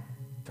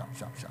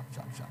sharp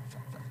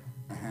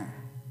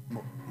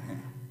mbo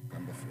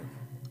kan be free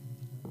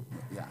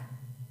ya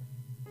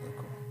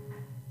ko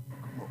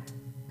mbo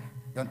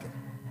yante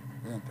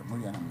mo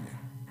ya na mi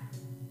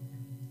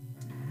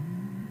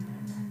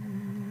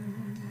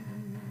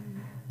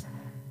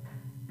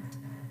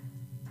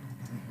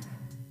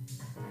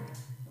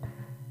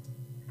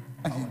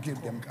and he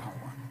gave them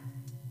power.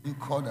 He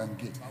called and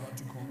gave. Power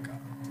to conquer.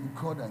 He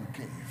called and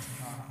gave.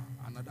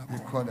 Another he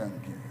called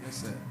and gave. Yes,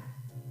 sir.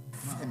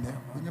 And then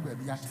when you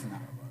be acting,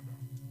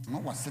 no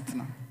was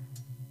sitting.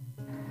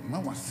 No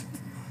was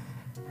sitting.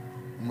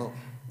 No.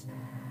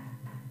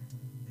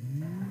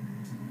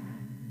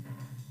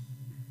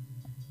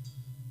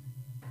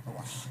 No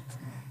was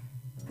sitting.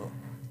 No.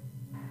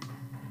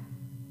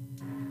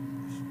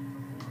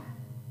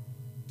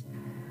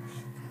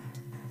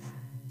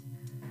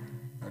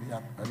 Hurry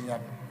up, hurry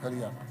up,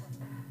 hurry up.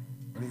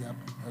 Hurry up,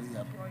 hurry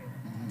up.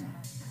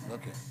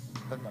 Okay.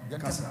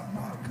 What's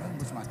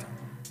the matter?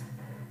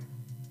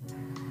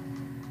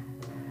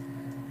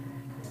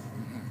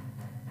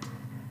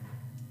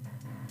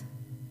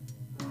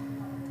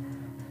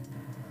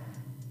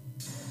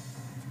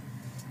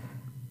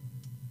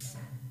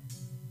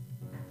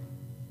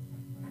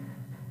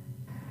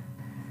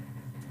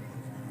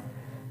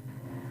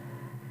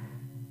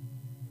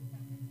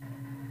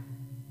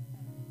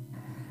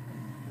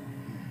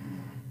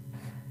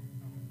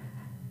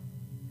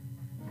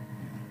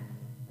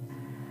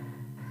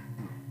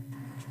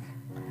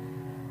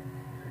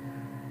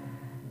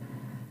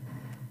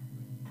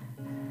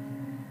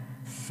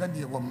 Said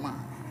you were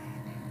man.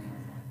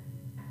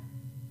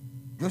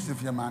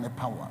 Joseph, your man,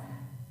 power.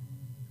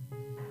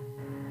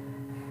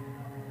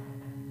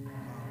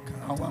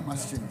 Power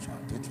must change.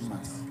 It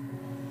must.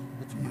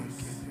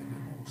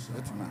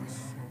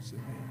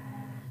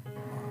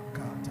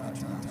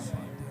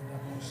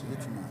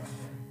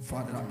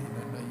 Father, in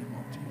the name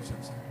of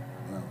Jesus.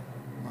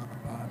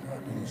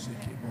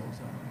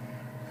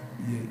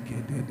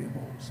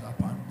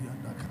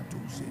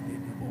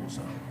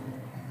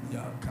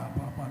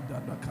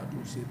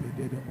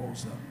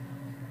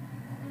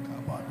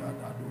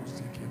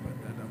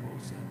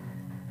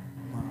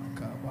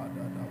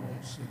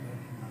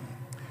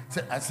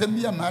 Say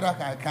assembly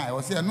America kai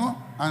o say no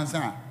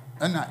ansa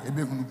na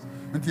ebehunu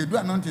nti edu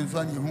anointing so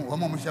ani hu o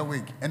mo share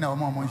week na o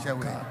mo share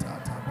week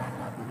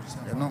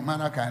no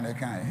America na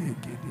kai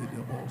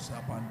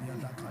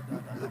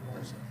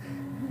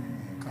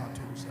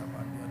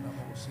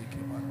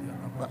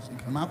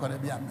ma ko da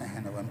bia me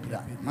na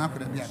wampira ma ko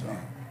da bia me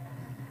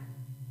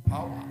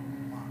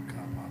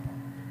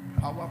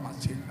power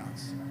must change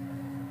hands.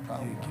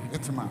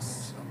 It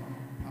must.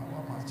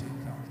 Power must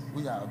change hands.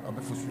 We are a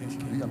bit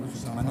frustrated. We are a bit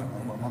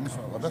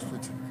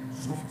frustrated.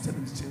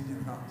 Something is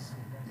changing hands.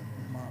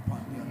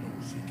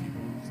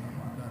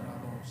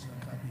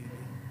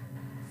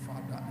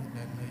 Father, in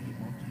the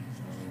name of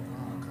Jesus.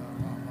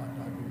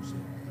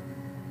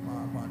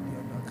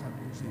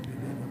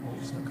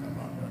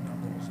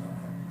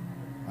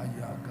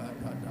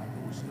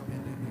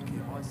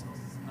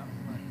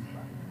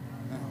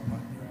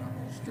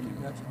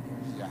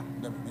 Yeah,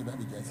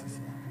 maybe Jesus.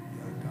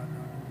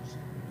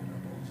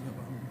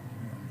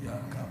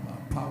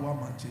 Power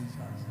must change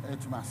hands.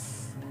 It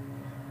must.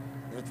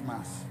 It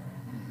must.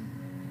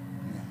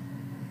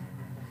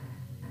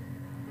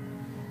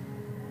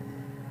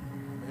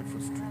 Very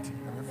frustrating.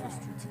 Very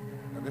frustrating.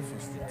 Very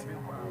frustrating.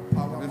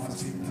 Power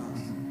must change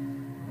hands.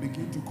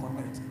 Begin to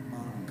connect.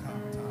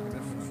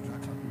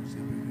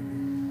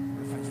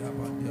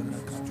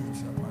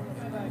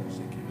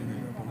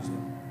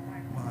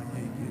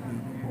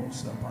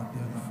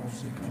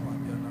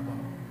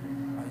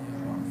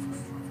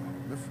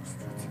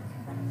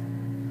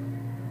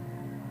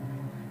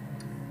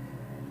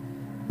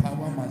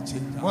 Power must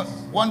change hands.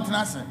 One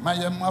transit. My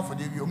young wife for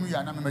the view. Me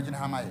and I'm imagining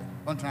how my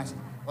one transit.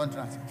 One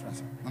transit.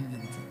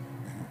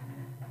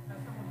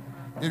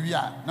 If you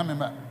are, no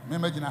member,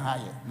 imagine a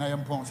higher. Now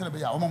I'm pong. Say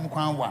be a woman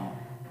crown one.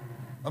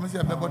 I'm say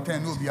about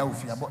 10 will be out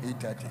here about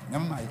 8:30.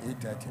 Never mind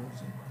 8:30.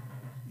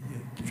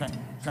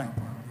 Train.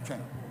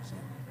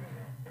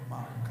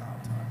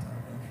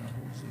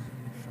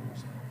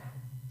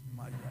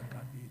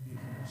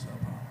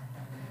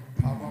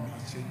 Power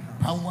must change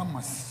hands. Power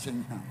must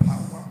change hands.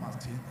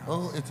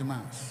 Oh, it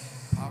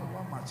must.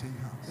 Power must change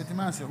hands. It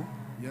must.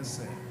 Yes,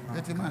 sir.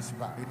 It must.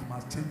 It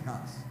must change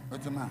hands.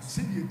 It must.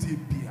 CDT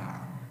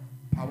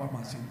power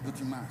must change hands.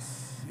 It must.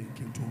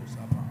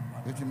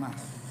 It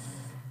must.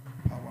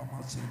 Power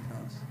must change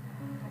hands.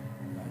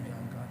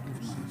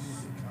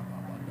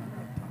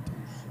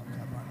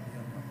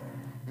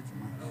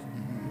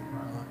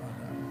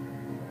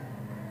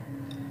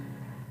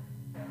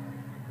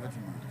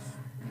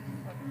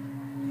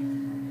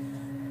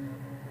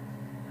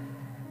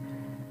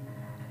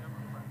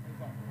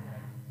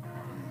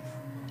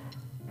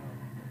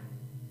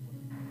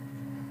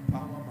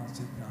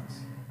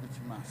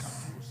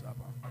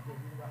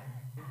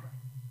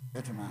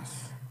 It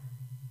must.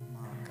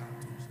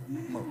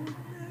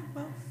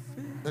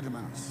 It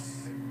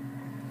must.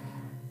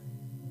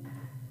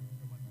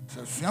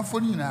 So,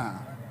 Symphony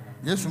now.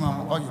 Yes,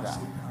 ma'am, oil.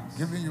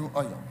 Giving you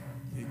oil.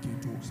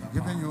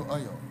 Giving you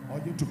oil.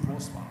 Oil to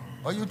prosper.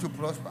 Oil to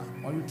prosper.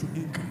 Oil to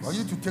increase.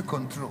 Oil to take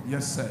control.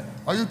 Yes, sir.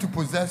 Oil to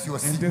possess your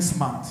seat. In this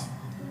month.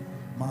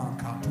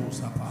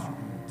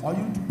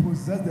 Oil to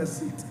possess the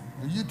seat.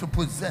 Oil to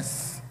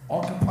possess.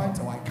 Occupy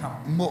till I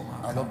come. More.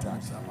 I love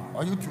that.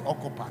 Oil to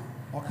occupy.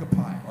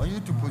 Occupy. Oil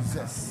to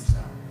possess.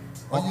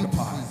 Oil to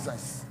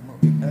possess.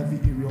 In every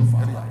area of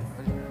our life.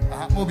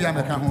 Mobi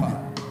ameka hobi.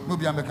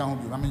 Mobi ameka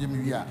hobi. Mama yemi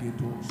wia. Ye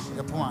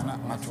pon ana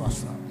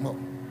matwas. Mo.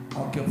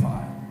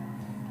 Occupy.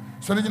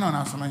 So le jina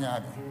na so na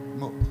yaade.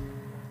 Mo.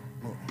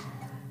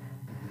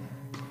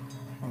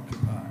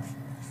 Occupy.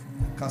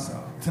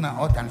 Kasa. Tina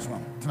otan so.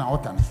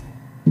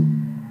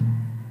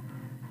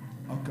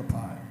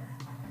 Occupy.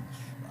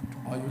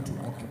 Are you to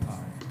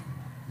occupy?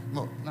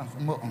 Mo.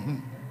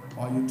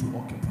 Are you to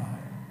occupy?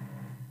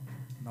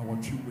 Now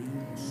what you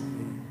will say.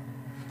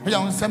 Hey,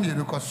 I'm some year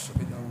because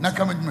na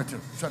come in matter.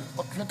 Sorry.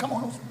 Come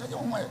on. They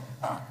don't way.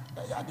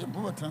 Yeah, they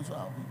both transfer.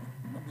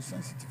 Not be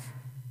sensitive.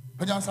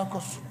 Hey, I'm some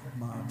cost.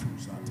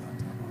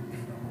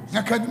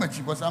 Na kadima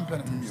chi boss am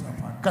plan mi.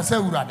 Kasa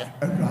urade.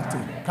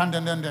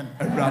 Kandenden.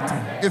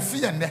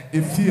 Efie ne.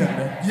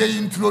 Ye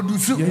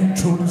introduce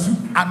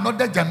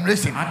another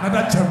generation.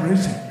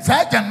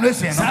 That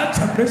generation.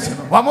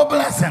 Wa mo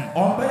blessing.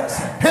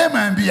 Hey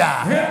man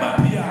bia.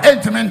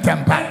 Intimate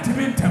temper.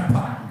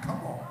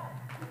 Come on.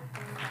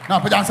 Now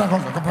put your answer.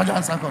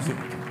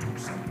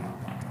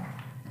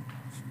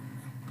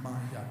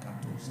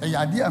 Hey,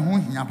 idea who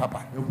hia papa.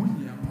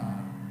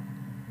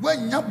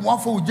 When you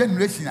want for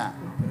generation,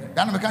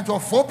 then we can show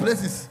 4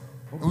 places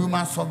we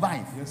must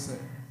survive. Yes, sir.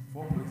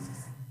 4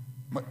 places.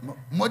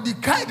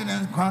 Mordecai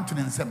didn't count to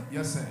himself.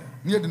 Yes, sir.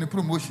 Near the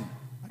promotion.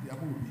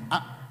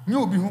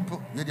 You be who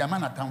you're the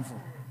man at town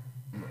for.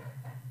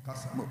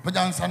 Put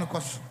down Santa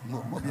Cos,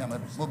 Mobia,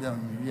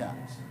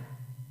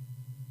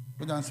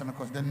 put down Santa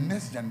Cos, the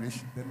next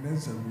generation.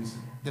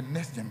 The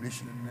next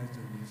generation.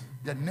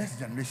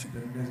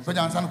 Put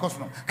down Santa Cos,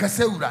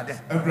 Caseura,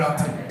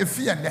 if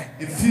you and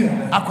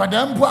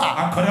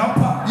Aquadampa,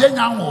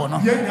 Yango,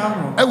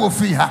 I will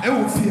free her,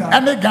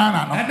 and the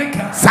Ghana,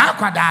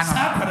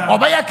 Sakadano,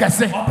 Obaya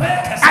Case,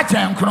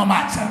 Achan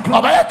Kroma,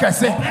 Obaya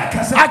Case,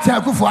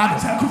 Achan Kufuan,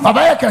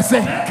 Obaya Case,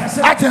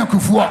 Achan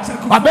Kufu,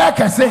 Obaya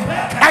Case,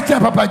 Achan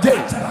Papa J,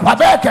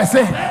 Obaya Case,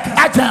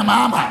 Achan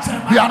Mama,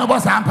 the Honorable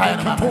Sampire.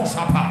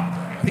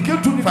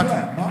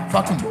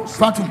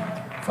 Fatum.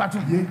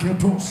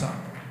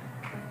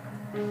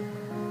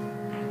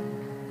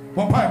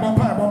 One pie.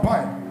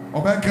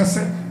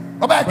 Obekase.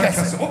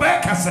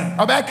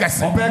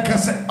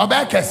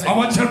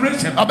 Our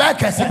generation.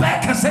 Obekase.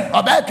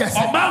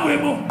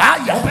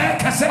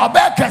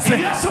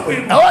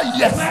 Oh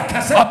yes.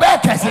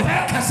 Obekase.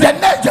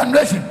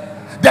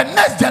 The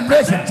next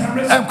generation.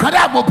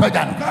 Incredible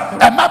pagan.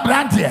 And my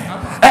brand here.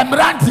 And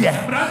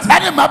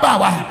any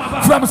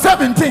mabawa from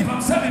 17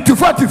 to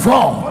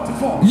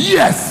 44.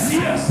 Yes.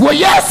 Well,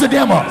 yes, to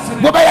them.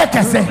 Mobile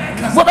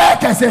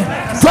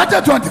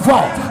 2024.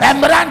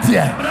 And brand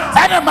here.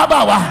 Any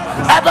mabawa.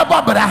 Ever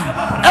Barbara.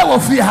 Ever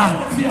Fia.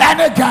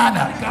 Any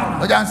Ghana.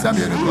 We don't send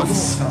me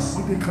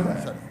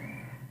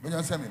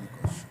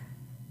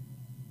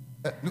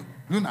the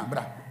Luna,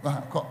 bra.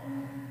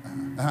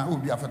 Who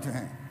be after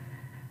him?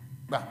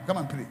 Come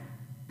and pray.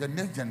 The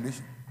next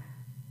generation.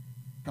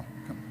 Come.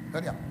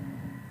 Hurry up.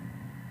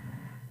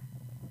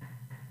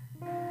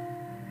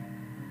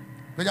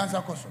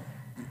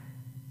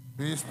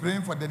 He is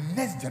praying for the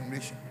next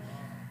generation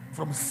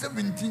from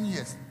 17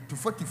 years to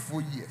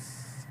 44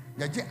 years.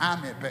 The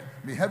army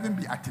may haven't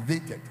been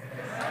activated.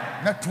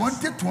 Now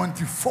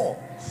 2024.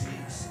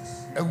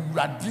 A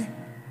radi,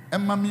 a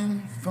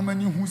mammy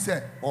family who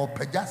said, or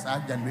Pejas our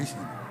generation.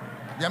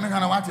 The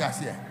American what I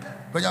say.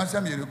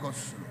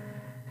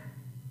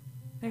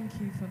 Thank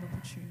you for the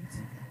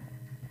opportunity.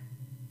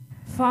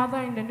 Father,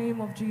 in the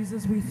name of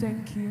Jesus, we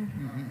thank you.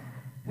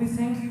 We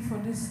thank you for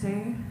this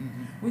day.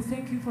 We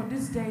thank you for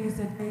this day is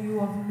the day you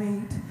have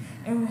made.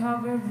 And we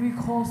have every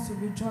cause to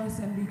rejoice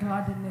and be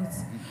glad in it.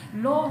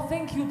 Lord,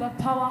 thank you that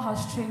power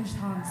has changed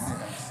hands.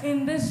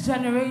 In this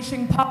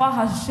generation, power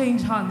has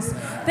changed hands.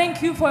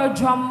 Thank you for a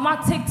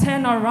dramatic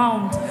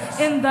turnaround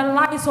in the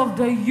lives of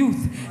the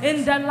youth,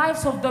 in the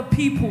lives of the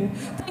people.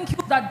 Thank you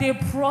that they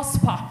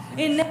prosper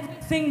in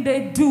everything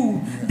they do.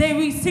 They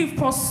receive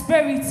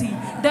prosperity.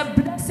 The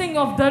blessing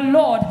of the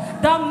Lord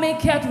that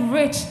maketh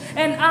rich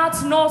and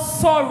adds no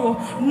sorrow,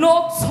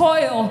 no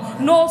toil,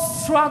 no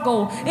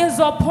struggle is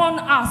upon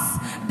us.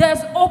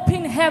 There's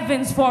open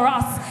heavens for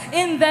us.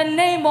 In the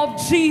name of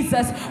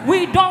Jesus,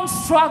 we don't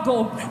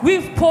struggle.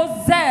 We've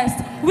possessed.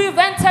 We've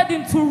entered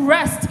into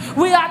rest.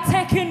 We are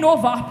taking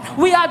over.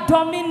 We are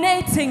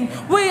dominating.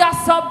 We are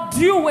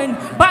subduing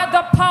by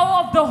the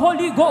power of the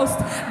Holy Ghost.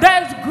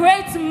 There is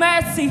great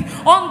mercy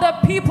on the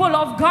people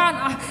of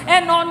Ghana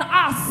and on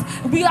us.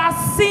 We are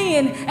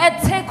seeing a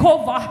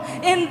takeover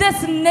in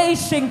this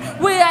nation.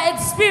 We are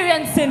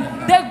experiencing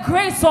the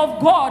grace of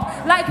God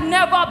like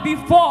never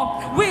before.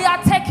 We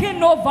are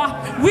taking over.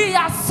 We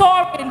are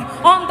soaring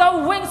on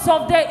the wings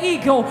of the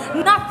eagle.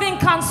 Nothing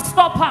can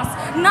stop us.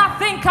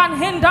 Nothing can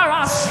hinder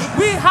us.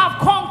 We have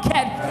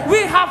conquered.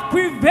 We have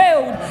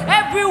prevailed.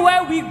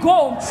 Everywhere we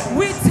go,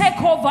 we take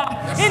over.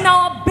 In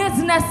our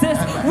businesses,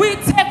 we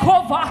take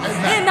over.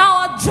 In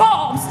our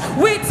jobs,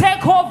 we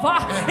take over.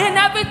 In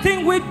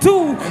everything we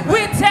do,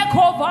 we take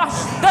over.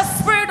 The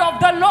Spirit of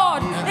the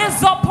Lord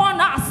is upon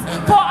us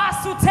for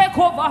us to take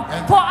over,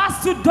 for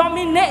us to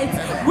dominate.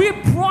 We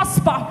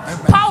prosper.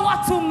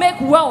 Power to make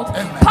wealth.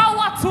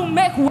 Power to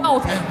make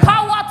wealth.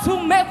 Power to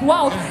make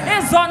wealth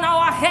is on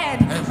our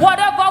head.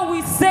 Whatever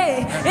we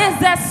say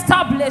is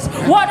established.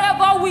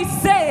 Whatever we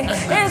say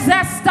is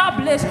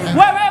established.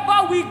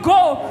 Wherever we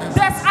go,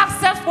 there's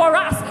access for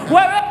us.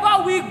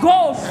 Wherever we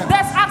go,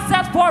 there's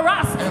access for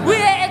us. We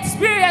are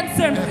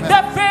experiencing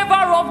the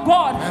favor of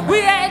God.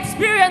 We are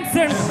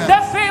experiencing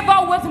the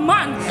favor with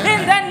man.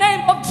 In the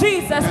name of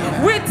Jesus,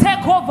 we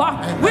take over.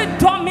 We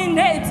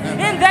dominate.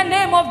 In the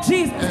name of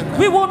Jesus,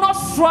 we will not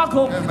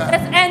struggle.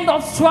 There's end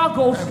of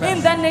struggle.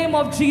 In the name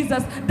of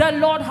Jesus, the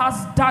Lord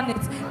has done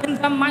it. In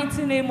the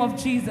mighty name of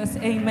Jesus,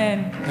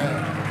 amen.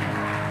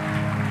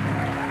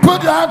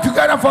 Put your hand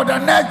together for the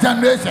next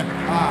generation.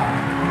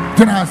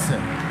 Can I say?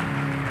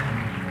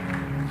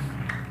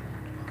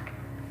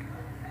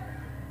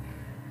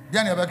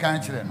 Then you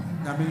can't chill.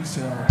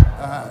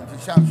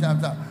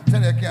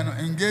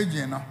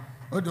 Engaging.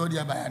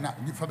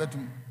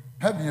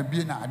 Having a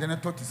beer now, I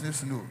didn't talk to say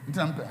snow.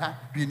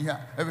 Being here,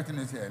 everything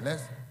is here.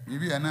 Let's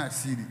be a nice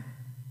city.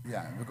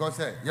 Yeah, because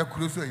you're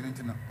closer in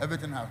internet.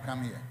 Everything have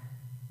come here.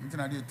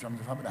 Internet is from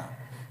the Fabra.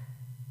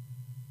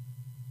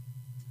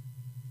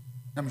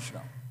 Let me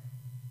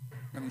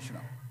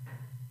show.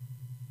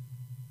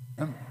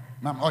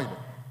 Ma'am, oil.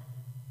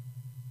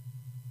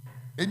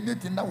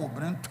 Anything that will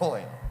bring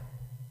toil.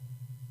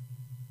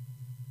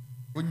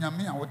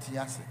 nyame what he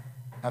has.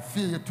 I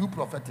feel you too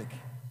prophetic.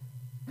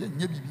 You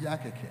be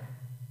keke.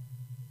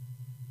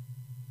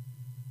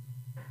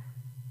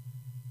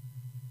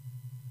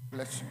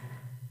 Bless you.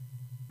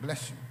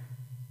 Bless you.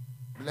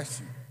 Bless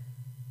you.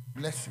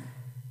 Bless you.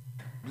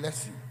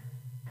 Bless you.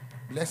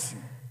 Bless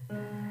you.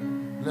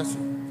 Bless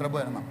you.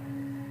 Trouble mama.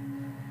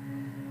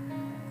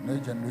 No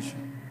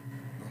generation.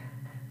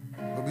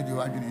 Obi di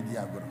waju ni di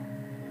agoro.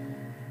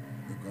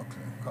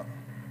 Come.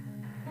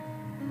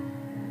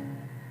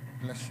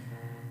 Bless you.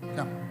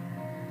 Come.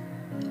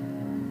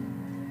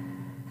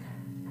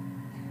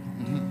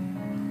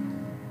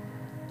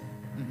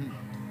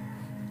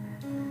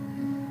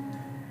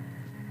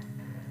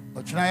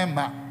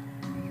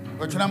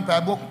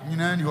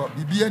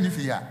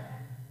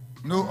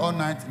 No all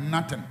night,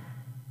 nothing.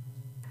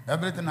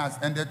 Everything has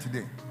ended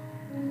today.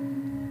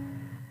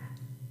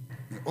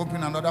 We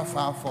open another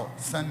file for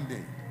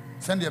Sunday.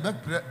 Sunday,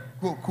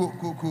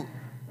 cool.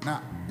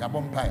 Now,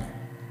 Yabon Pie.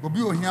 Obi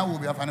here will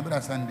be a fan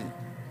of Sunday.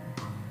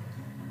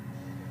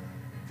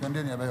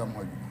 Sunday, never your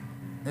mother.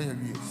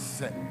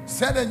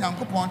 Said a young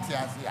Ponti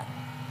Asia.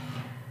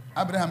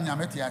 Abraham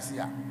Yameti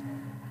Asia.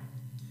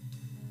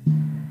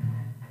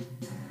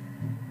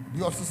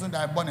 The officer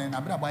that born in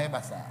Abraham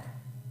Basa.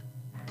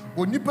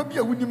 Onipa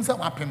bia wunim se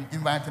wapem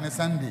invite on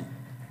Sunday.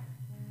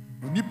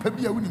 Onipa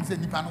bia wunim se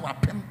nipa no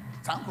wapem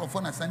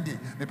sankrofo na Sunday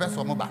me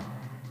person mo ba.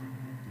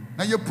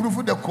 Na you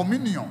prove the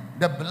communion,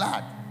 the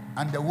blood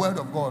and the word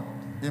of God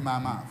in my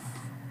mouth.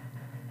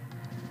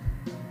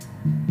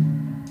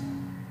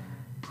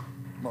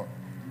 Lord.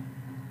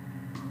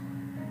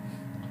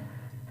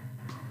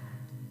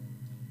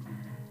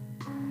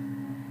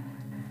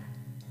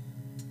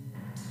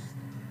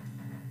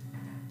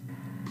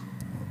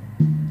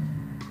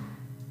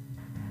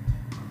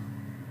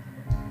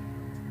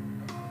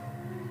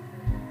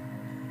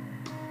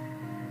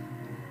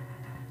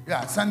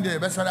 Yeah, Sunday,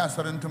 best I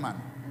saw to man.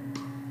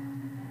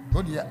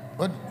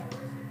 What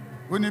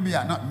wouldn't be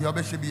not your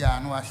best be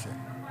no washer.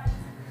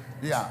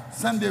 Yeah,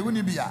 Sunday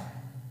wouldn't be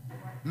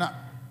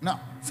no,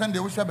 Sunday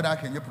we shall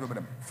black in your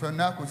problem. For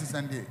now, because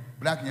Sunday,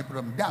 black in your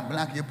problem, damn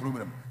black your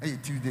problem. Hey,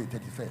 Tuesday,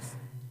 31st.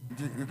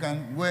 You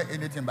can wear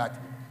anything but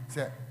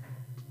say,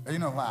 you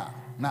know why?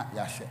 Not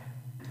Yashe.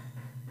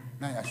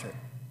 Not Yashe.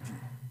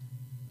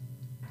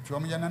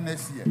 From Yana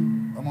next year,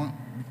 among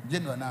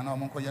general now,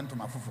 among Koyan to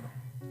my fufu.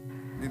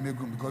 They make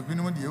room because we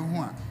know the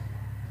one.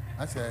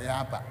 I say,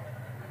 Yapa.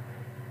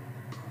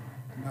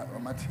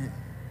 Not Matthew.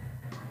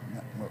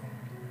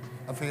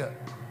 I feel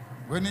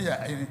when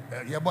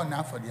you're born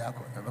now for the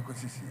alcohol, ever could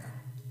see here.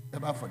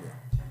 About for there.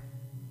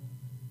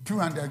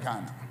 200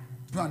 Ghana.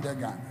 200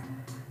 Ghana.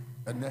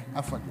 And then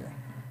half for there.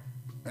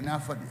 And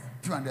half for there.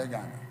 200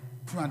 Ghana.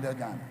 200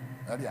 Ghana.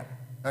 Hurry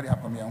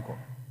up, my uncle.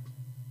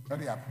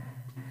 Hurry up.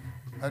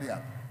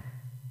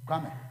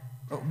 Come.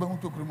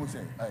 But to Krumu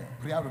say,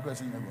 prayer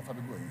request in the for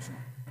the going soon.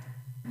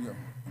 You,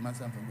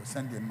 myself, will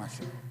send the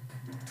machine.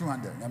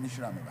 200,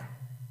 Yamishra Meba.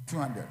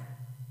 200.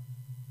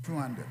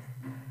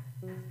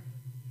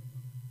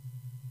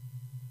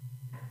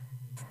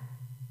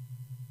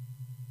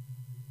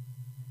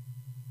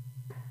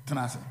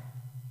 Tanasa.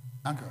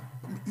 Uncle,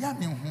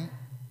 Yamin,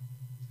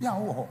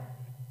 oh.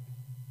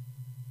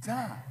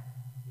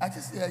 I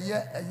just say,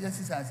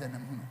 yes, I said,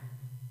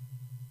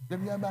 the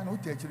Yaban will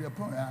take you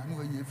upon a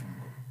new year from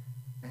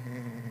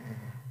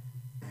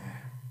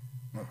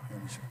no,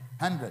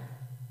 100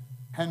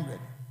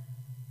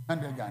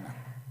 Ghana.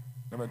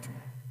 Number 2.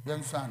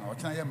 Young son, or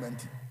China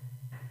Menti.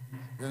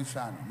 Young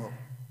son, more.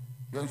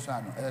 Young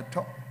son,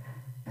 top.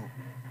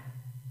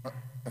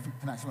 I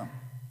think National.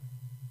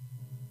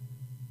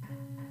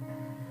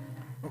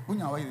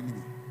 When are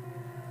you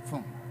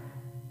from?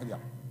 The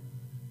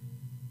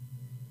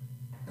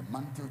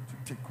mantle to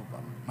take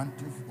over,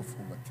 mantle of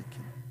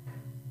overtaking.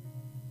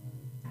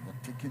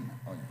 Overtaking.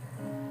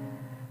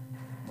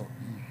 Oh,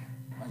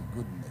 my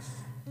goodness.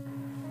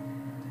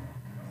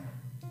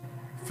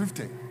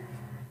 50.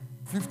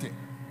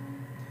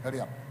 Hurry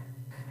up.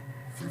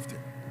 50.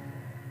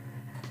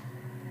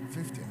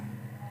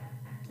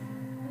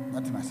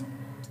 Nothing nice.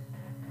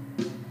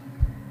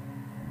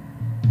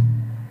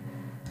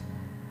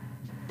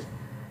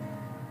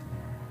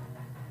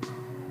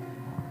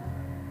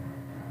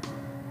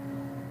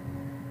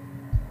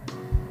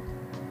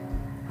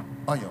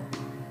 Oil.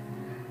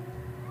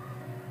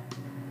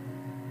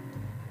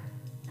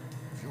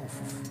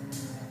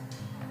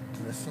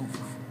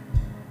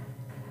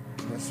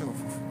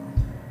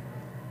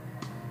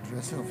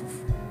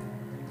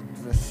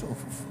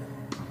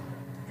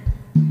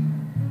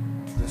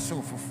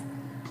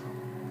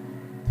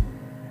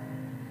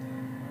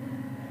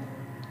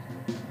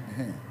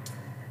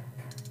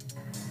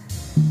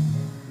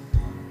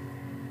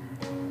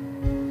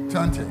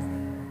 Twenty.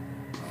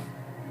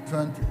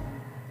 20.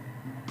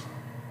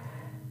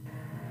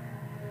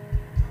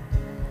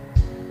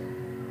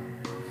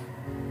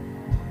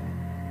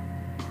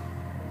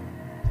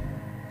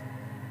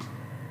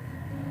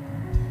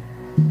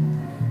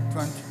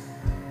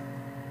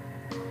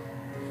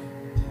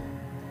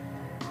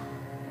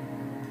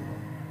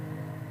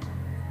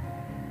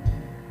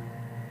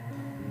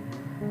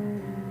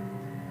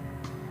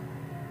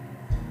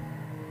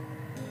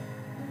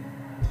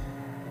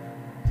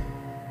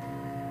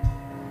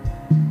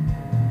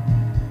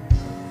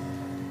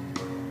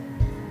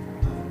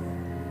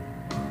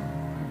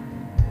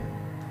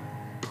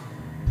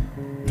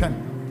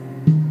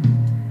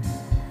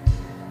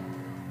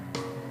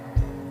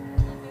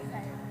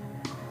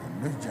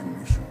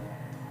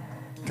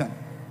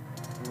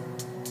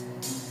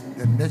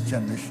 next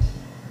generation.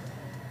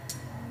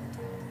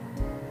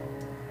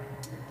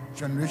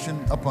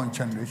 Generation upon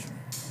generation.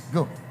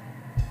 Go.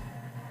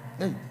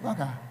 Hey,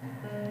 Waka.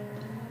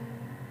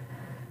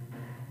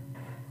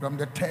 From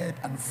the third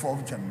and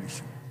fourth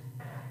generation.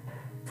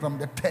 From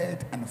the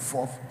third and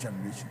fourth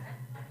generation.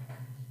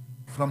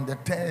 From the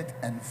third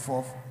and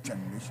fourth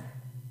generation.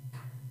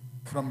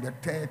 From the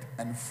third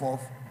and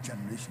fourth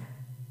generation.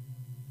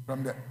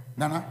 From the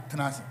Nana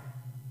Tanasi.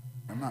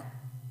 I'm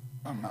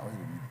not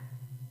waiting.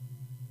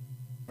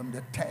 From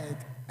the third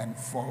and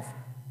fourth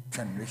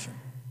generation.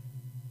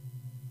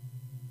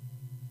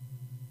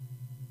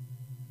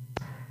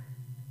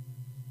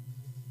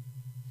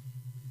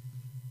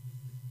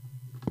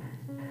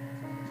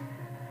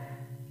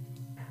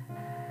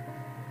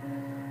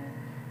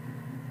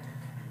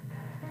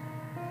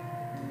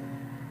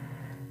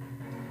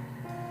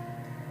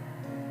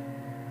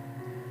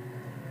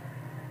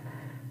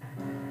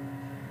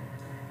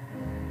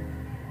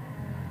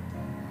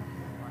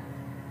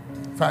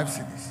 Five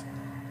cities.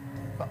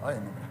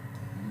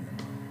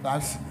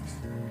 5 cities.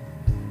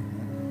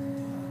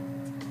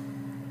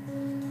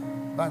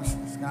 5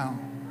 cities now.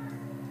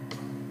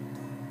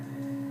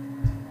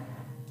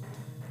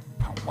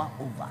 Power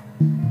over.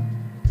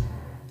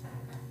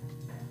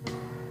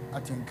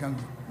 At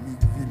Nkangu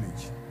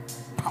village.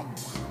 Power.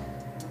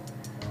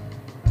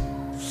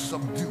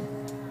 Subdue.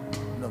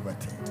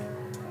 Overtake.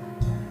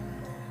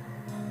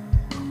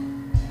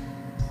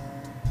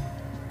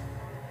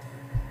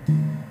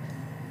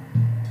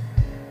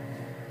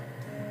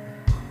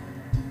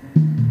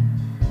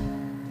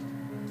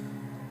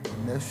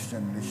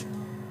 Generation.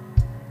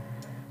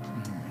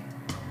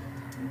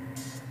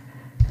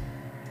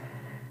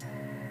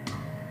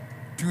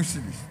 Two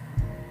cities.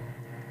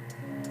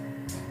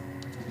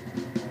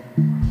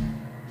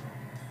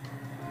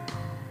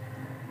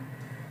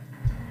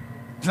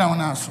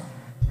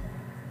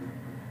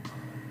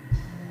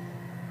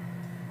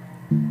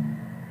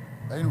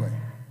 Anyway.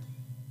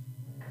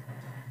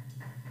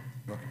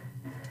 Okay.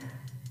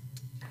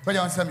 But you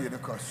want to send me the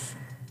course.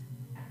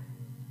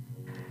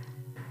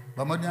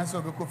 But my answer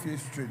will go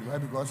straight. Why?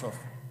 Because of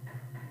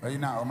you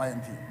know my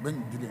auntie.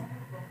 Bring delay.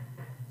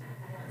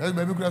 Let's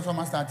baby cross on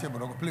my start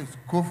table. Please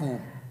go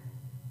home.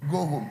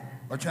 Go home.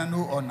 Or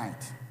channel all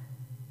night.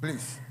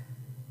 Please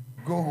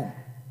go home.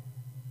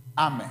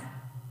 Amen.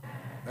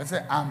 Let's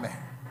say amen.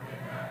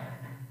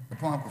 The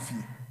point of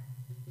coffee.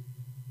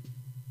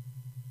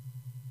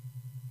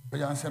 But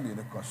you answer me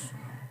the course.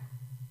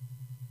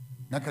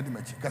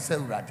 Nakadimachi. Kase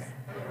urade.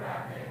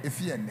 If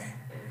you ende.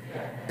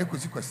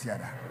 Ekusi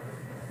kwasiada.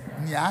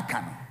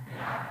 Niakano.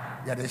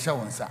 Ya de show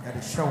onsa. Ya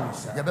de show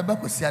onsa. Ya beba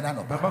kwasiada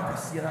no. Beba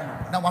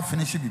kwasiada no. Na wa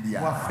finish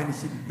bibia. Wa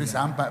finish bibia. Bisa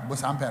ampa,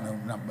 bosa ampa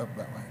na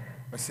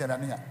kwasiada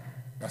ne ya.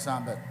 Ya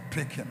samba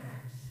picking.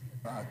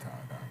 Bata.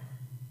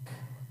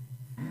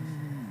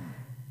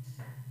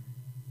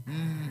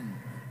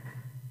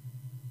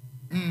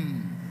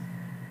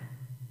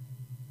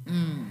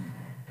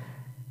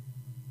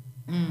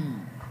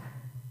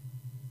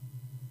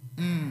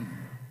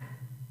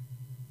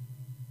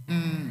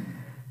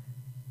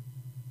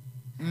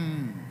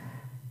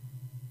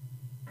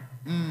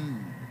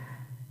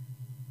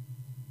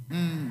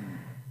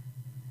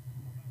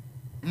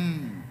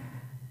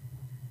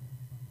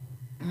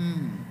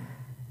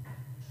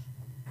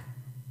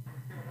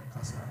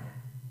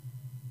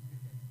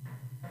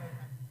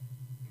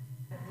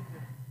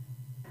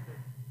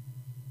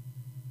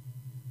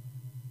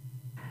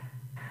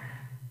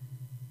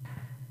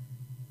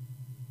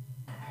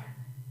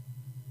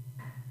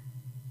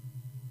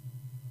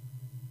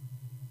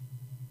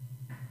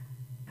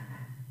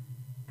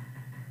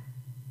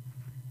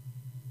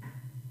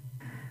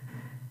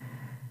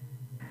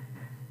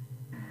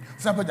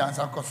 Sample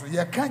dancer course.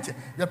 You can't.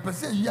 You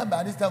perceive you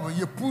by this time.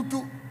 You put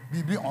to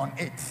be on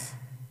it.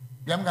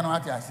 You am gonna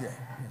what say.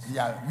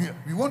 Yeah,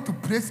 we want to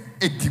place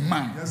a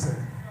demand. Yes,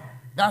 sir.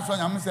 That's why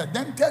I'm saying.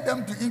 Then tell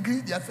them to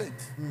increase their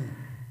faith.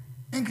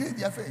 Increase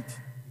their faith.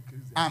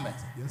 Amen.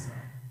 Yes, sir.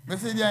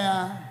 Message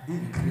yeah.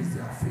 Increase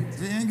their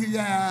faith. Increase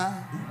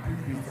yeah.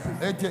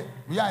 Increase.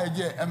 We are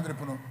a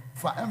envelope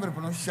for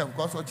envelope chef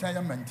because we change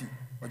menti.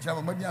 We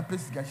change money and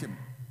place cashim.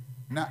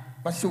 Na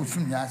what show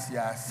soon ya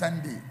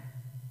Sunday.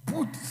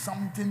 Put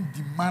something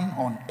demand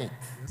on it.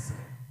 Yes, sir.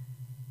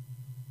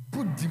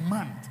 Put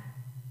demand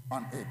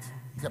on it.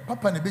 The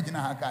papa ne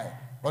begina hakai.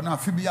 Or na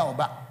fibia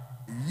oba.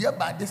 Yeah,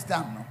 by this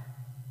time no.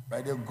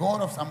 By the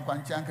God of some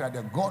Kwanchanka,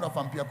 the God of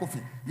Ampia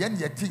Kofi. Yen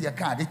ye tea your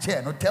car, the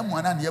chair, no tell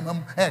one and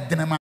yamam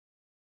dinama.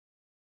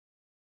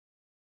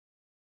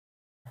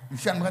 You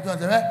shan't go to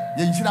the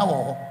Yenshina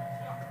war.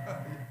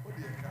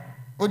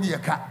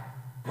 Odiaka.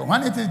 But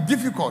when it is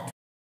difficult,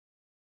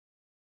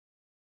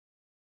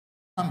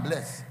 I'm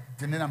blessed.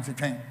 I'm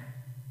saying,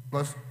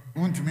 because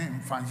to me,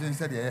 Francis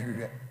said,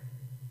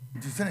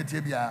 it is Senate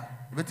Abia,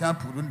 better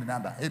put on the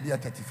number, Abia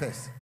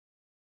 31st.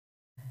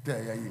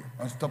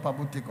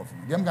 Unstoppable takeoff.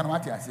 Them can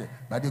what I say,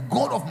 but the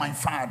God of my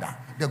father,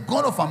 the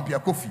God of Ampia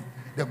Kofi,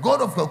 the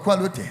God of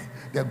quality,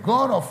 the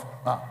God of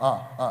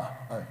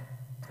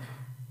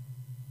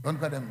don't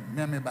call them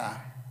Meme Bar.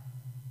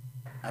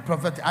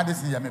 Prophet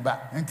Addison Yameba.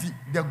 And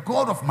the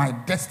God of my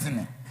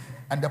destiny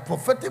and the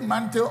prophetic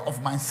mantle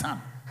of my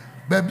son.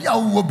 Baby, I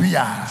will be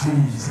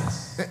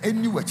Jesus.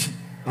 Anyway,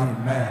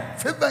 amen.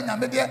 Favor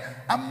Yamede,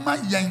 Amma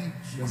Yang,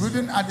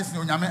 Gruden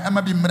Addison Yame,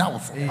 Emma be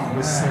Mraus.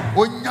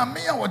 When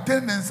Yamea was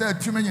 10 and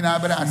said 2 million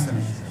Abbas.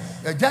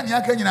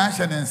 Janiaka in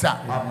Ashen and Sa.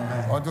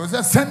 Or it was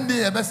a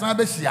Sunday, a best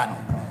Abessiano.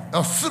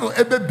 A suru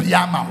ebe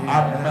biama.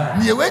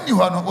 Ni when you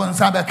are on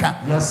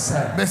Sabaka. Yes,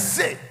 sir. But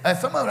say,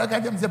 as some of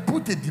them say,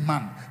 put a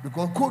demand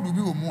because code will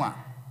be more.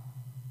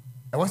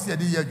 I was the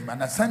year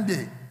Juma,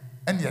 Sunday,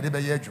 and the other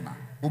year Juma.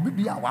 Will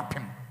be a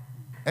weapon.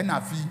 And I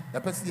feel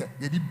the person,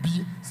 ye did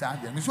be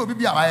Sunday. So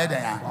be a wire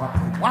there.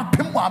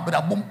 Wapim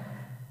wabra boom.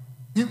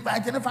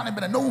 Invite any family,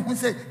 but no one who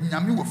say,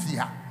 Yami will see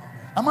her.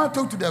 I'm going to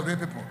talk to the other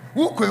people.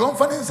 Who could you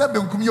find in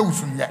Sabin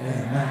Kumyosun yet?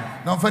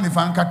 No funny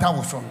fan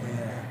Catawson.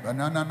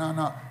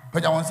 No.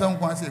 But I want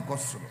someone to say,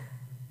 Gospel.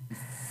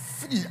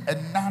 Free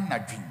and nana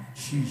dream.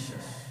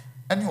 Jesus.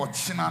 And your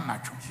china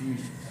natural.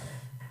 Jesus.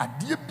 A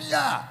dear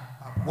Bia,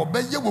 what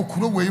be you will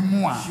crow away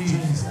more.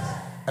 Jesus.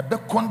 A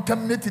bit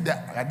contaminated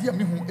that idea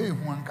me who a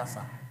one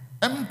cassa.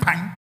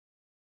 Empine.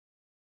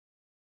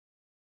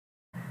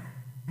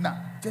 Now,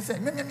 just say,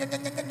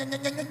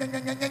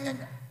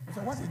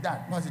 what is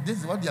that? No, this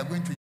is what they are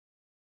going to.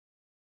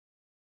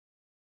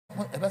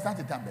 Ever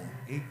started time?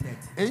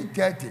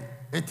 8:30.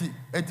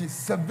 8:30.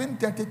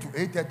 7:30 to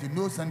 8:30.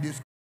 No Sunday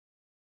school.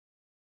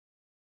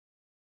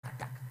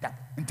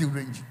 Until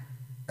range.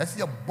 I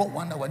see a boat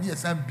 1 hour near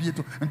some beer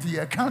to until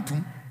you account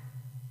to.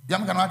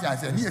 Young can I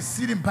say, near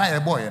sitting by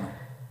a boy.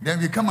 Then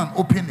we come and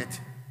open it.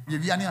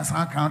 If you are near some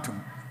account,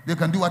 they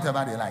can do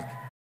whatever they like.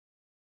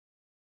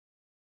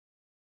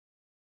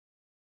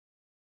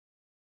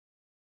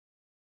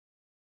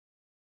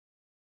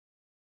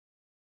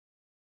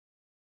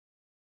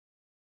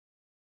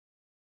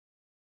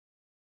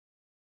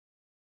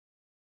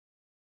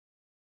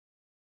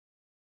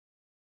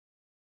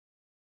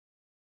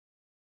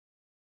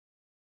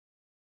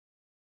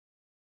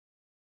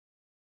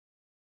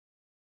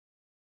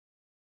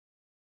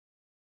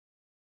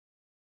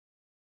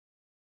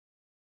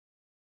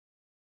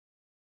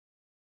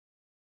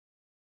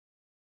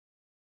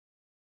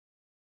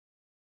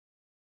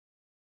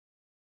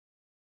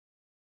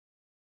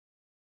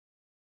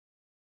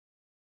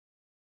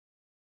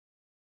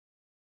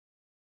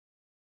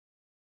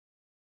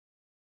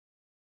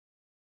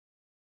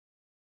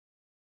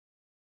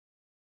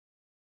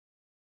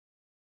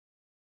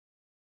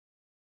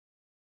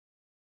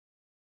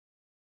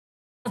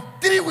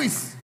 Three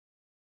weeks.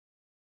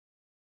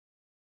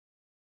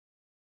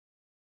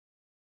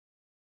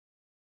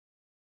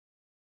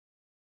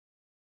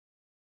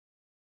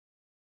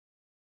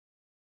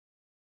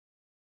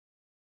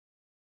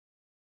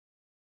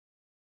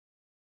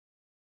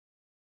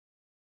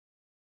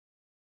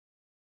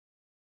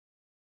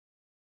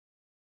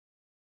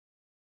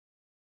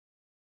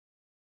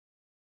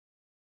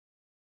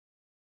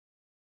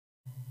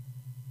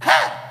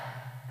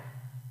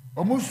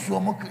 Almost so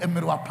much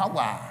emerwa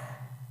power.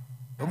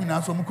 We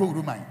now some cold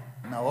room.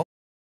 Now,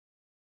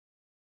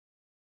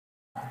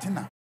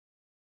 Tina.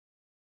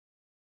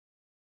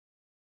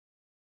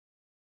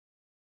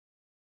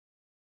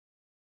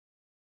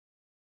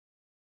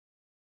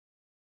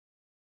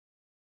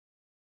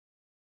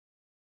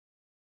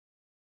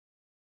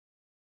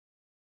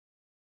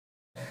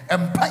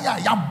 Empire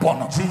yam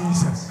bono.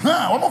 Jesus.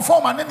 One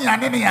form and any a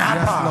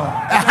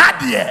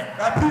hadier.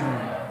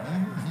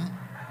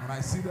 When I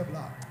see the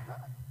blood.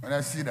 When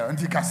I see the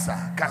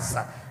anti-cassa,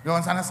 you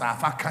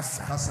understand?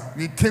 Cassa.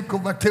 We take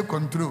over, take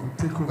control.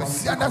 We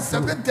see that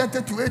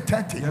 7:30 to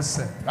 8:30. Yes,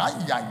 sir.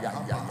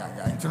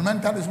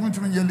 Instrumental is going to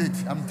be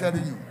late. I'm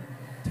telling you.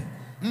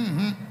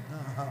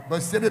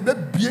 But say the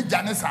baby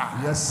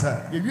Janessa. Yes,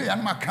 sir. If you are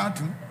my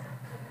accountant,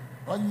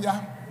 oh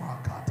yeah.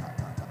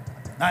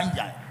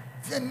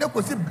 You know,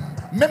 because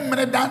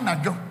memory down na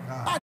jo.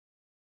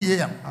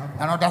 Yeah,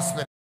 another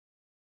spirit.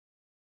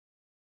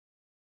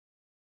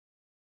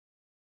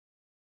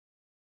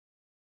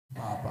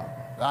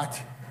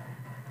 Right.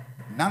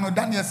 Now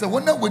Daniel said,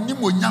 when you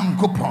mo young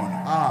coupon.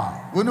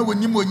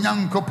 When you mo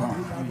young coupon.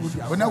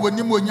 When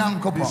you mo young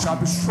coupon.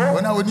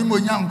 When you mo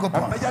young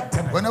coupon.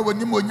 When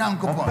you mo young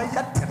coupon.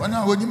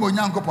 When you mo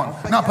young coupon.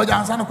 Now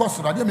Pajansan cost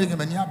I didn't make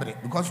him any abre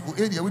because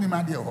we area when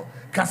my dear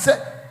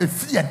cassette a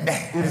fee and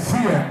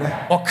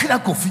or killer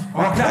coffee.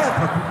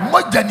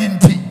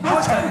 Mojaninti.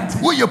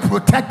 We are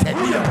protected.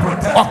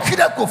 Or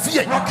killer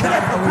coffee.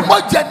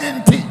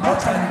 Mojaninti.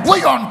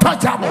 We are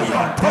untouchable.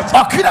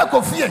 Or killer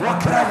coffee.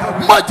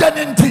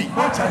 Mojaninti.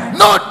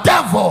 No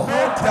devil,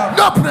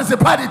 no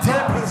principality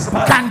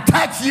can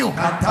touch you.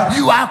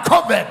 You are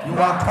covered.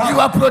 You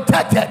are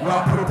protected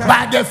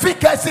by the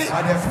efficacy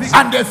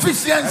and the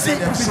efficiency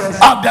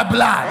of the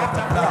blood.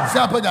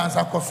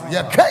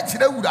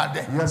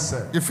 Yes,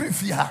 sir. The free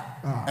fear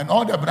and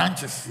all the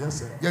branches. Yes,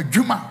 sir. Your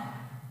Juma.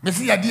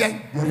 Messi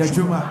Yadia. Your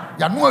Juma.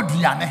 Your no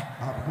Diane.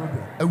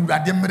 A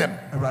Radimrem.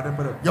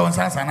 Your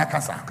Sansana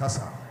Casa.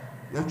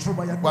 Your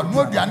Juma. But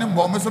no Diane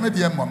Bomb, so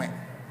many moment.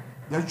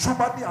 All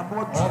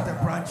the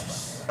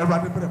branches.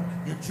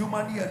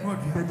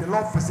 May the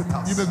Lord visit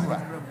us.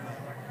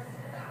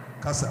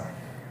 Kasa.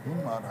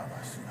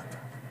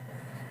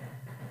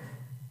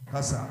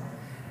 Kasa.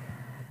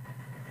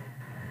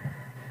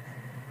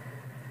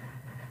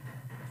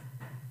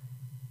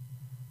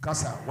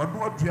 Kasa. What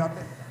do I do?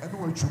 And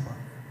what chuma?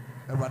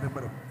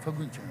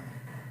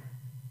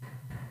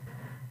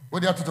 What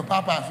do you have to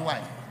Papa's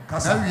wife?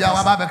 Kasa. We are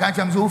about the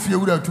country. So few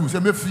would too. So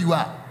me few.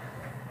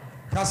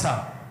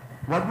 Kasa.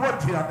 What do I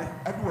do?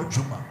 And what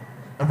chuma?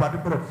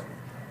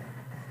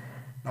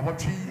 Now what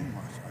tree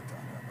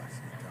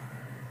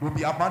will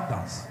be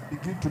abundance.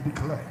 Begin to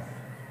declare.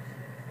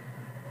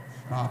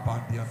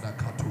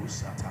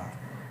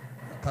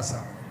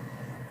 Kasa.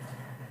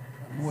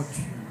 What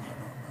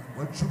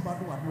chuma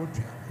do and what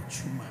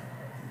chuma?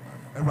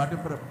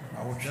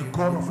 The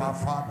call of our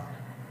Father.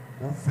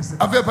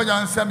 I've ever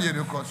done some years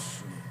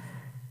because,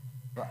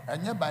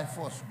 and yet by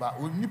force, but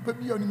will nipper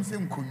be on him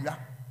saying Kunya.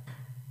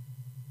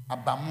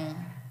 Abamu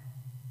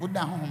would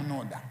down home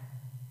know that.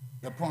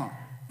 The point,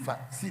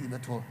 see the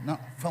better, not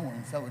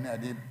found 7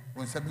 days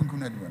when 7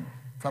 Kunad one,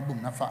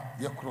 Fabum Nafa,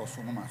 your cross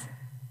so much,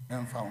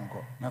 and found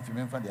call, nothing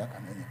meant for the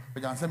academy,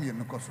 but I'm some years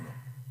no cost.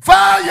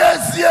 5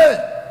 years, yeah.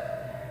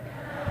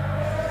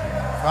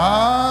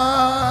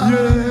 5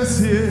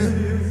 years, yeah.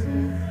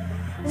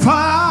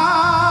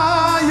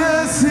 5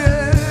 years,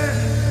 yeah.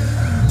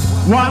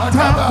 What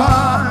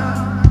about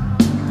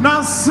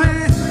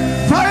nothing?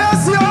 5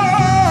 years, yeah.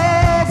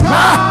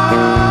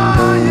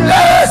 5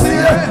 years,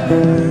 yeah.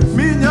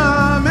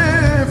 Minyame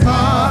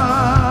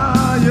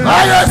 5 years,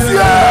 5 years,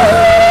 yeah.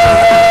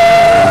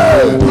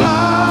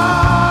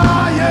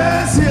 5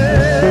 years,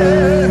 yeah.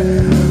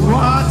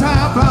 What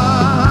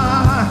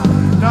about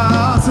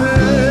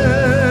nothing?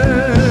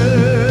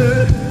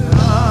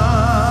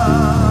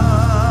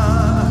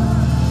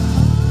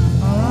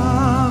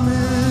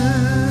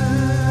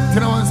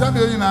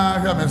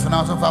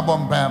 Now, so far,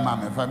 bomb by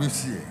mamma, if I be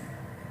see.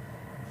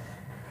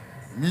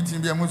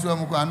 Meeting the Muslim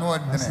who are no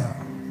ordinary.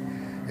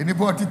 Any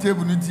party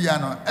table,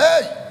 Nitiano.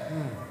 Hey!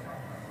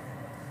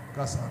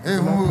 Hey,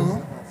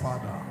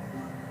 Father.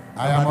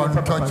 I am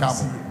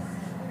untouchable.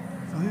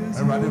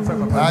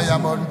 I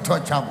am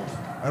untouchable.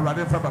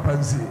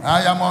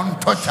 I am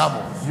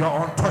untouchable. You're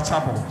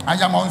untouchable. I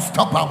am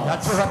unstoppable.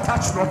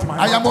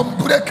 I am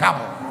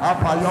unbreakable. I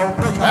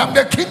am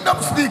the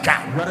kingdom speaker.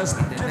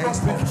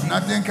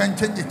 Nothing can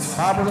change it.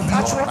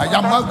 I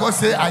am not going to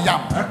say I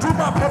am.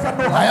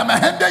 I am a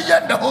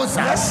Hendeyen the host.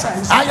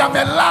 I am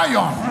a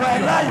lion.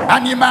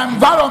 And in my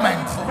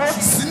environment,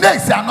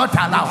 snakes are not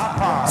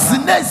allowed.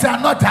 Snakes are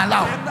not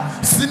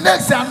allowed.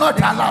 Snakes are not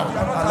allowed.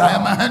 I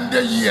am a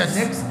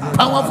Hendeyen.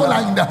 Powerful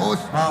in the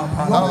host.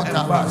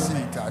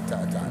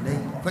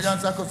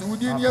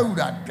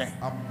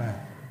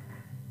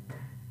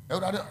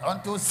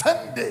 Until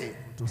Sunday.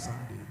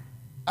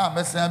 I'm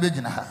a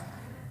Sabbath.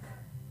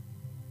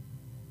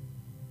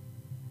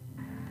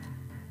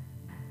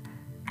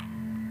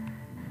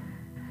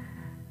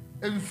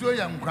 And so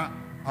young crown.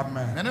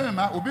 Amen. And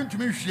I'm open to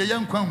me, she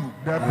young crown.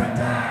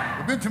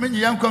 Open to me,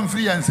 young crown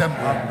free and some.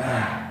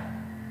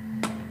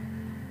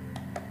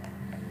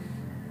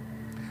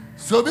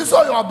 So we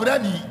saw your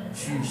brandy.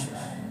 Jesus.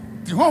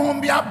 The home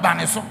be a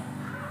banner.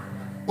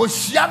 O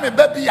Shiame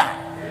baby.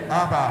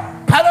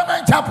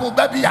 Parliament Chapel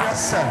baby.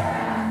 Yes, sir.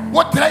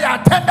 What try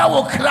attender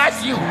will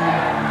crash you.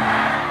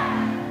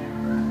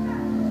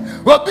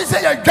 What be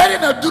say you're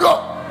getting a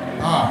draw.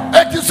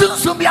 And you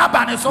soon be a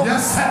banner.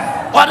 Yes,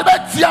 sir. Or the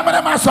best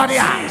Yamana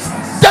Masonia.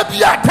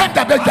 Debbie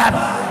attender began.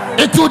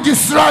 It will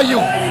destroy you.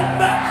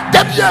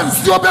 Debbie and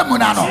Sobe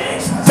Munano.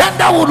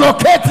 Tender will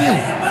locate you.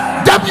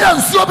 Debbie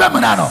and Sobe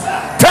Munano.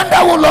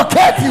 Tender will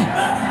locate you.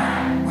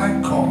 My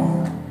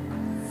God.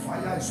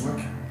 Fire is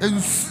working.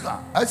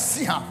 I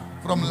see her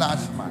from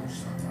last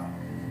month.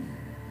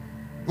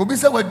 Obi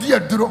say we dear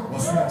duro.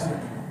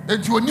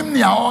 Etu onim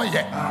nia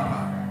oye.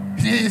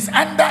 He is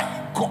under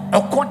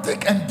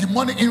occultic and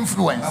demonic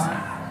influence.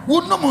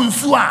 Wonum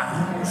nsu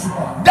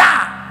a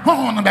da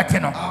ho no bete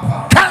no.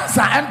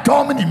 Cancer and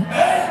tormenting.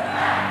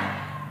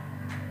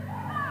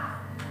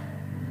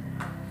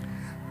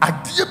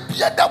 Adie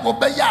bia da wo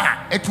be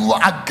ya etu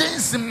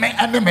against me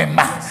and me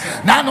ma.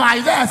 Now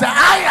Isaiah say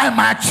I am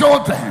my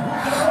children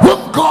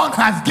whom God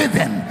has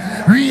given.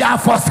 We are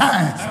for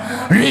signs.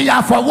 We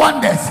are for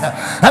wonders.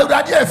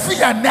 Already a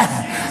fear now.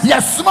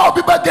 Yes, small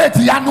people get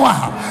Yanua.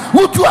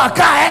 Who to a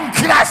car and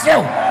crash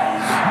you?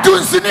 Do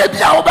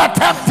Zinebia over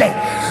tempted.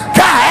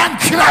 Car and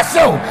crash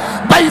you.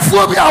 By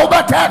phobia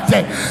over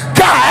tempted.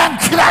 Car and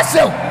crash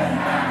you.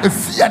 A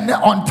fear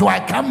now until I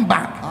come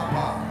back.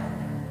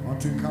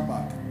 Until you come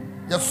back.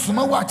 Yes,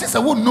 small. I just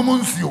a wood no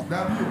monsieur.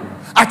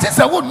 I just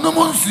a wood no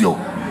monsieur.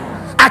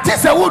 I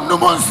just a wood no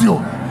monsieur.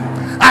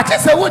 I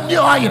just a wood new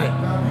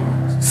iron.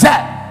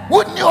 Sir.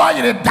 Wouldn't you are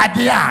your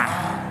daddy?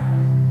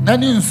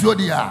 Nani in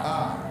Sodia.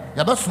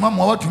 Yabasuma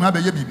more to my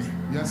baby.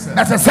 Yes, sir.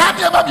 That's a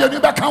Sammy about your new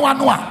back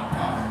one.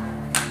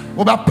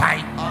 Over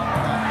pie.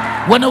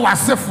 When you are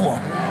safe for,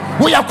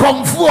 we are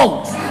come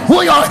for,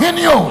 we are in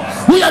you.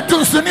 we are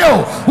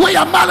Tusunio, we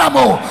are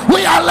Malamo,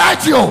 we are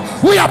Lagio,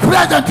 we are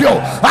President you.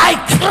 I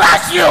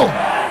crush you.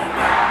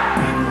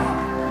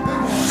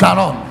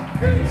 Shalom.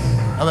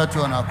 Have a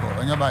turn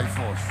and you're by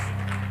force.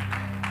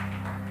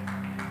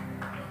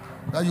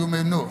 That you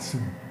may know.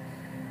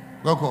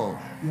 Boko.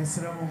 Yes,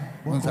 sir.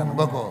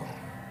 Boko.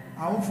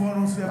 I will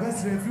follow the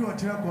best review of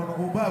Chirakono,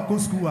 Oba,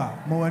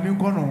 Koskua, Moanin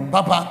Kono.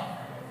 Papa,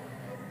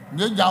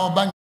 you jaw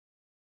bang